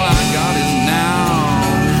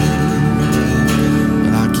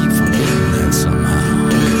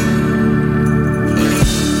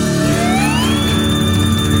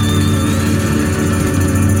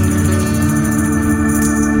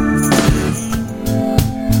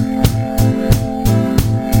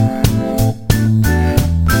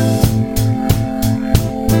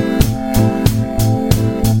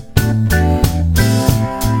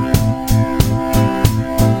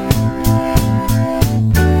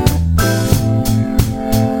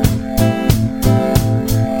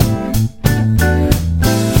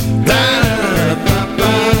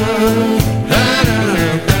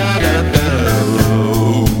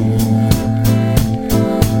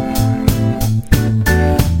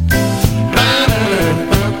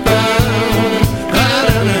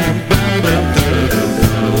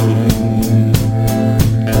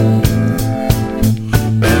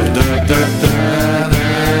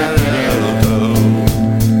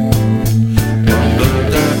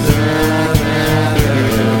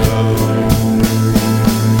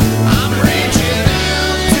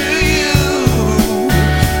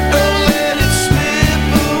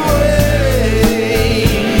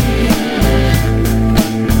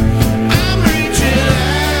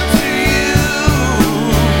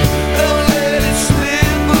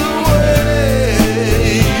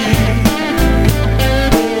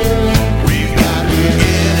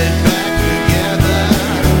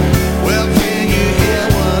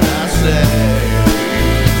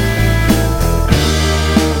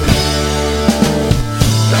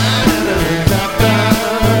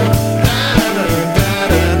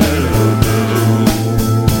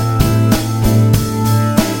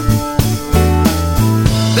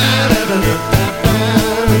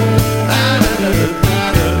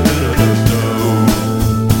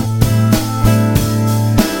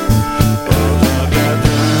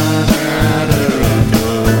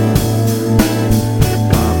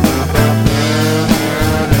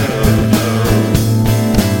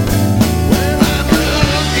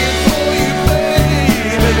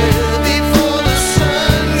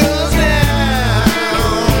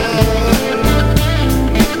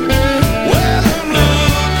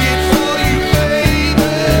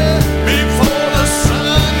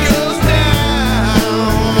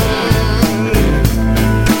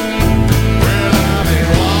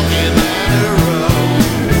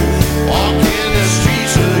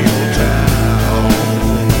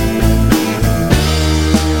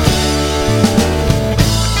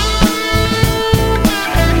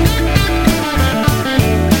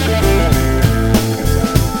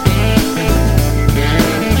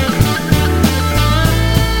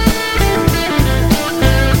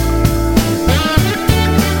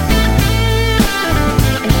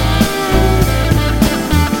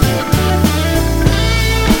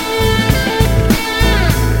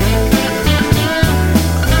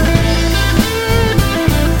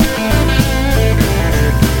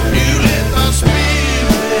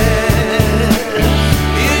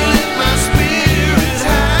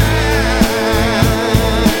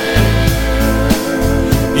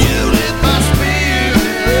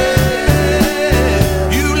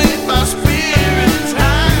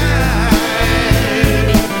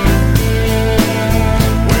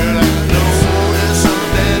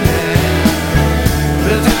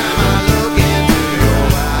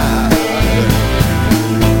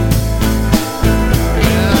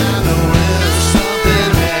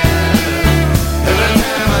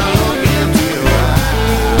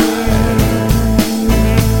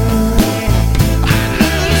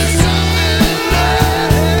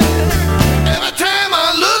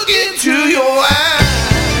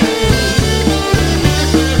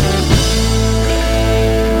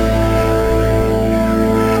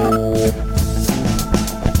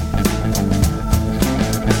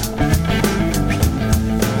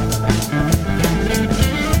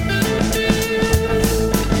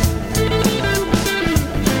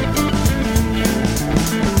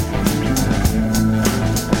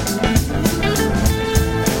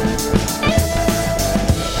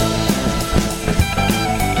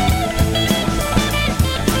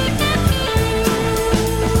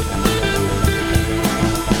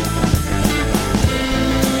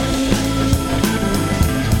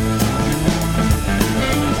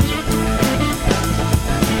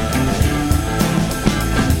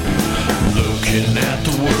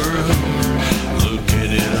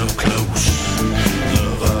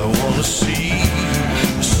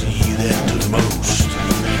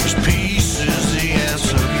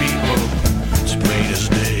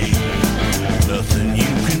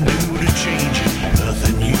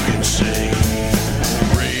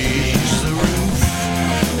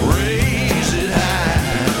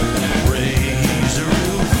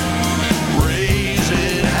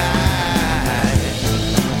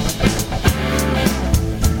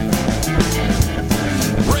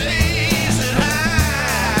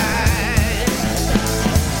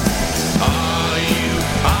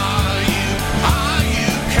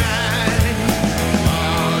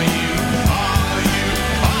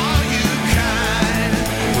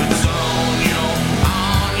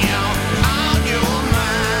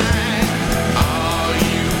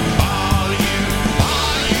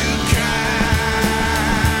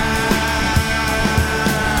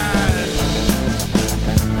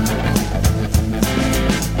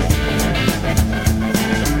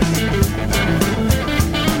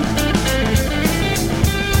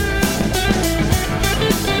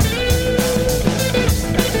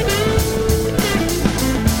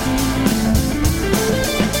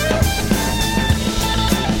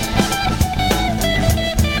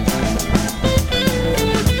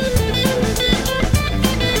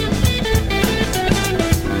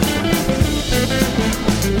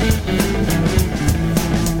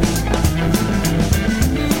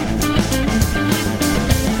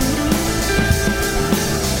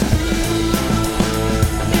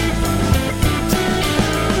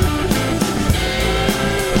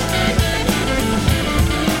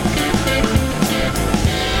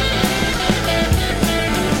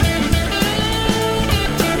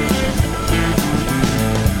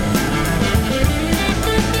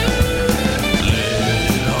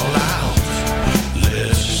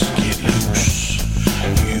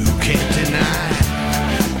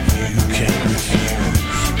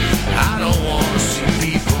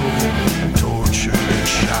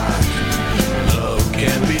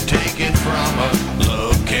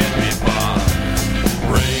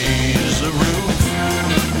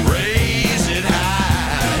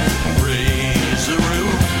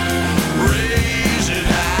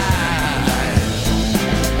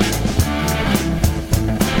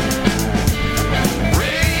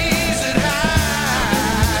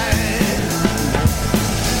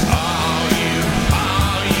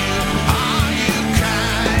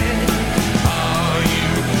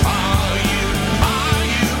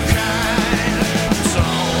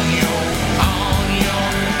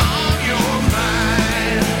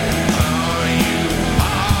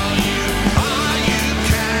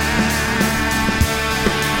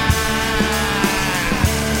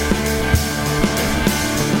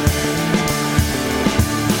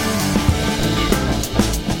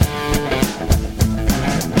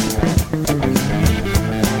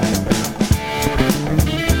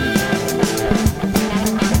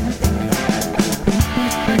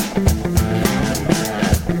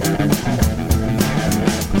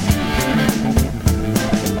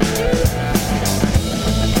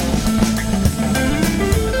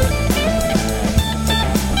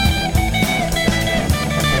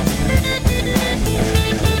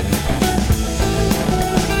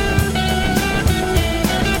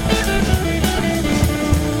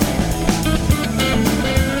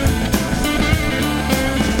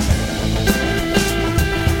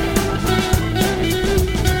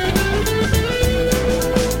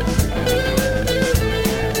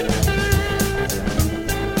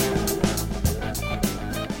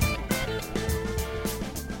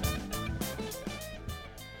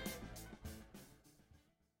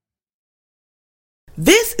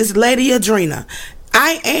 This is Lady Adrena.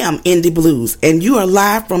 I am Indie Blues, and you are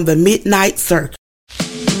live from the Midnight Circus.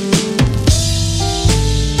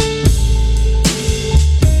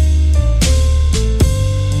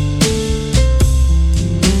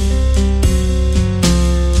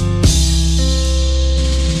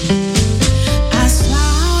 I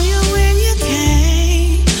saw you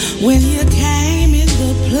when you came in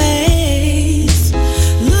the place,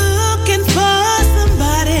 looking for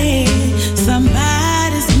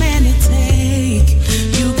somebody's man to take.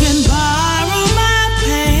 You can borrow my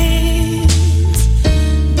pains,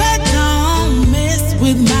 but don't mess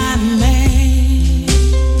with my man.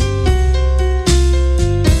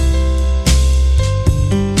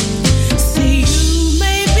 See, you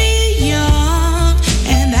may be young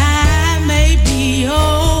and I may be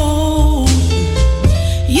old.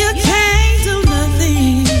 You can't do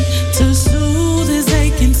nothing to soothe his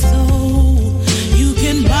aching soul. You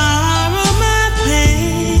can borrow my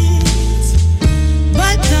pains,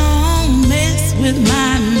 but don't mess with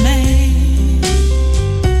my man.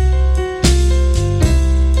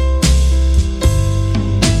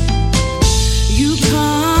 You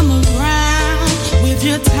come around with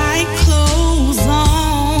your tight clothes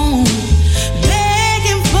on,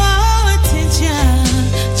 begging for attention,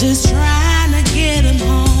 just trying to get him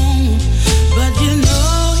home. But you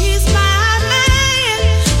know he's my man,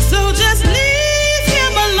 so just leave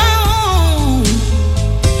him alone.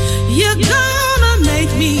 You're gonna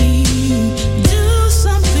make me do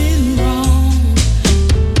something wrong.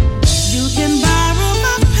 You can borrow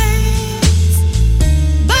my pants,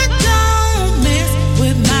 but don't mess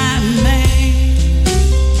with my man.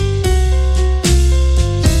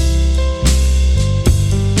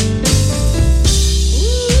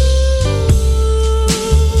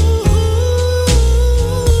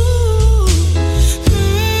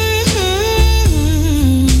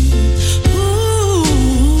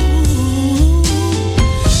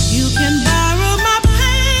 You can borrow my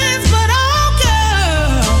pants, but oh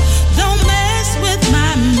girl, don't mess with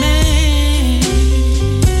my man.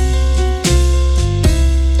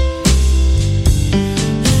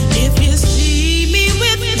 If you see me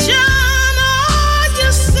with John or you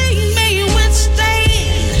see me with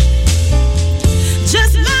Stan,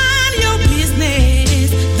 just mind your business,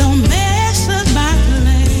 don't mess with my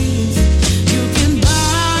plans. You can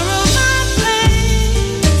borrow my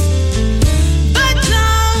pants, but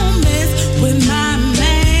don't mess with my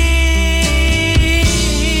man.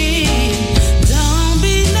 Don't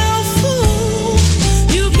be no fool.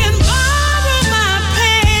 You can borrow my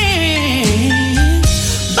pants,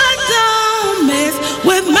 but don't mess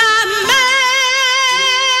with my man.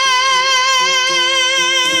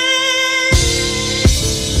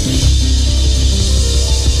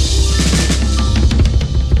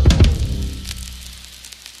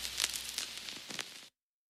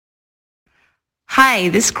 Hi,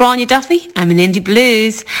 this is Grania Duffy. I'm an Indie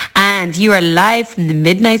Blues, and you are live from the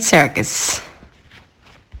Midnight Circus.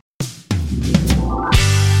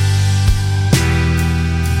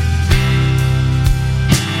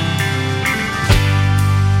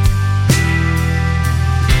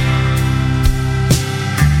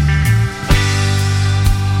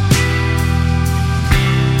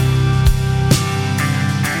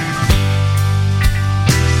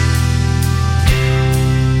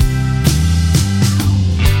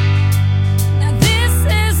 Now this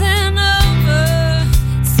isn't over,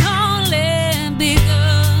 it's only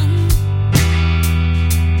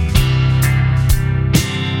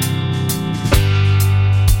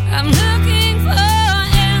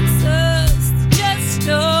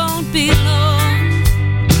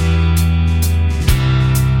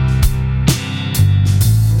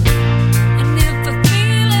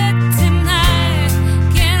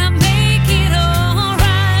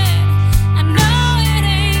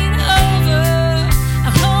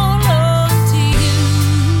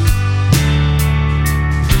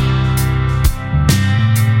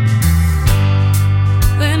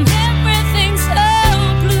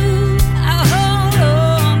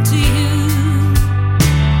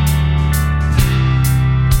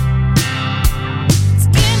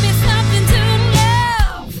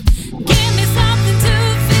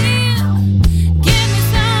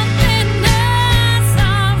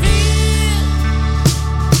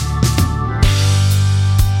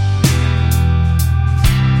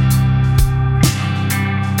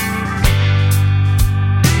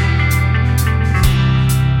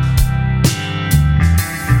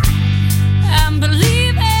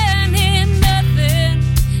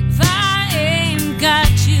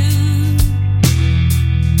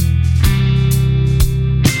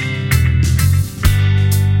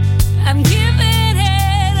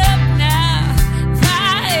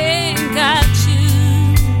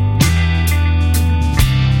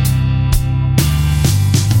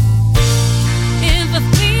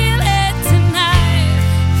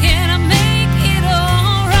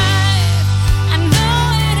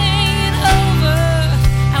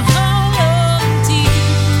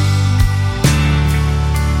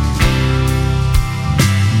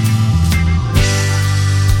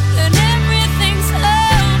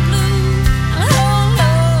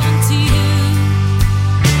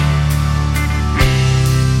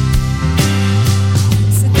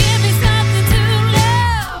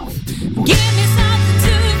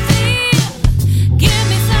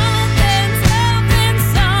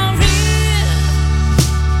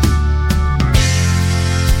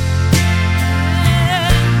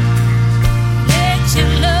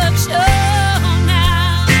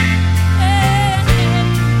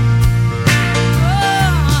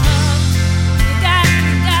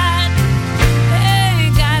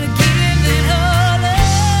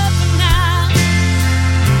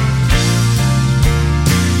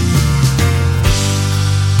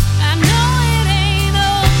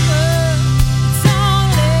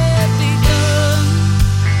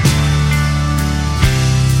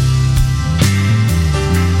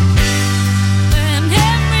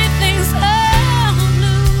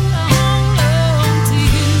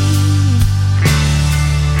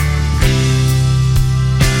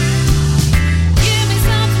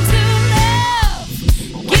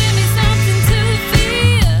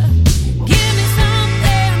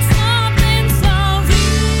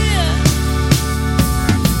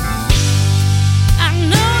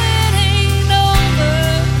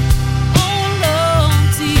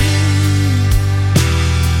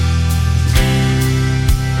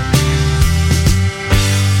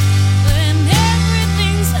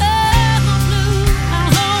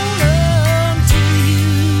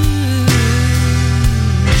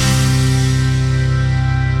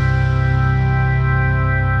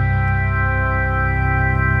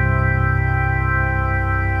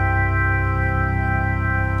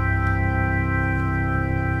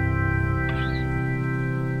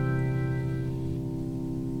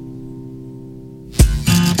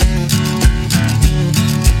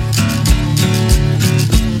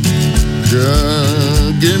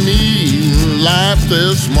life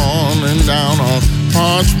this morning down on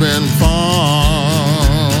Parchment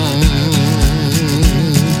Farm.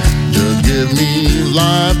 You give me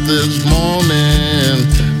life this morning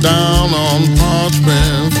down on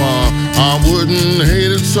Parchment Farm. I wouldn't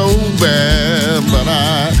hate it so bad, but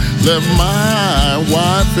I left my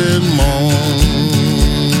wife in mourn.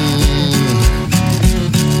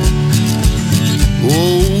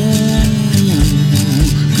 Oh,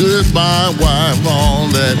 goodbye, wife, all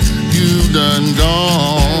that you done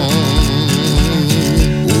gone.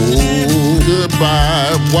 Oh,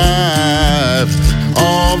 goodbye, wife,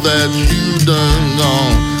 all that you done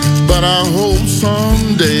gone. But I hope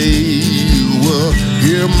someday you will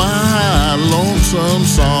hear my lonesome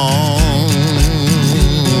song.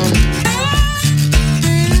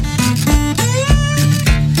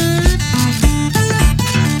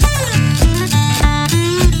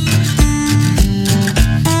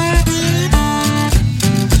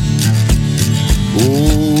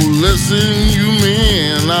 Listen, you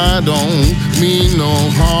men, I don't mean no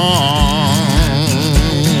harm.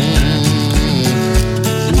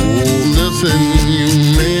 Oh, listen, you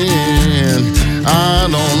men, I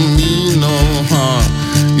don't mean no harm.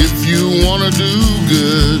 If you wanna do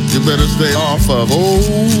good, you better stay off of old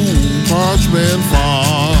Parchment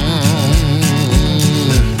Farm.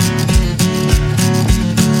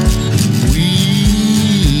 We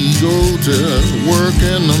go to work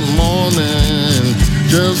in the morning,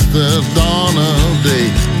 just the dawn of day.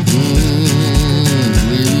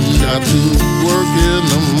 We got to work in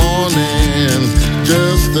the morning,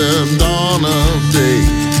 just the dawn of day.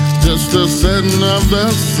 Just the setting of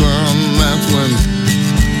the sun, that's when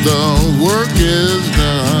the work is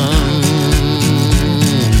done.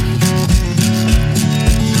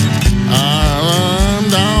 I'm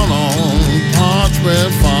down on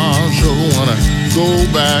Parchment Farm, sure wanna go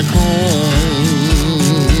back home.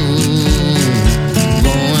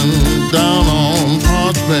 Down on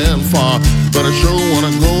Parchment Farm, but I sure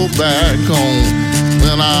wanna go back home.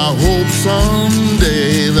 And I hope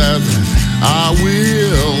someday that I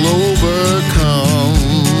will overcome.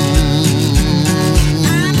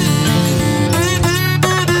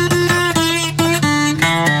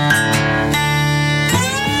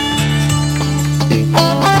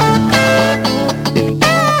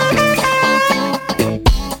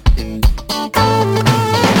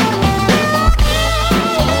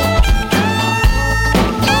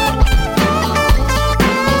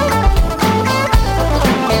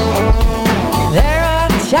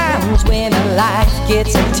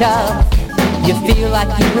 It's tough. You feel like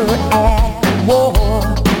you're at war.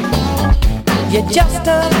 You just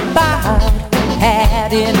about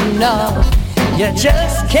had enough. You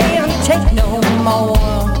just can't take no more.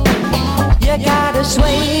 You gotta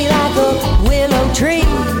sway like a willow tree.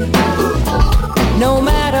 No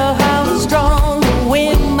matter how strong the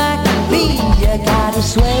wind might be, you gotta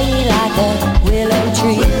sway like a willow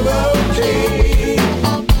tree.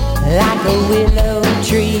 Like a willow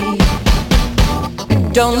tree.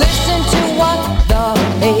 Don't listen to what the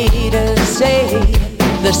haters say.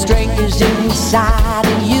 The strength is inside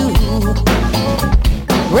of you.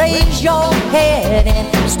 Raise your head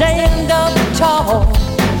and stand up tall.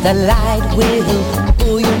 The light will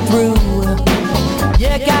pull you through.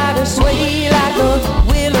 You gotta sway like a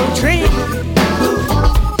willow tree.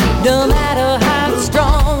 No matter how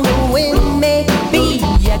strong the wind may be,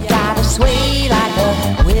 you gotta sway like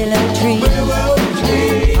a willow tree.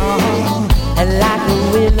 Like a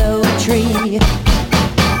willow tree.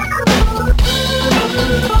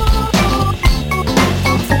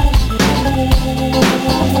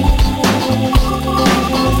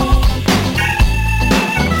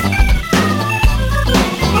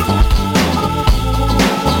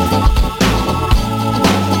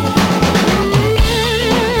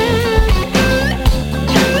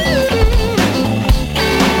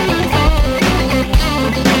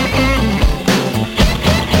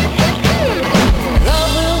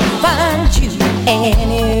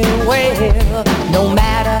 Anywhere, no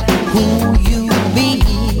matter who you be,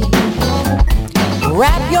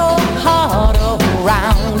 wrap your heart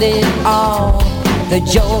around it all. The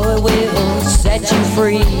joy will set you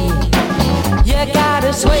free. You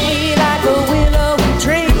gotta sway like a willow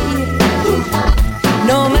tree.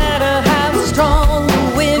 No matter how strong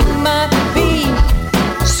the wind might be,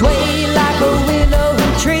 sway like a willow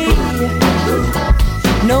tree.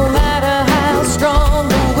 No matter how strong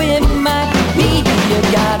the wind might be, you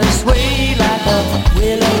gotta sway like a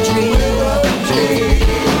willow tree.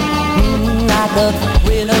 Like a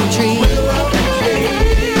willow tree.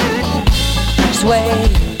 Sway.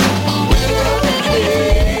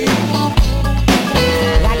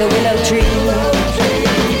 Like a willow tree.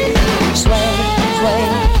 Sway.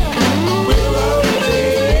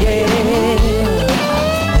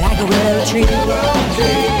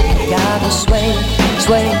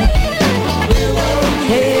 way.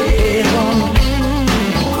 Hey, woman.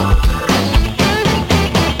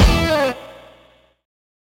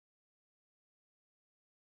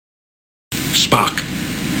 Spock,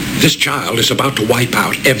 this child is about to wipe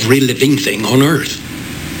out every living thing on Earth.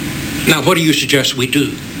 Now, what do you suggest we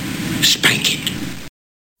do? Spank it.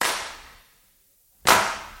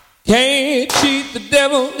 Can't cheat the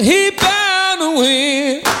devil, he bound to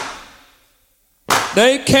win.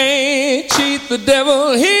 They can't cheat the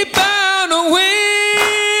devil, he bound to win.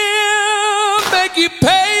 Make you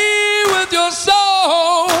pay with your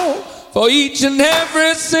soul for each and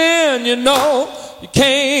every sin, you know. You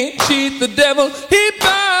can't cheat the devil, he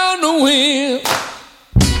bound to win.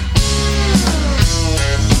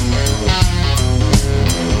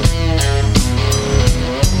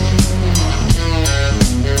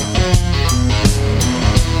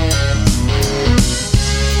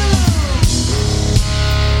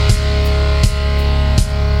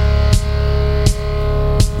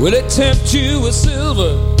 Will it tempt you with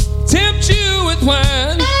silver, tempt you with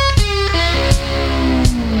wine?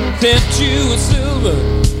 Tempt you with silver,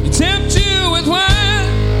 tempt you with wine.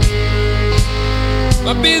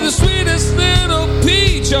 Might be the sweetest little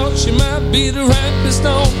peach, or she might be the ripest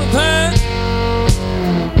on the vine.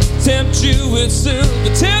 Tempt you with silver,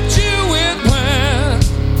 tempt you with wine.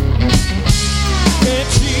 Can't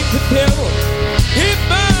cheat the devil, he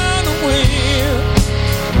bound to win.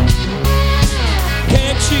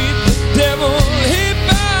 Can't cheat the devil, he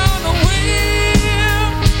bound to win.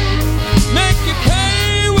 Make you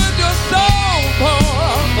pay with your soul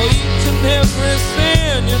for each and every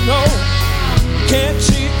sin, you know. Can't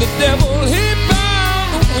cheat the devil, he bound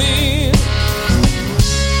to win.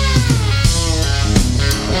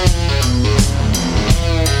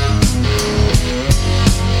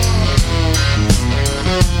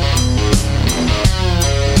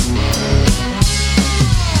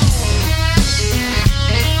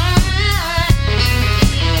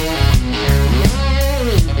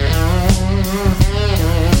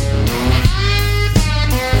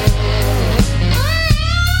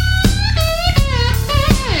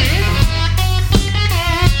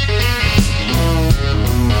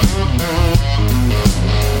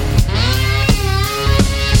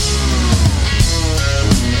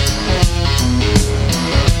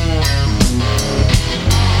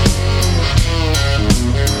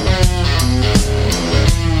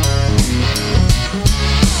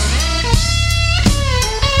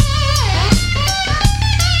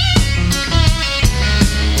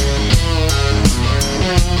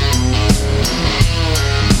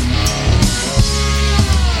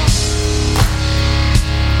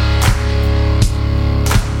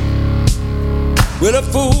 Well, the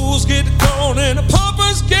fools get the corn and the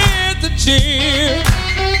paupers get the gin.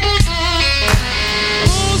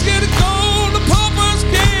 Fools get the corn, the paupers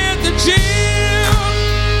get the gin.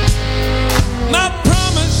 I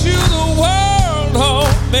promise you the world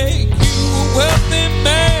won't make you a wealthy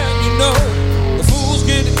man, you know. The fools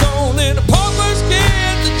get the corn and the paupers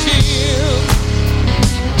get the gin.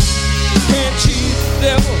 Can't cheat the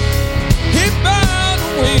devil, he bound to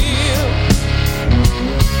win.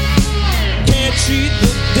 Cheat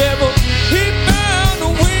the devil, he bound to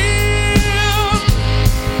win.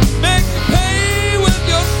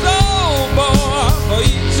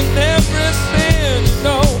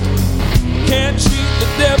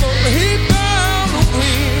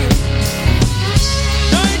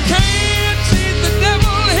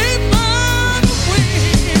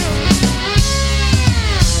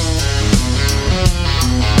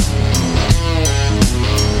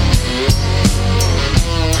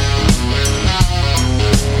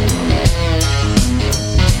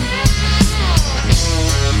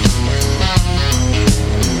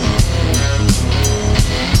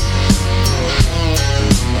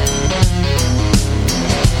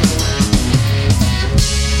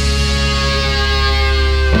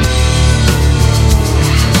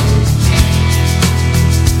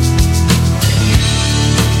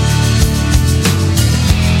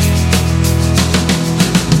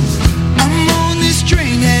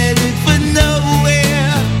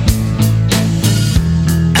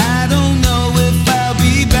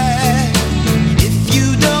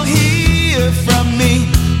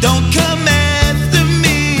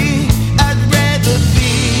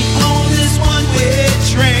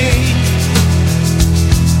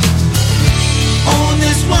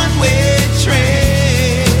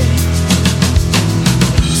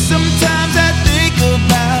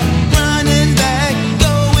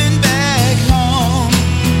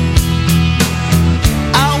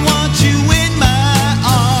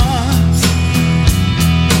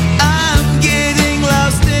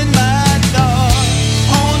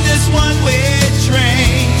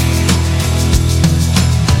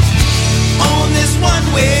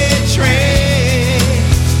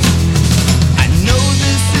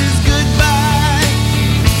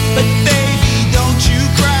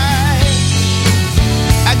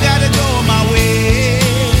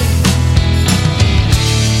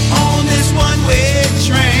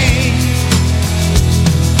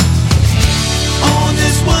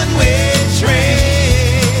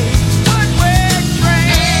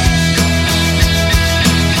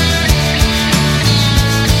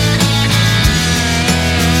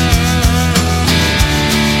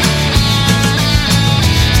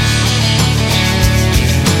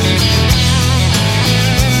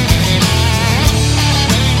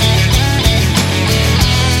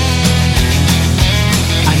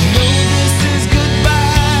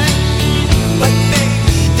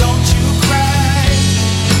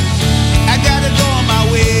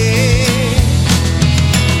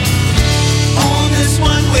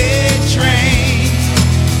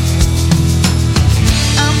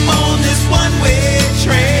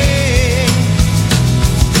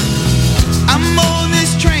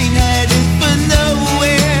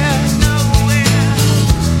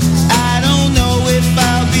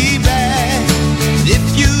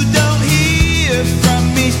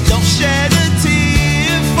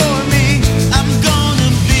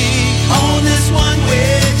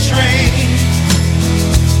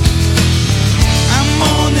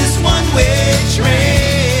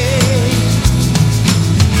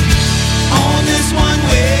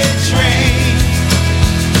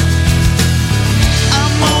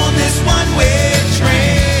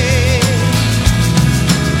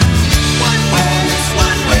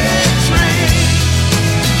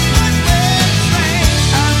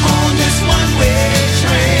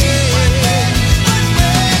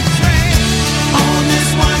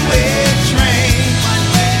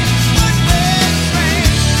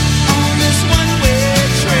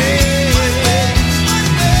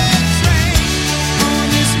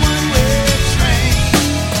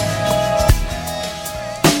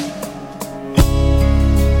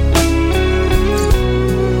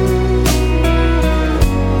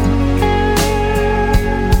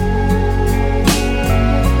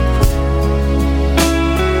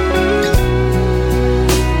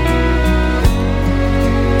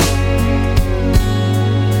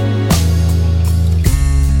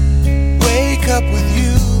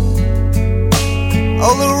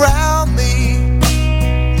 all around me.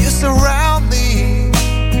 You surround me.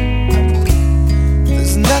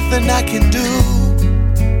 There's nothing I can do.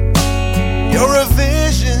 You're a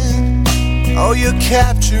vision, oh, you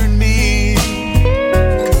captured me.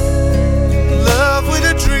 Love with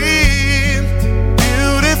a dream,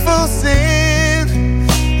 beautiful sin.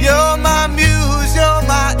 You're my muse, you're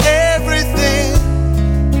my everything.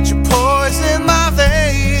 But your poison my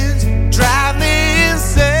veins, drive me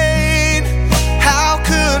insane. How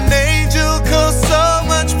could an angel cause so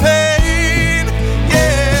much pain?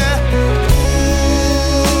 Yeah.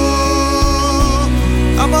 Ooh,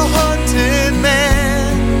 I'm a hunted man.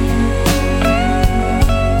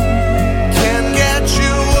 Can't get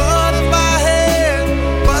you out of my head,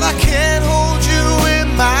 but I can't hold you in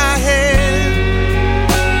my hand.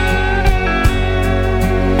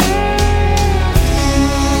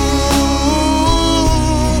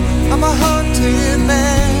 Ooh, I'm a hunted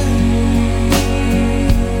man.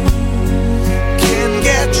 Can't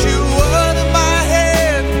get you out of my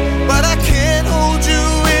head, but I can't hold you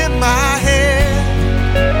in my hand.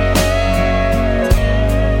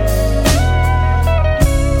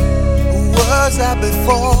 Who was I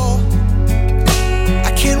before?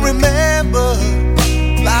 I can't remember.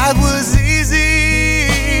 Life was easy,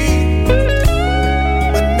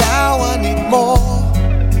 but now I need more.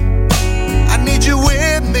 I need you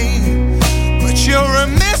with me, but you're a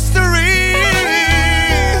mystery.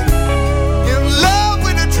 In love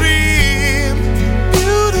with a dream,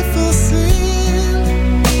 beautiful sin.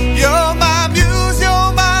 You're my muse,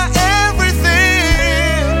 you're my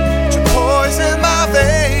everything. You poison my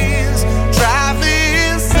veins, drive me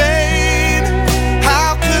insane.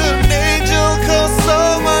 How could an angel cause so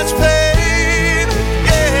much pain?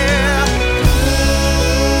 Yeah.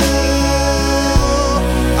 Ooh,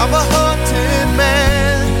 I'm a hunted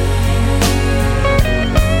man.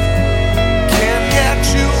 Can't get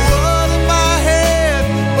you out of my head,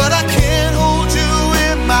 but I can't hold you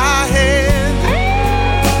in my hand.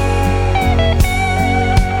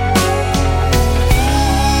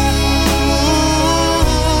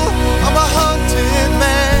 Ooh, I'm a hunted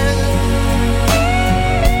man.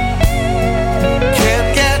 Can't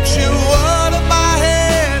get you out of my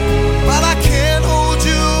head, but I can't hold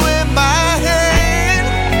you in my hand.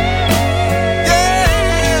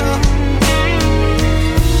 Yeah.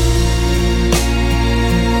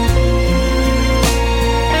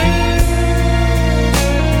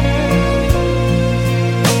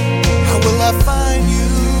 How will I find you?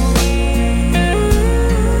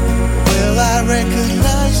 Will I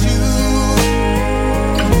recognize you?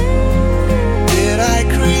 Did I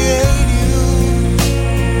create you?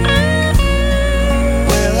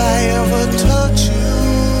 Will I ever touch you?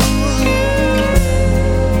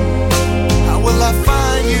 How will I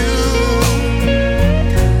find you?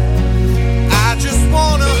 I just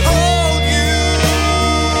wanna hold you.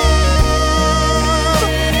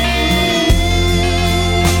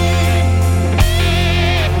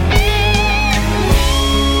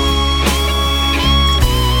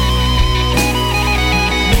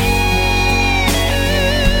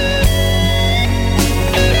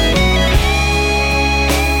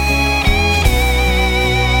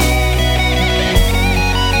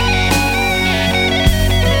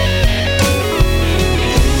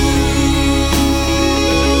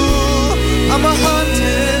 I'm a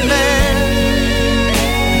hunted man.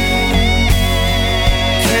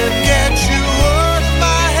 Can't get you out of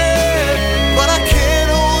my head, but I can't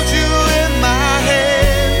hold you in my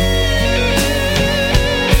hand.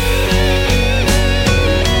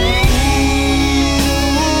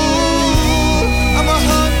 Ooh, I'm a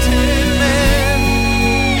hunted man.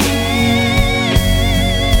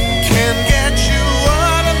 Can't get you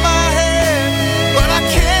out of my head, but I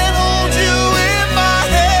can't hold you in my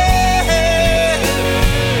hand.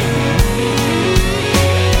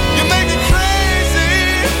 You make me crazy.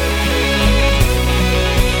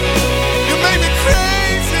 You make me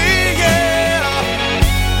crazy, yeah.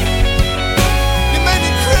 You make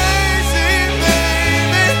me crazy,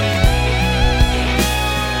 baby.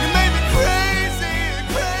 You make me crazy,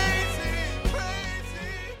 crazy, crazy.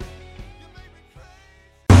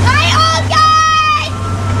 Hey, old guy!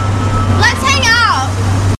 Let's hang out.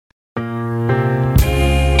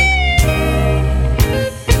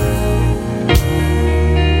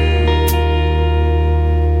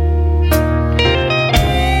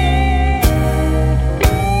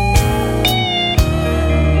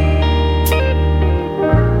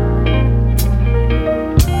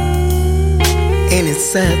 Ain't it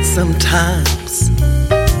sad sometimes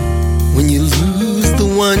when you lose the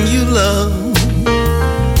one you love,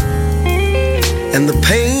 and the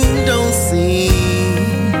pain don't seem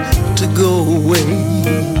to go away.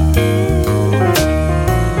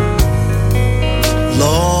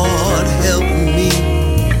 Lord, help me.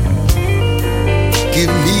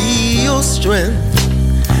 Give me your strength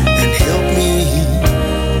and help me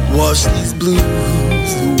wash these blues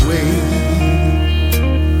away.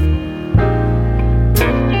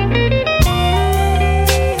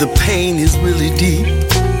 The pain is really deep,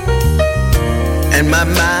 and my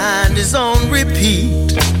mind is on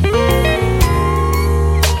repeat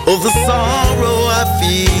of the sorrow I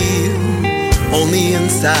feel on the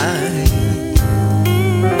inside.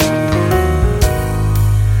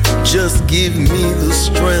 Just give me the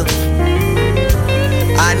strength.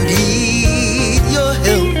 I need your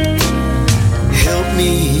help. Help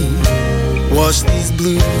me wash these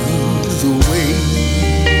blues away.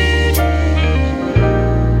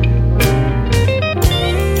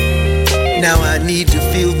 Now I need to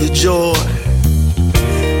feel the joy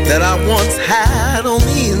that I once had on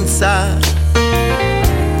the inside.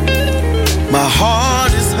 My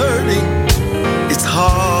heart is hurting, it's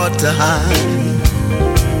hard to hide.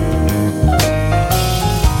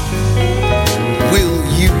 Will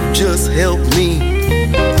you just help me?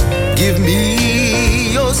 Give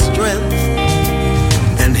me your strength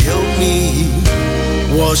and help me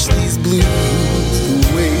wash these blues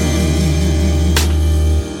away.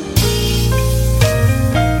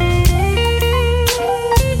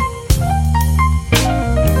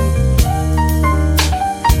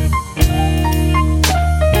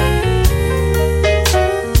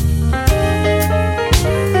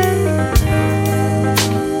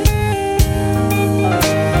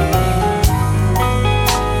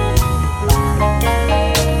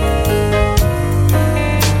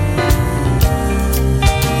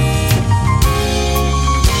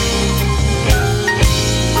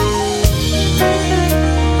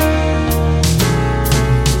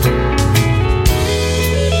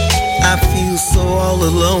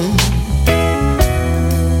 Alone.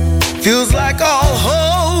 Feels like all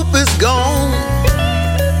hope is gone,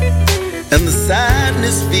 and the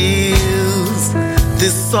sadness fills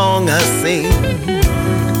this song I sing.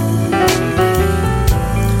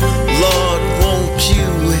 Lord, won't you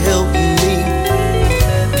help me?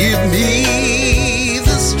 Give me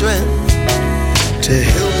the strength to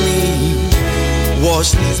help me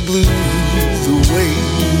wash these blues away.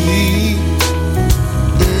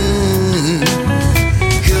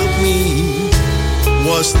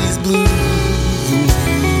 Wash these blues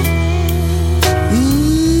away.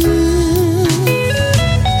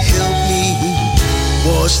 Help me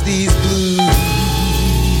wash these blues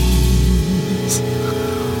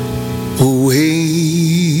away.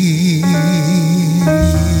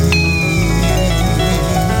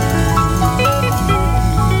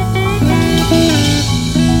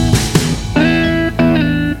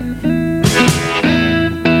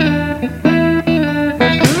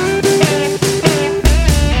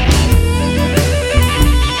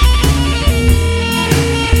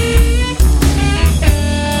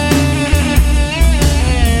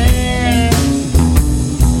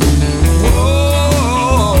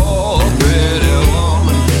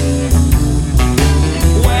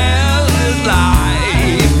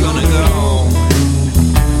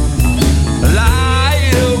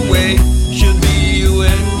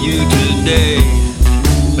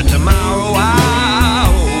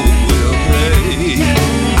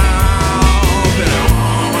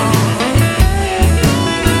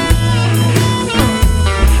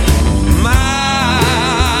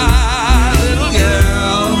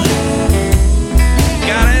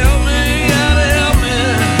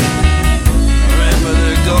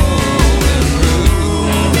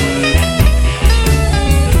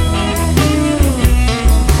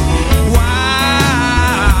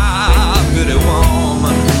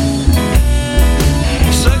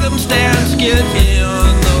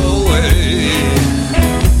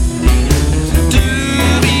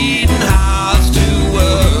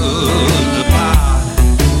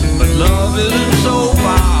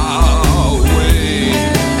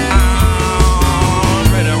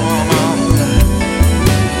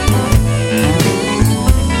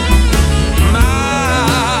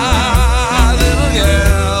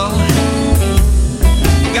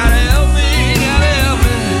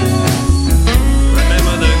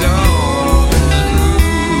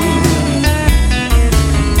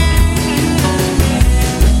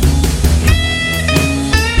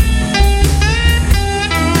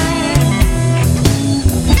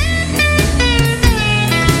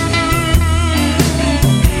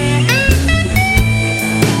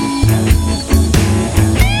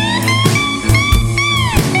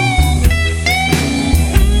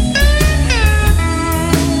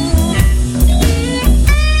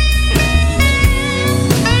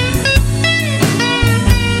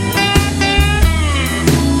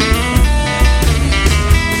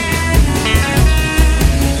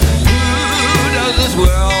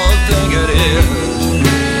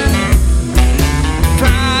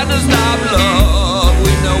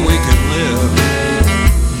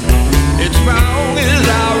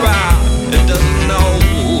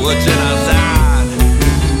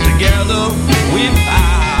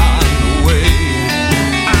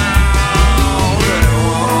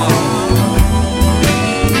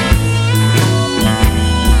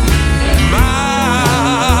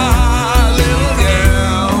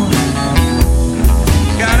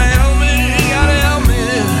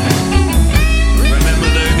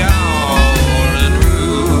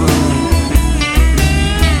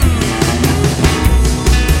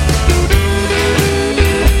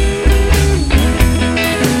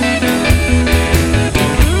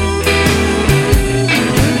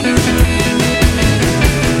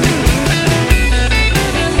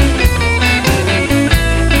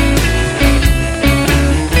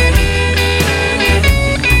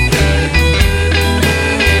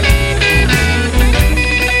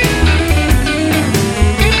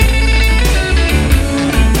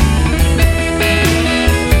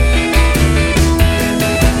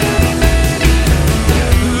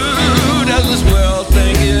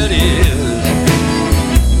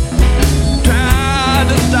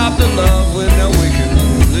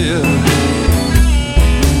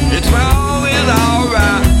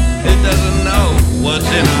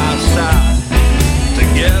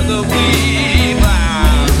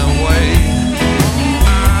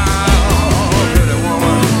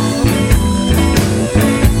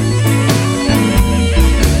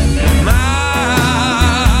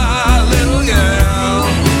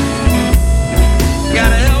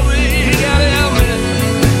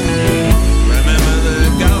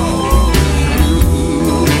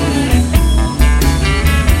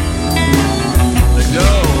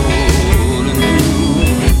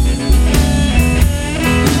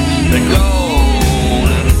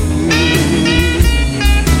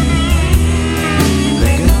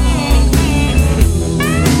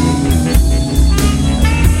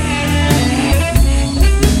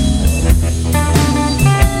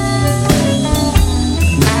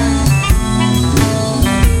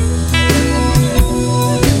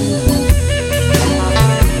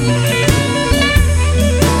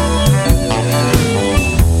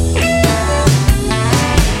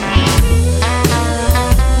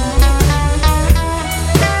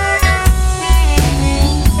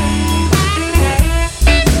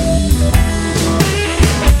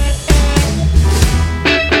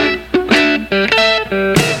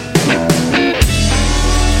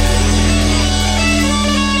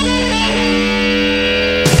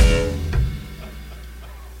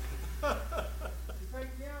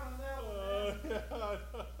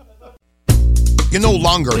 You no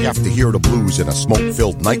longer have to hear the blues in a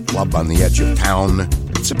smoke-filled nightclub on the edge of town.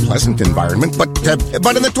 It's a pleasant environment, but in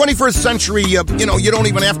the 21st century, you don't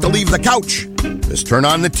even have to leave the couch. Just turn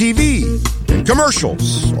on the TV. In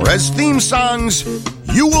commercials or as theme songs,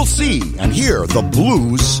 you will see and hear the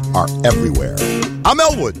blues are everywhere. I'm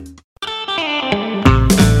Elwood.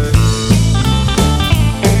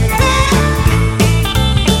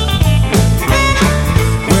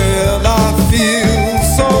 Well, I feel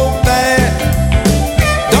so bad.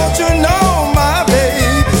 Don't you know my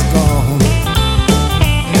baby's gone?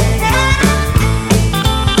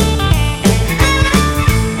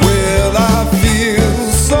 Well, I feel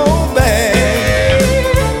so bad.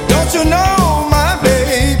 Don't you know my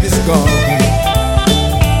baby's gone?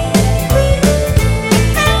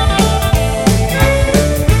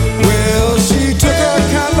 Well, she took her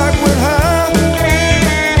Cadillac with her.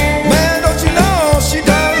 Man, don't you know she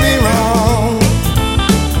done me wrong?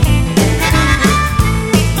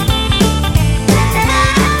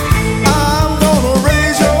 I'm gonna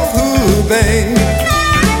raise your hood, babe,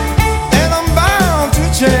 and I'm bound to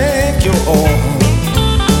check your oil.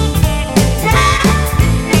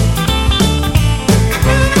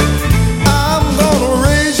 I'm gonna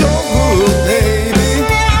raise your hood, baby,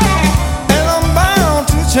 and I'm bound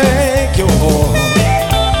to check your oil.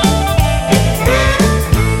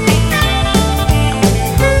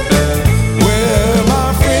 Well,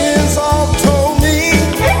 my friends all told me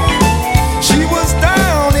she was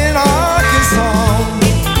down in Arkansas.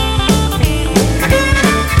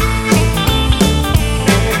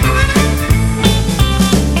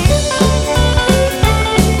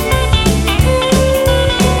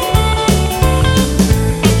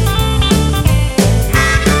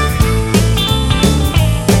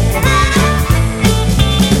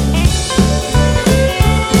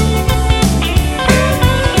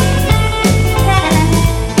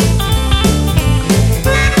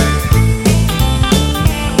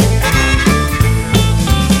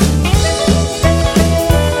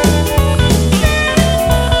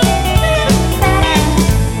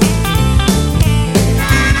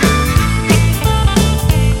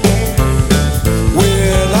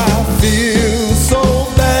 Well, I feel so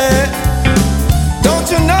bad.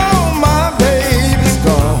 Don't you know my baby's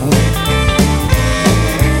gone?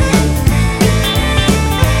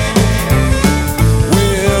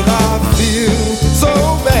 Well, I feel so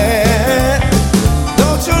bad.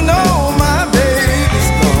 Don't you know my baby's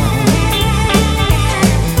gone?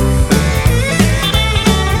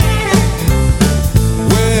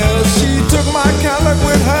 Well, she took my Cadillac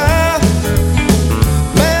with her.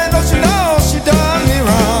 Man, don't you know she done me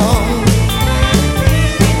wrong?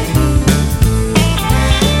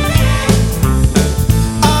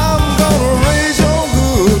 I'm gonna raise your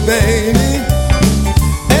hood, baby,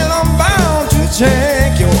 and I'm bound to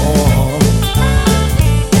check your oil.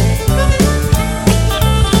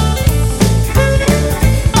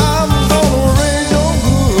 I'm gonna raise your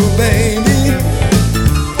hood, baby,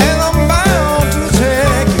 and I'm bound to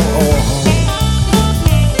check your oil.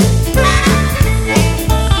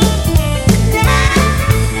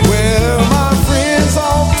 Well, my friends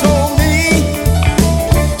all told me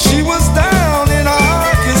she was down in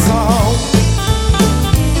Arkansas.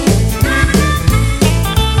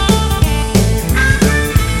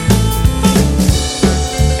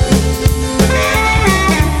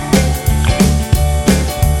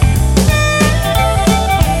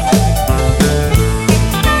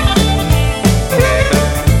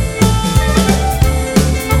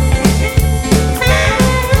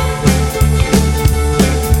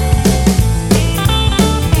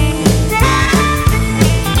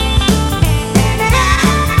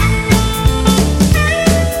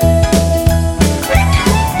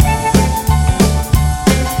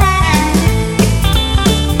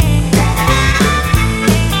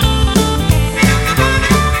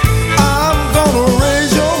 I'm gonna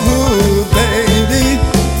raise your hood, baby,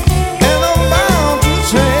 and I'm bound to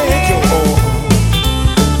check your oil.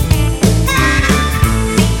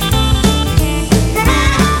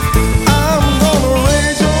 I'm gonna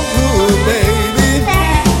raise your hood, baby,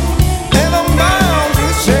 and I'm bound to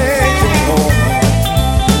check your oil.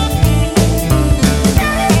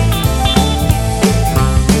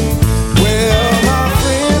 Well, my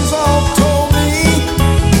friends all told me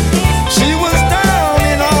she was down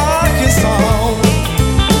in Arkansas.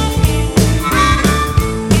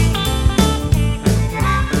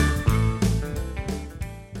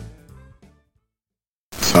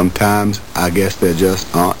 Sometimes I guess there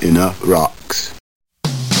just aren't enough rocks.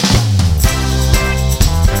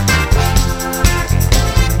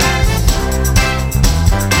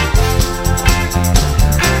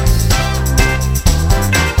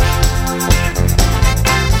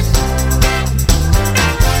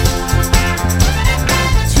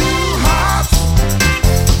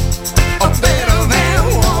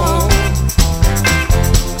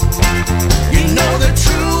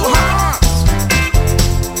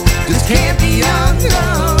 can't be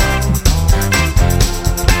undone.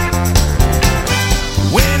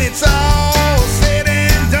 When it's all said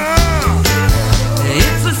and done,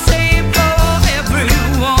 It's the same for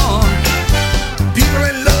everyone. people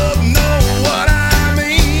in love know what I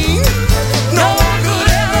mean. No one could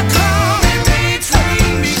ever come in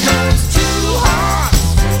between, because two hearts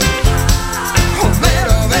are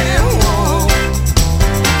better than one.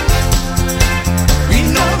 We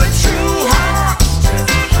know that true hearts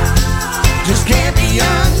just can't be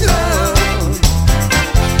undone.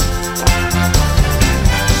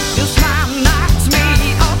 Your smile knocks me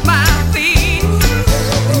off my feet.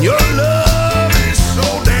 And your love is so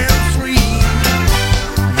damn sweet.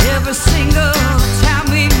 Every single time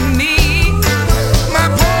we meet, My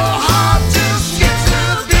poor heart just skips a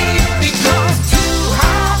beat, because two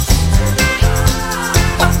hearts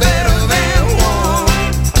are better than one.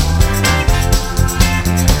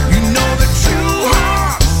 You know that true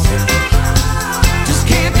hearts just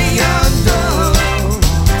can't be undone.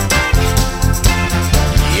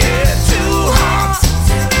 Yeah, two hearts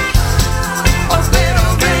are better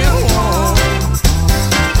than one.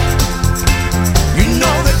 You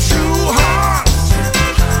know that true hearts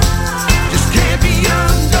just can't be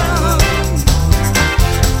undone.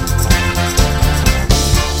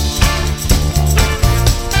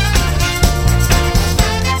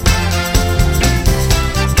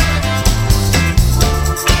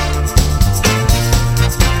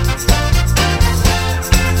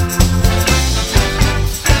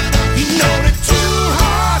 You know that two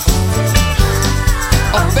hearts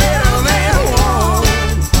are better than one.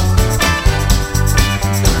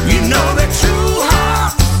 You know that two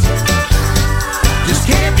hearts just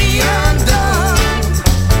can't be undone.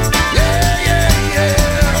 Yeah, yeah, yeah.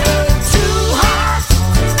 Oh, two hearts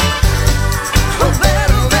are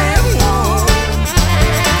better than one.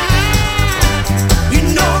 You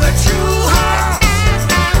know that two hearts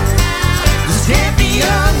just can't be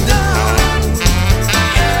undone.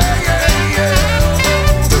 Yeah, yeah, yeah. Oh,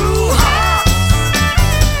 two hearts.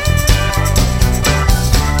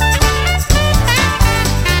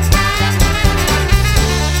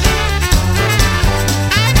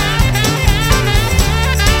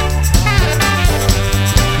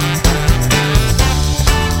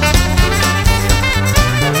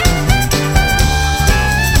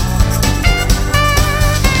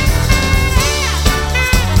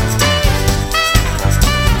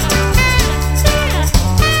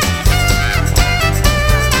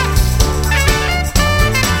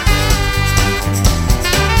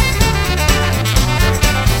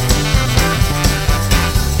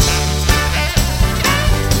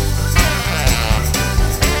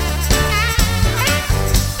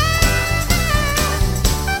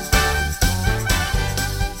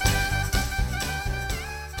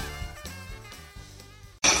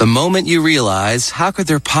 The moment you realize, how could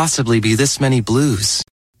there possibly be this many blues?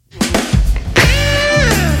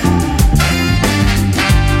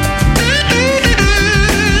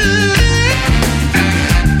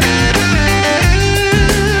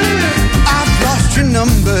 I've lost your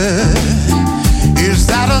number. Is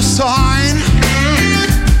that a sign?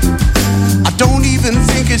 I don't even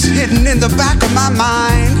think it's hidden in the back of my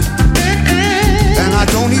mind. And I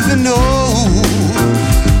don't even know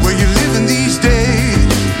where you're living these days.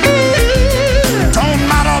 Don't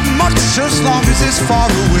matter much as long as it's far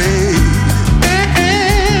away.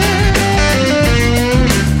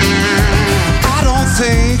 I don't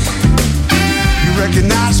think you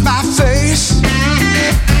recognize my face,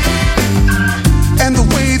 and the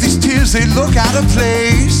way these tears, they look out of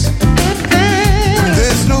place. And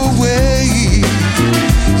there's no way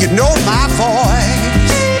you know my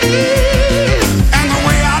voice, and the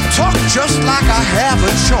way I talk, just like I have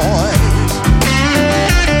a choice.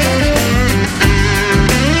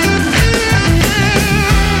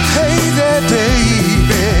 Hey there,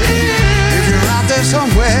 baby, if you're out there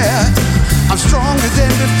somewhere, I'm stronger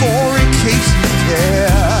than before in case you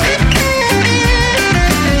care.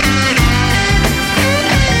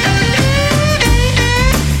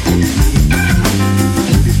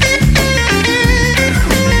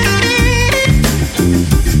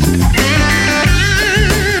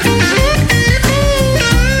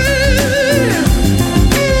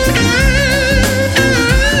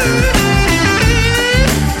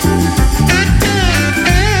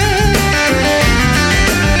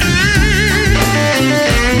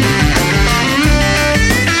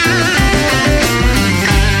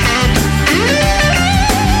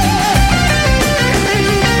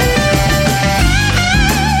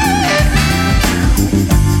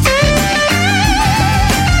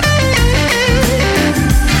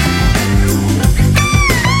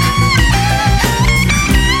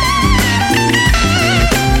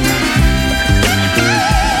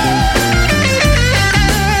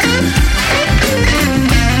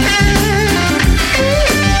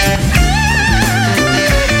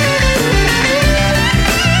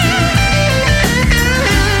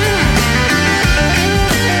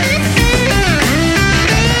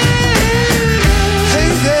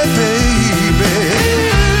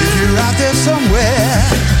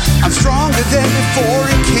 before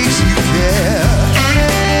in case you care.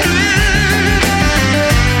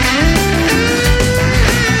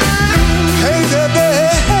 Hey there,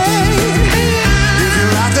 babe, if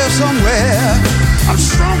you're out there somewhere, I'm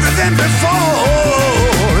stronger than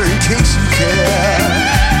before in case you care.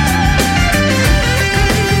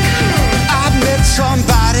 I've met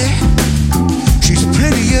somebody, she's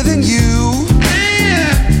prettier than you,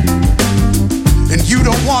 and you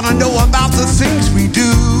don't want to know about the things we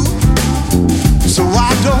do. So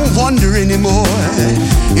I don't wonder anymore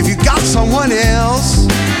if you got someone else,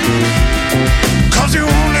 'cause you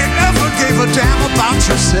only ever gave a damn about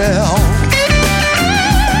yourself.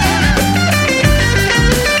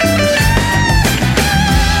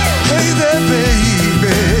 Hey there,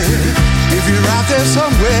 baby, if you're out there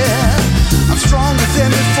somewhere, I'm stronger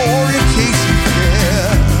than before in case you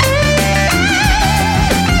care.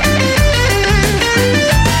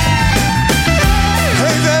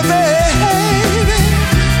 Hey there, baby,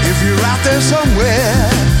 if you're out there somewhere,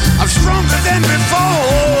 I'm stronger than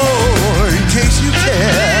before in case you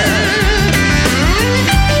care.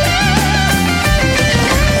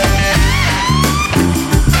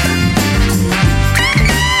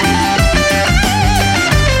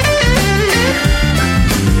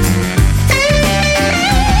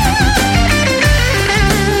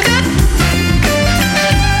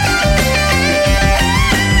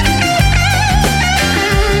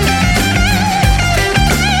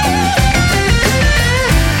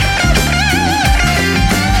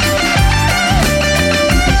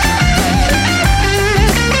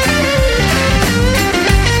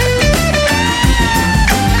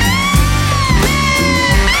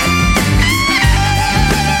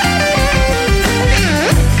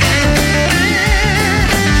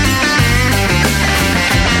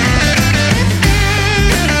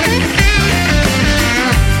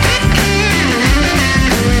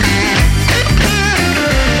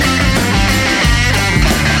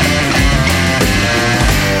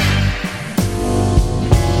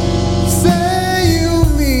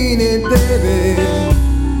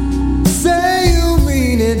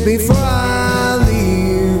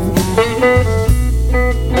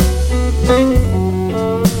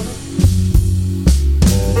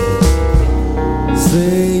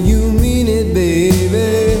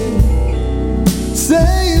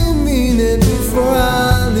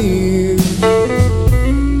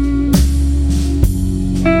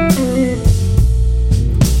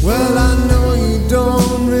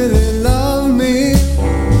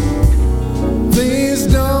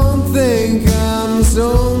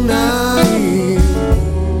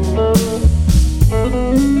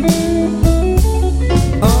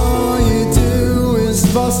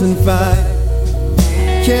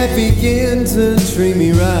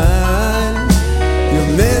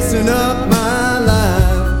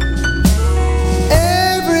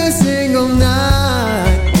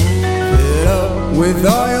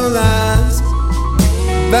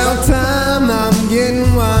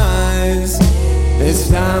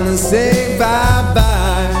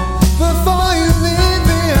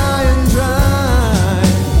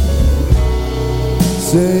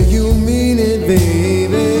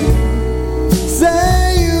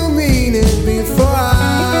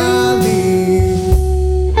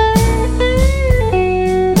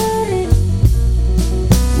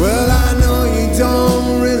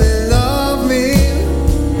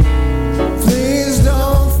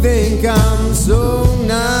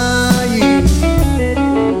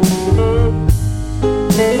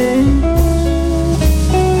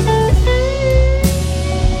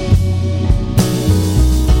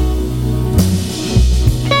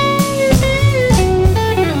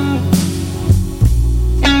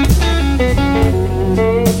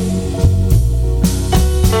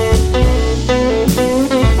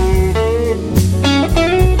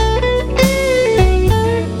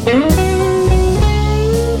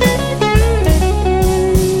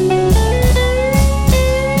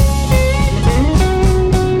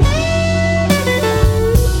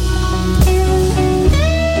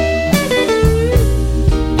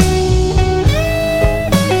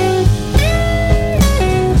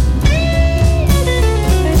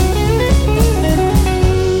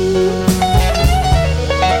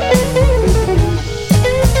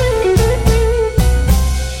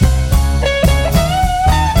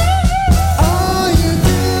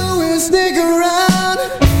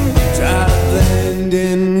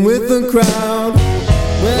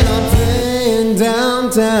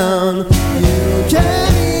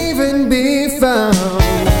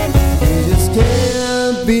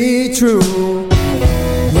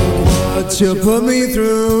 You put me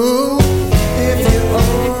through. If you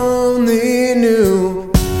only knew,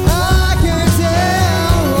 I can't tell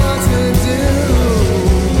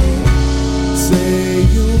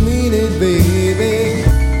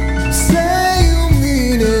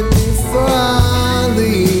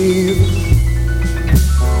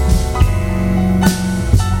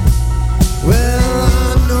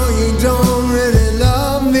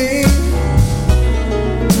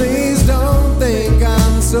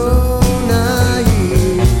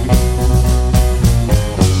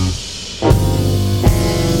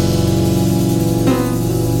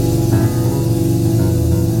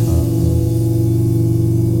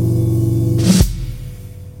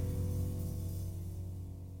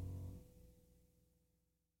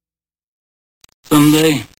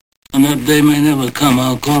someday, and that day may never come,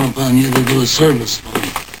 I'll call upon you to do a service for me.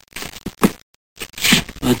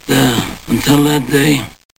 But until that day,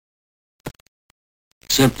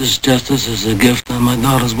 accept this justice as a gift on my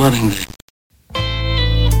daughter's wedding day.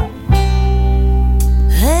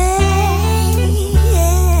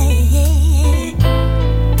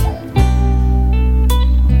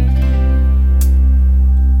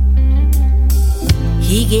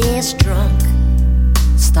 He gets drunk,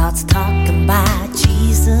 starts talking about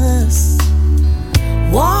Jesus.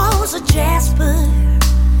 Walls of jasper,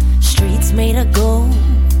 streets made of gold.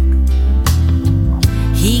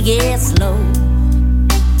 He gets low,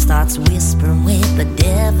 starts whispering with the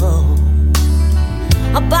devil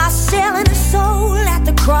about selling his soul at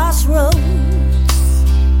the crossroads.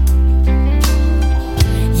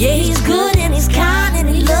 Yeah, he's good and he's kind and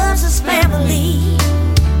he loves his family.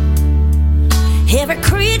 Every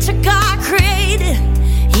creature God created,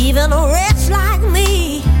 even a wretch like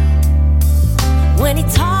me. When he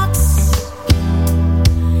talks,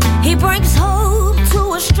 he brings hope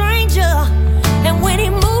to a stranger. And when he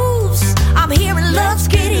moves, I'm hearing love's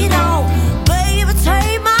getting on. Baby,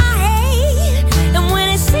 take my hand. And when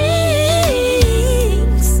he sings,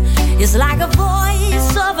 it's like a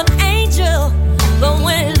voice of an angel. But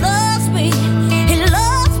when he loves me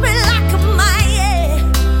like a man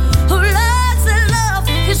who loves and loves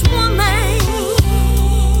his woman.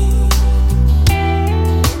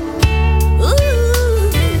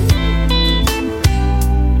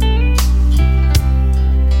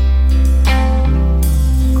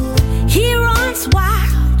 He runs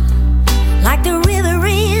wild like the river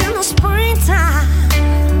in the springtime,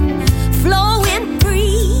 flowing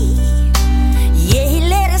free. Yeah, he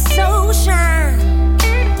let his soul shine.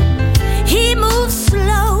 He moves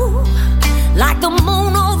slow like the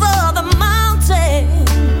moon over the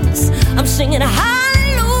mountains. I'm singing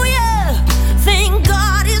hallelujah, thank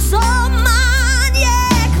God it's all mine.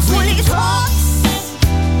 Yeah, 'cause when he talks,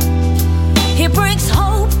 he brings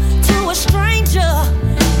hope to a stranger.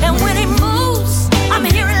 And when he moves, I'm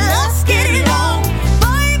hearing love's getting on.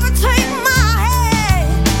 Baby, take my hand.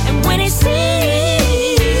 And when he sings,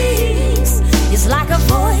 it's like a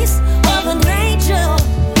voice of an angel.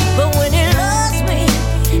 But when he loves me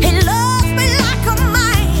like a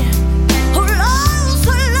man who loves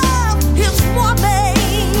to love his woman.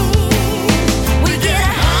 We get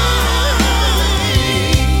high,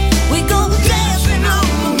 we go dancing on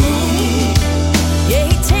the moon. Yeah,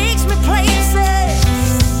 he takes me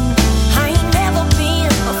places I ain't never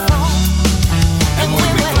been before. And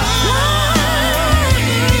when we fly,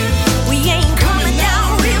 we ain't coming down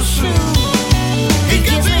real soon. He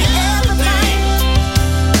gives me everything,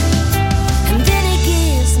 and then he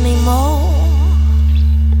gives me more.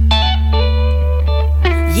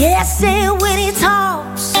 Yeah, say when he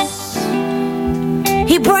talks,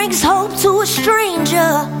 he brings hope to a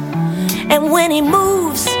stranger. And when he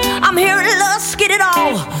moves, I'm hearing love get it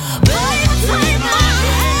all. Baby, take my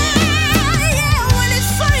hand. Yeah, when he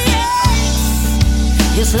sings,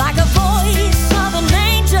 it's like a voice of an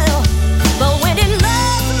angel. But when he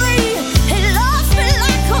loves me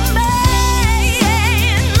like a man.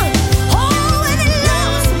 Oh, when he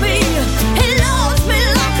loves me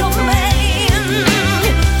like a man.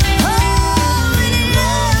 Oh, when he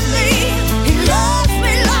loves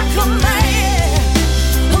me like a man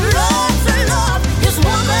who loves to love his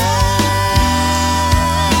woman.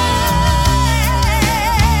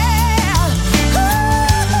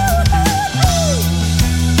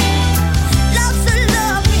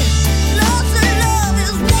 Loves to love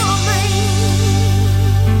his woman.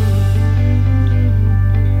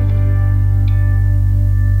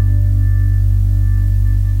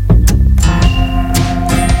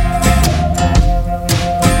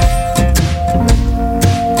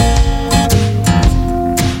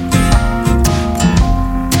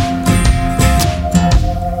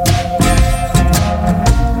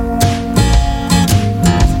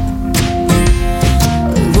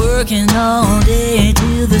 Working all day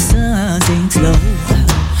till the sun sinks low,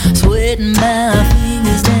 sweating my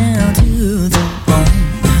fingers down to the bone.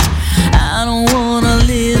 I don't wanna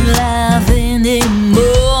live life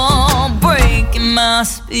anymore, breaking my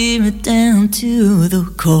spirit down to the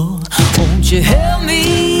core. Won't you help me?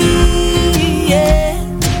 Yeah.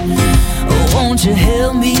 Won't you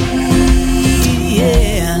help me?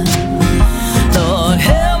 Yeah. Lord,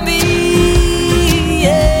 help me.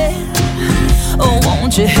 Yeah. Oh,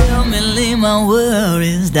 won't you help me lay my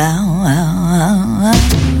worries down?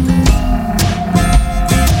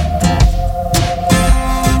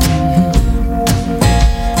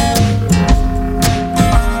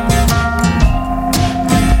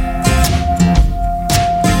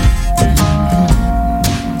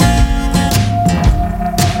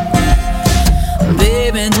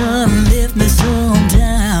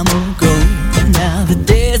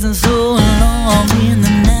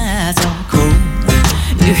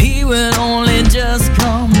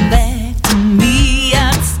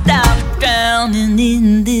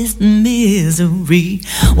 misery.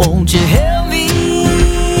 Won't you help me?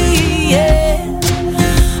 Yeah.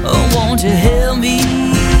 Oh, won't you help me?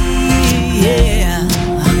 Yeah.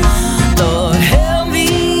 Lord, help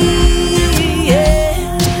me.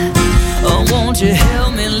 Yeah. Oh, won't you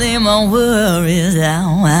help me lay my worries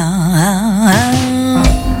down?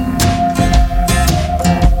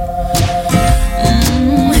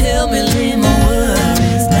 Help me lay my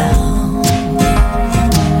worries down.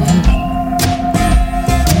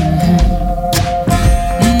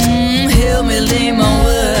 Help me lay my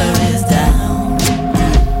worries down.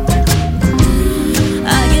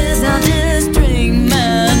 I guess I'll just drink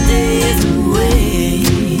my days away.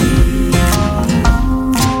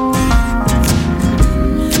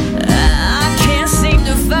 I can't seem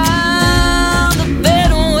to find a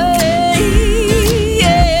better way.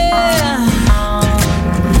 Yeah.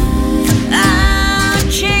 I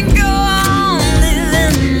can't go on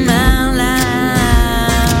living my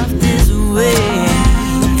life this way.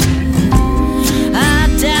 I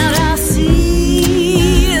doubt I'll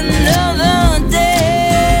see another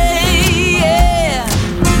day. Yeah.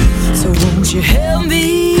 So won't you help me?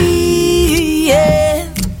 Yeah.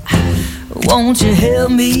 Won't you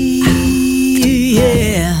help me?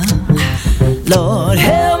 Yeah. Lord,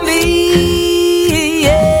 help me.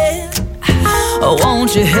 Yeah. Oh,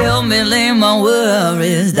 won't you help me lay my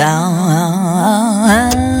worries down?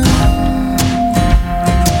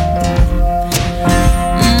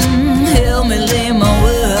 Help me lay my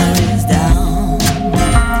worries down.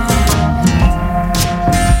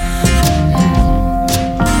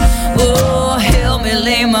 Oh, help me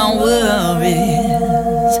lay my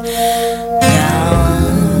worries down.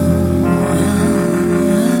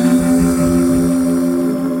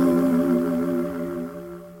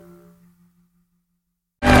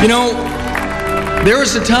 You know, there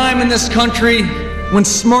was a time in this country when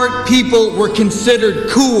smart people were considered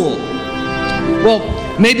cool. Well,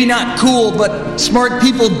 maybe not cool, but smart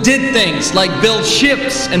people did things like build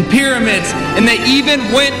ships and pyramids, and they even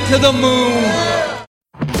went to the moon.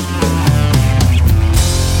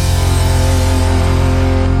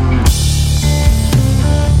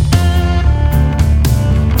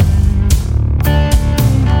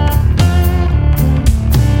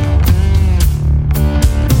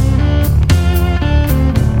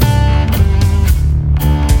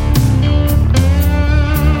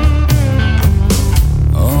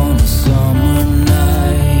 On a summer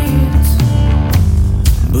night,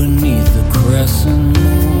 beneath the crescent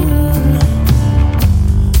moon,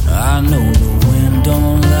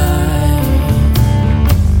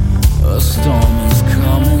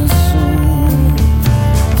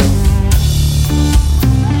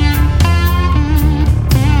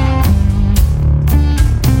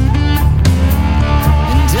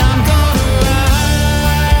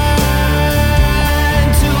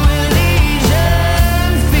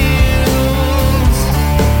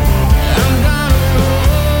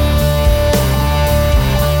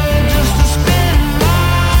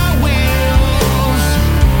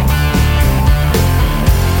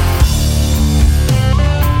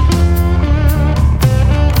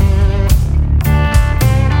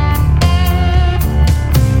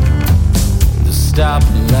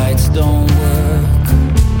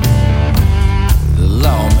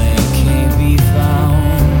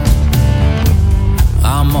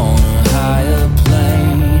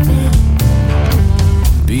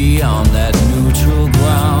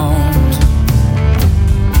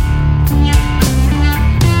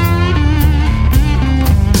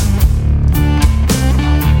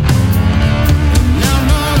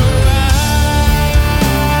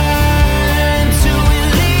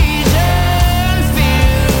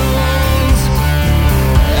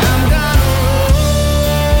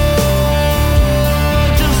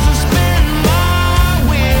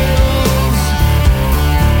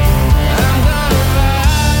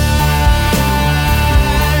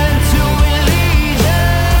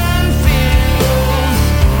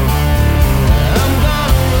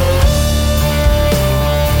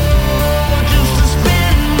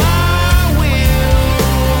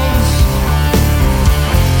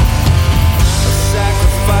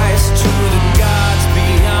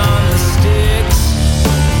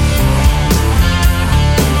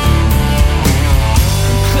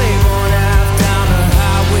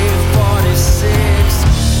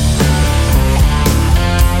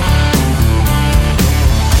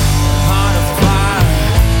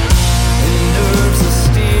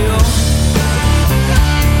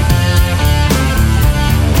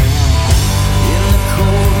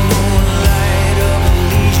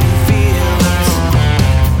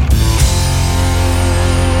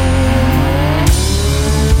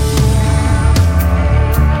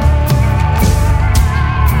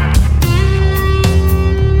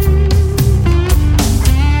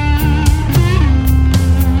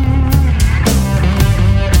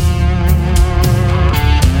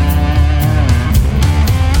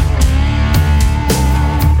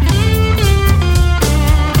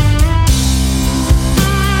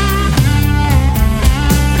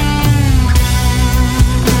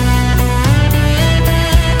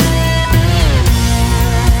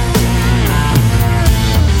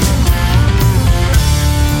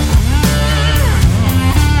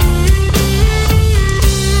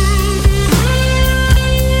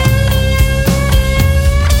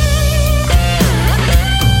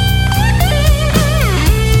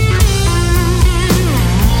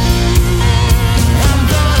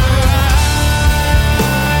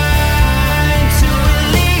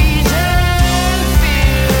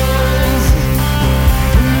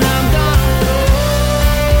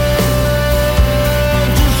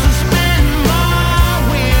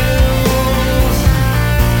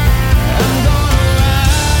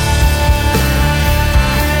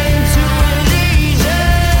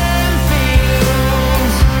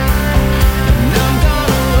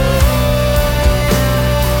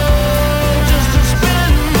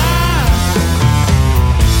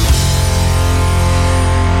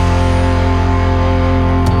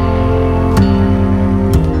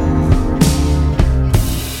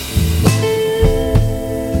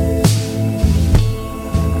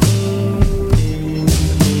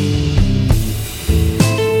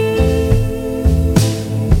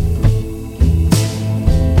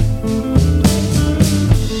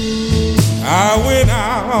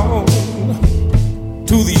 down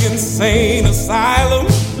to the insane asylum,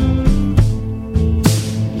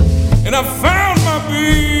 and I found my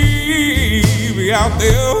baby out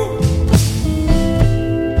there.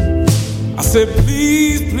 I said,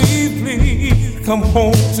 please, please, please, come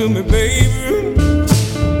home to me, baby.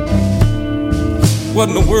 What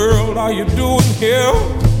in the world are you doing here?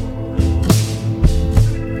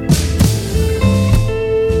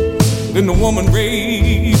 Then the woman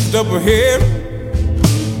raised up her head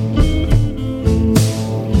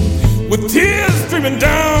with tears streaming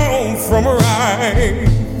down from her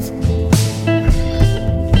eyes.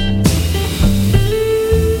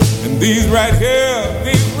 And these right here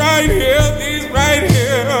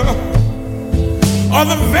are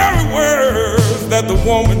the very words that the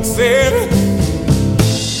woman said.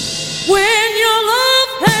 When your love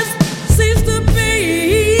has ceased to be,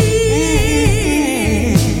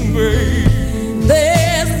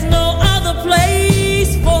 there's no other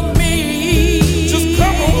place for me. Just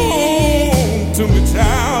come home to me,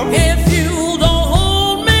 child. If you don't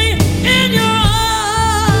hold me in your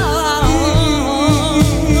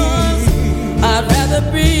arms, I'd rather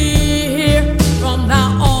be here from now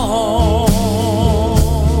on.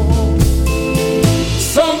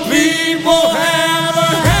 Some people have a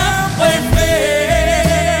halfway fair.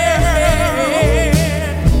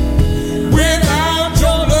 Without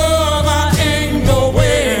your love, I ain't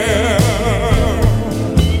nowhere.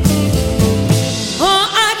 Oh,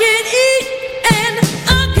 I can eat and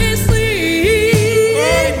I can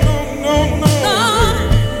sleep. No.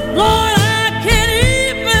 Lord, I can't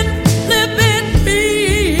even live in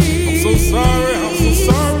peace. I'm so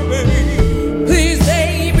sorry, baby. Please,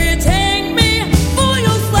 baby, take me for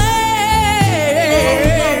your slave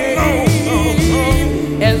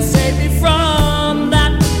and save me from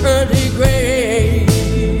that early grave.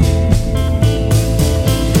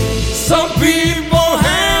 Some people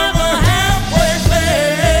have a halfway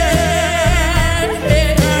fair.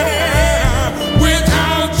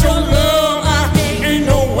 Without your love, I ain't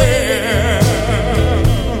nowhere.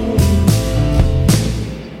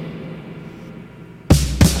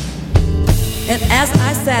 And as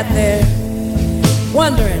I sat there,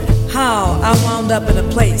 wondering how I wound up in a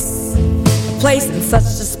place in such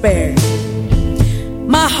despair,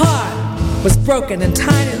 my heart was broken in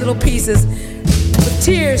tiny little pieces, with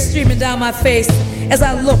tears streaming down my face as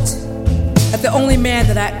I looked at the only man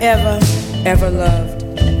that I ever loved.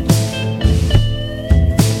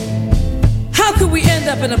 How could we end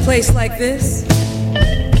up in a place like this?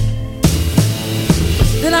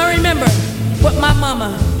 Then I remember what my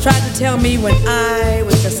mama tried to tell me when I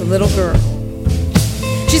was just a little girl.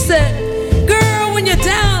 She said, girl, when you're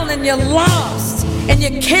down and you're lost and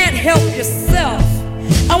you can't help yourself,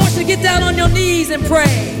 I want you to get down on your knees and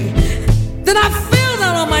pray. Then I fell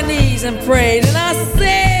down on my knees and prayed, and I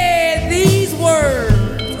said these words,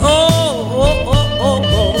 oh.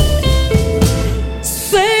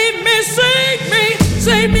 Save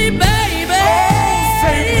me, baby.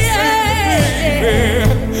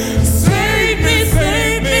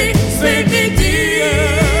 Save me, dear.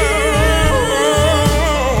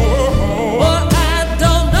 Well, I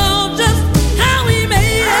don't know just how we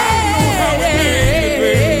made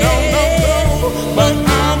it. No. But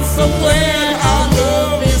I'm so glad our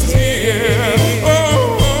love is here.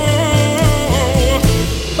 Oh.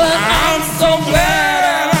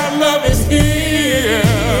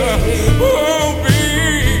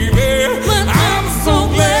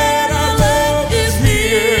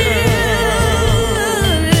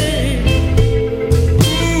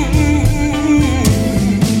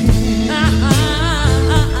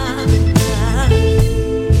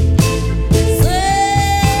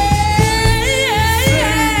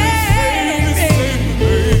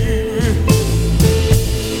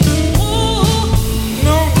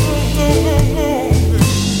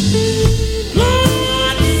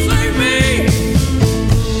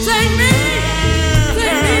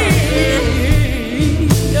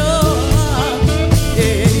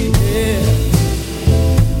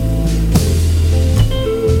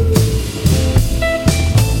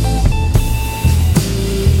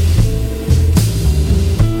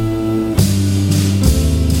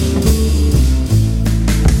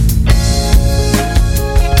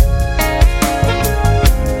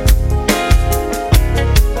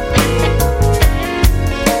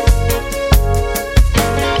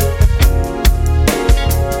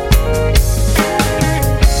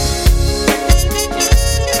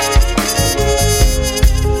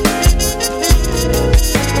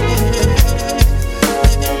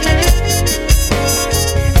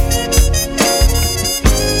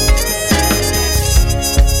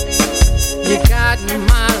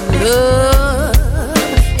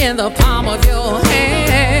 in the palm of your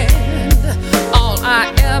hand. All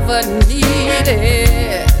I ever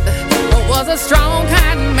needed was a strong,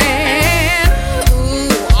 kind man.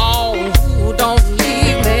 Ooh, don't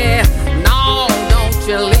leave me. No, don't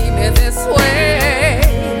you leave me this way.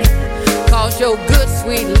 'Cause your good,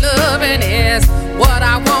 sweet loving is what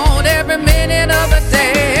I want every minute of the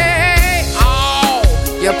day. Oh,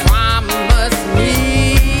 you promised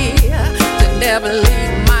me to never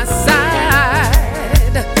leave my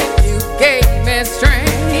side. You gave me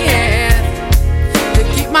strength to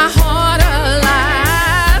keep my heart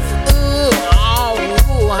alive. Ooh,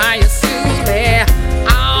 how you soothe me.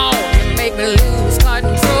 Oh, you make me lose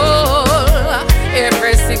control.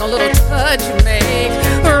 Every single little touch you make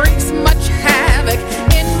wreaks much havoc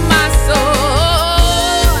in my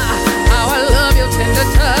soul. How I love your tender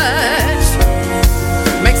touch.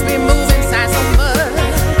 Makes me move inside so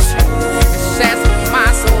much. It sets my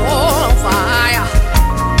soul on fire.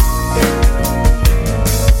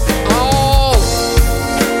 Oh,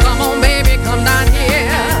 come on, baby, come down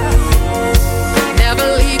here. Never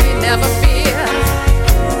leave me, never fear.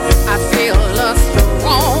 I feel a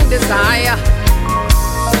strong desire.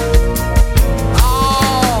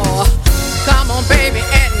 Oh, come on, baby,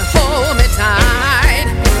 and hold me tight.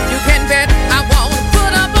 You can bet I won't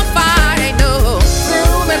put up a fight. No,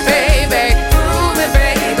 groove me, baby, groove me,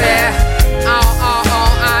 baby. Oh,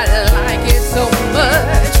 I like it so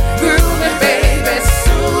much. Groove me, baby,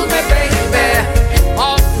 soothe me, baby.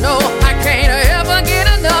 Oh no, I can't ever get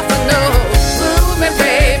enough of no. Groove me,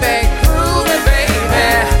 baby, groove me, baby.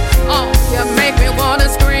 Oh, you make me wanna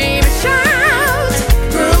scream and shout.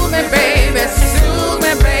 Groove me, baby, soothe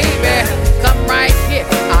me, baby. Come right here,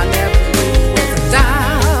 I'll never leave with a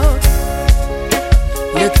doubt.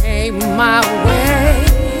 You came my way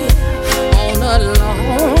on a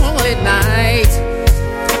lonely night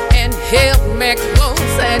and held me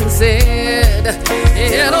close and said,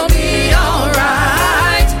 it'll be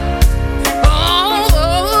alright. All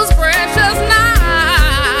those precious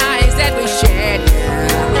nights that we shared,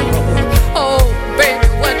 yeah. Oh, baby,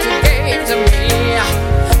 what you gave to me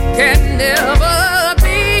can never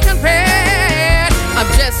be compared. I'm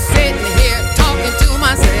just sitting here talking to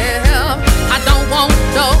myself. I don't want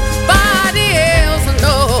nobody else to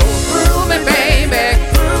know. Groove me, baby,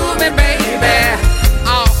 groove me, baby.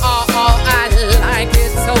 Oh, I like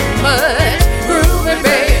it so much. Groove me,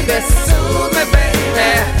 baby, soothe me,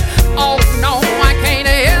 baby. Oh no, I can't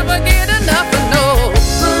ever get enough of no.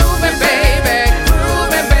 Groove me, baby, groove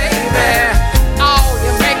me, baby. Oh,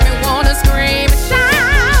 you make me wanna scream and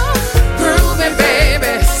shout. Groove me,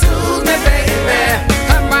 baby, soothe me, baby.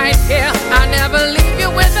 Come right here, I'll never leave you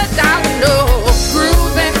with a doubt. No,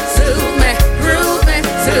 groove me, soothe me, groove me,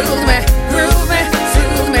 soothe me, groove me,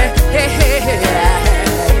 soothe me. Hey, hey, hey, yeah.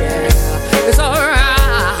 It's alright.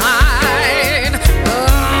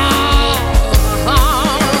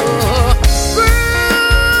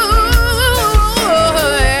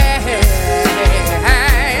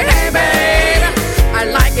 Hey, baby, I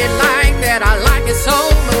like it like that. I like it so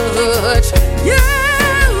much. Yeah.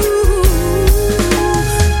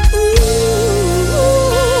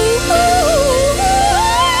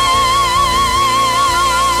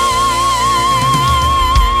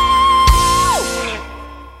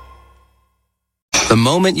 The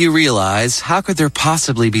moment you realize, how could there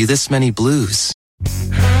possibly be this many blues?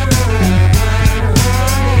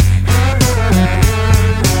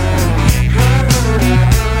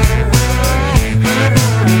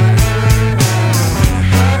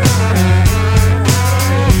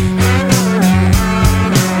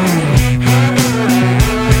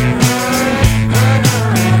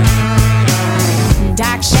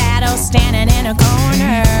 Dark shadow standing in a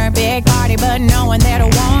corner. Big party, but no one there to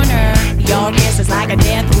warn her. Your kiss is like a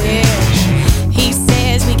death wish. He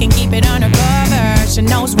says we can keep it undercover. She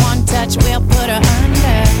knows one touch will put her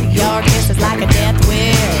under. Your kiss is like a death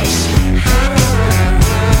wish.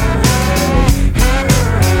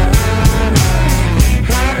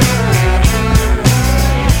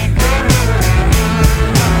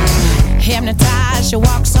 Hypnotized, she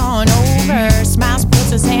walks on over. Smiles,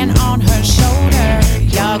 puts his hand on her shoulder.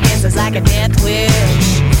 Your kiss is like a death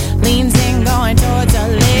wish. Leans in, going towards her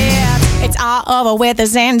lips. It's all over with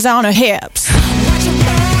his hands on her hips. What you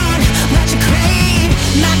want, what you crave,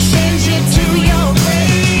 might send you to your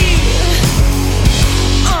grave.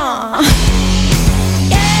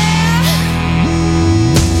 Yeah.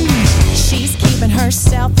 She's keeping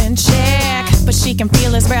herself in check, but she can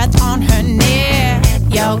feel his breath on her neck.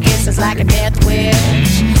 Your kiss is like a death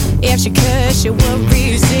wish. If she could, she would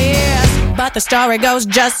resist. But the story goes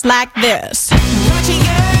just like this. What you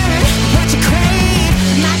yearn, what you crave,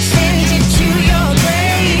 might send you to your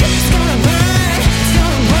grave.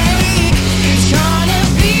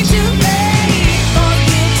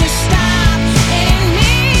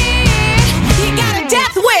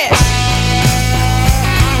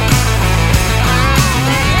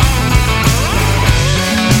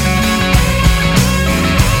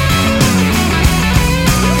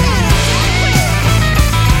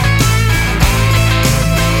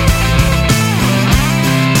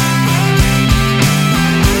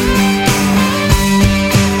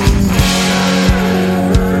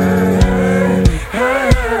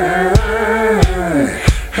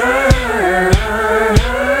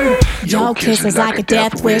 kiss is like a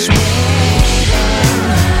death wish.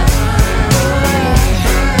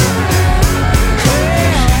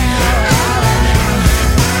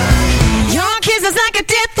 Your kiss is like a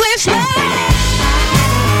death wish.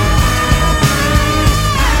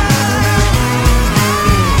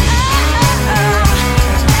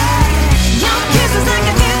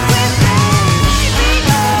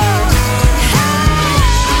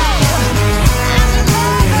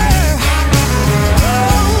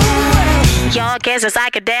 Your kiss is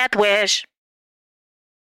like a death wish.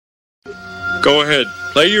 Go ahead,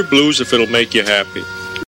 play your blues if it'll make you happy.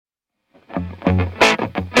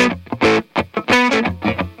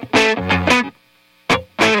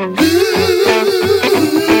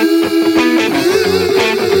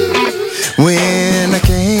 When I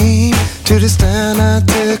came to this town, I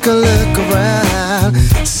took a look around.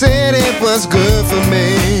 Said it was good for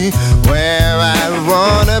me, where I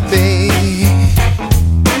wanna be.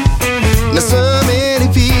 Now so many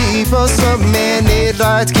people, so many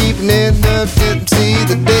lights, keeping it up, didn't see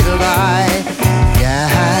the daylight.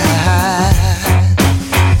 Yeah,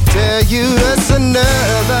 tell you it's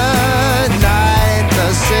another night,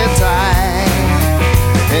 the sit tight,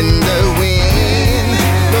 and the wind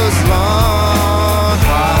blows long,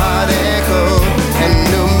 hard and cold, and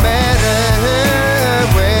no matter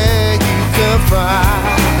where you come from,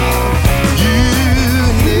 you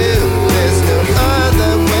knew there's no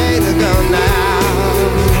other way to go now.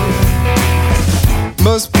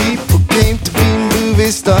 Most people came to be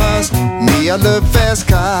movie stars. Me, I love fast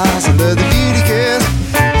cars, I love the beauty kids,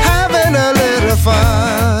 having a little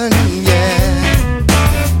fun, yeah.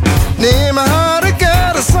 In my heart I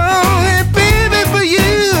got a song, and baby for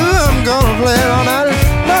you I'm gonna play it all night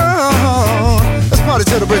long. Let's party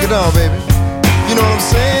till the break of dawn, baby. You know what I'm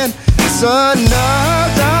saying? It's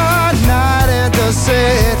another night at the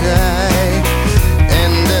city,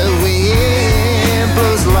 and the wind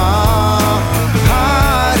blows long,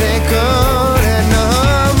 hard and cold, and no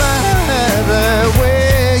matter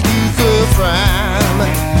where you go from,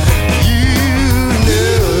 you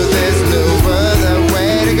know there's no other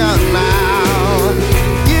way to go now.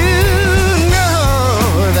 You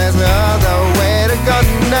know there's no other way to go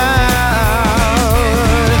now.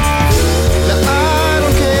 Now I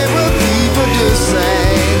don't care what people do say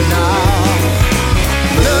now.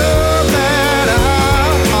 No matter how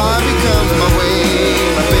hard becomes my way,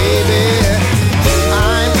 my baby,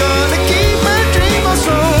 I'm gonna keep my dream on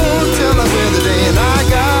strong till I win the day, and I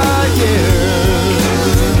got you.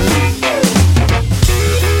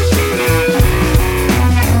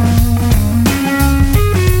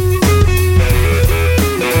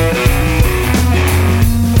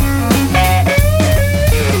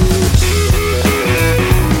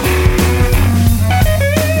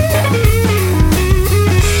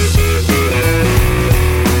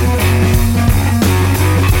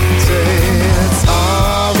 It's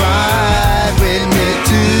alright with me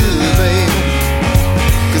too, babe.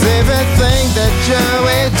 'Cause everything that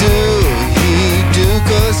Joey do, he do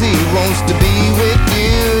 'cause he wants to be with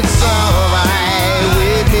you. It's alright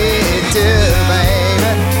with me too,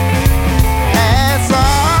 baby. It's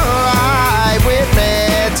alright with me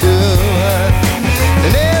too.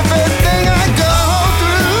 And everything I go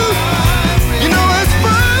through, you know it's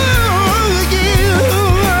for you.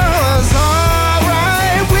 It's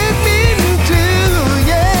alright with me too,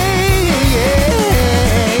 yeah, yeah.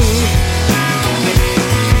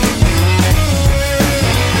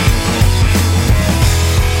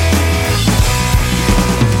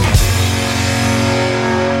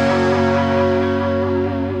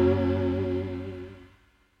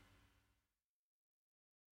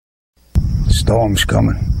 Storm's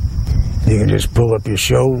coming. You can just pull up your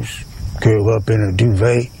shows, curl up in a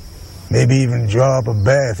duvet, maybe even draw up a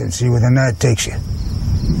bath and see where the night takes you.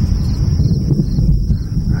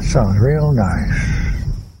 That sounds real nice.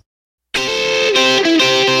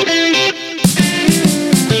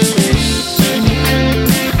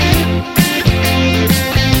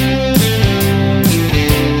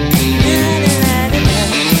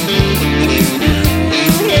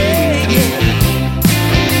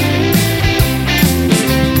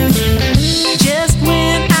 Just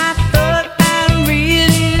when I thought I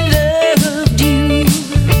really loved you,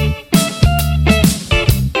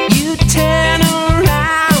 you turn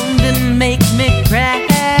around and make me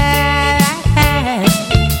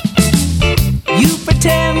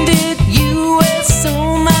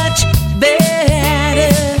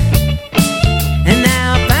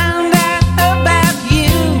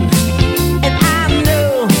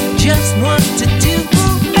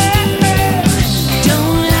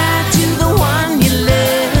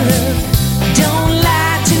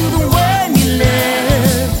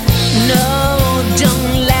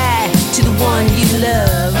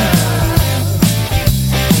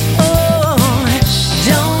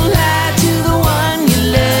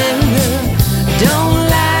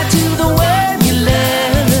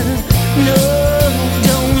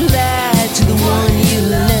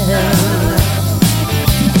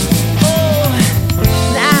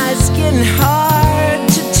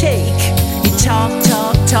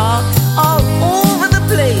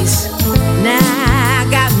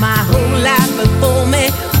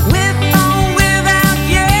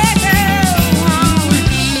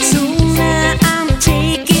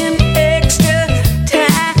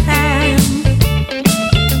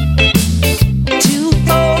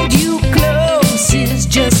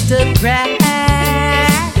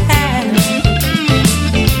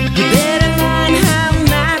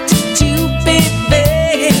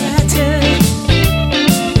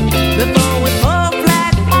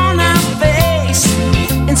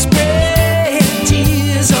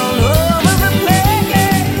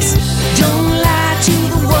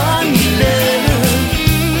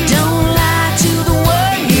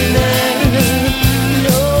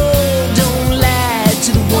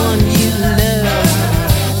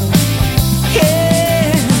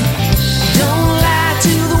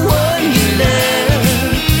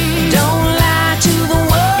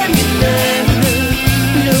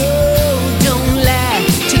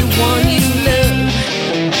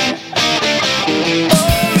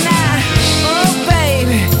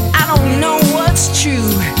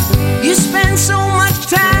spend so much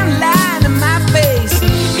time lying in my face.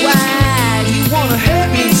 Why do you wanna hurt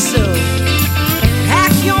me so?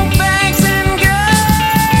 Pack your bags and go.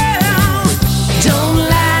 Don't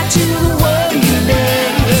lie to the one you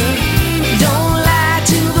love. Don't lie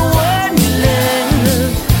to the one you love.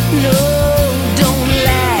 No, don't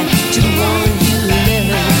lie to the one you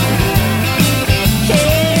love.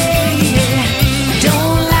 Yeah, yeah.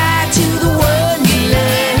 Don't lie to the one you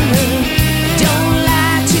love. Don't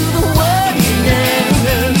lie to the one you love.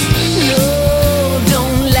 No,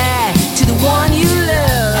 don't lie to the one you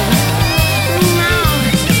love. No,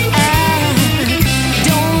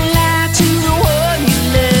 don't lie to the one you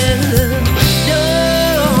love. No,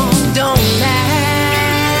 don't lie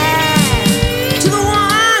to the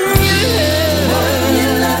one you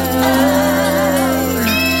love.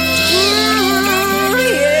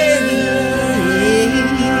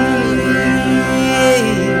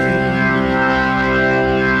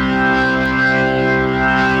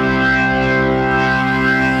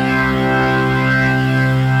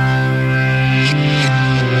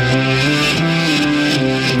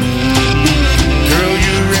 Girl,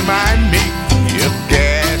 you remind me of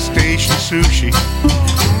gas station sushi.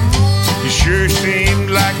 You sure seemed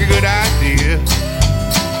like a good idea,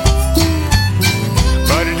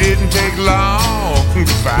 but it didn't take long to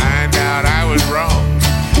find out I was wrong.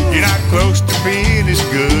 You're not close to being as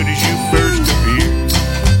good as you first appeared.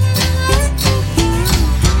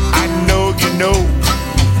 I know you know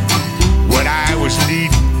what I was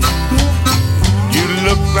needing. You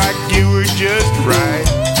looked like you were just right.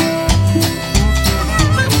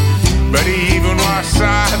 But even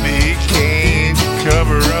wasabi can't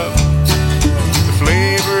cover up the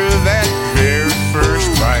flavor of that very first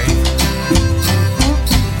bite.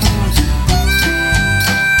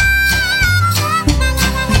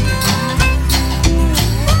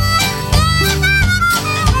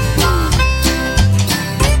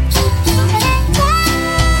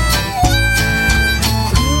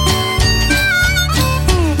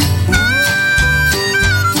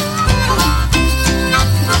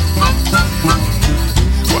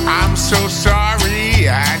 Well, I'm so sorry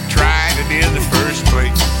I tried it in the first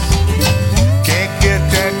place. Can't get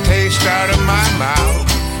that taste out of my mouth.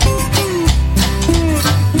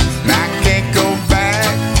 And I can't go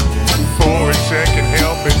back for a second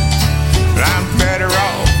helping, but I'm better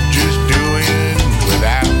off just doing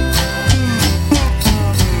without.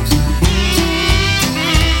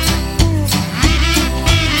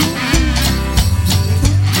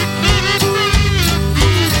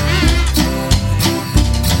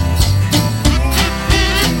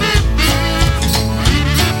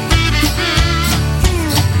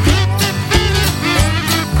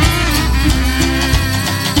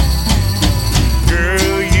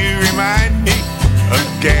 Girl, you remind me of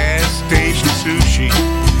gas station sushi.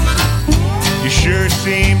 You sure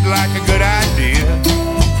seemed like a good idea,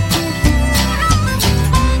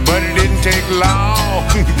 but it didn't take long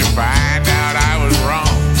to find out I was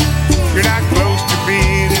wrong. You're not close to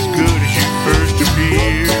being as good as you first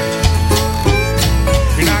appeared.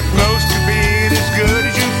 You're not close to being as good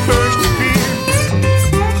as you first appeared.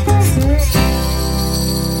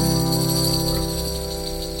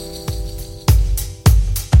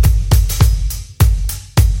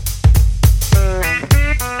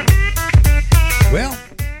 Well,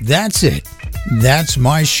 that's it. That's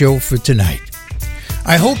my show for tonight.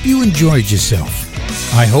 I hope you enjoyed yourself.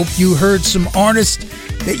 I hope you heard some artists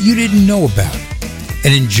that you didn't know about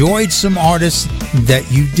and enjoyed some artists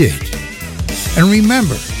that you did. And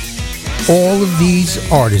remember, all of these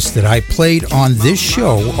artists that I played on this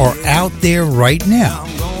show are out there right now,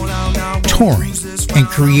 touring and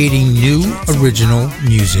creating new original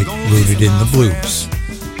music rooted in the blues.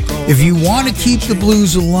 If you want to keep the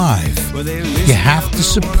blues alive, you have to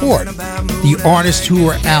support the artists who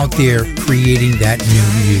are out there creating that new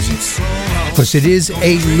music. Because it is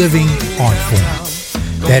a living art form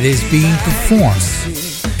that is being performed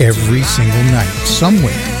every single night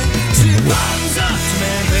somewhere in the world.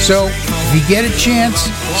 So, if you get a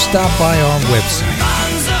chance, stop by our website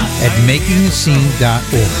at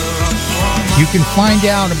makingascene.org. You can find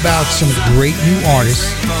out about some great new artists,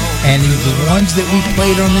 and the ones that we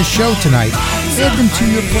played on this show tonight, add them to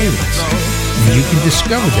your playlist, and you can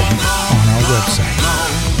discover them on our website.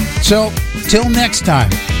 So, till next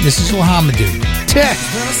time, this is Lahamadou.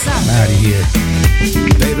 I'm out of here.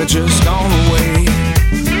 Baby, just gone away.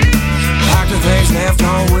 Packed the things left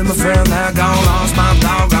home with my friend that gone, lost my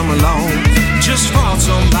dog.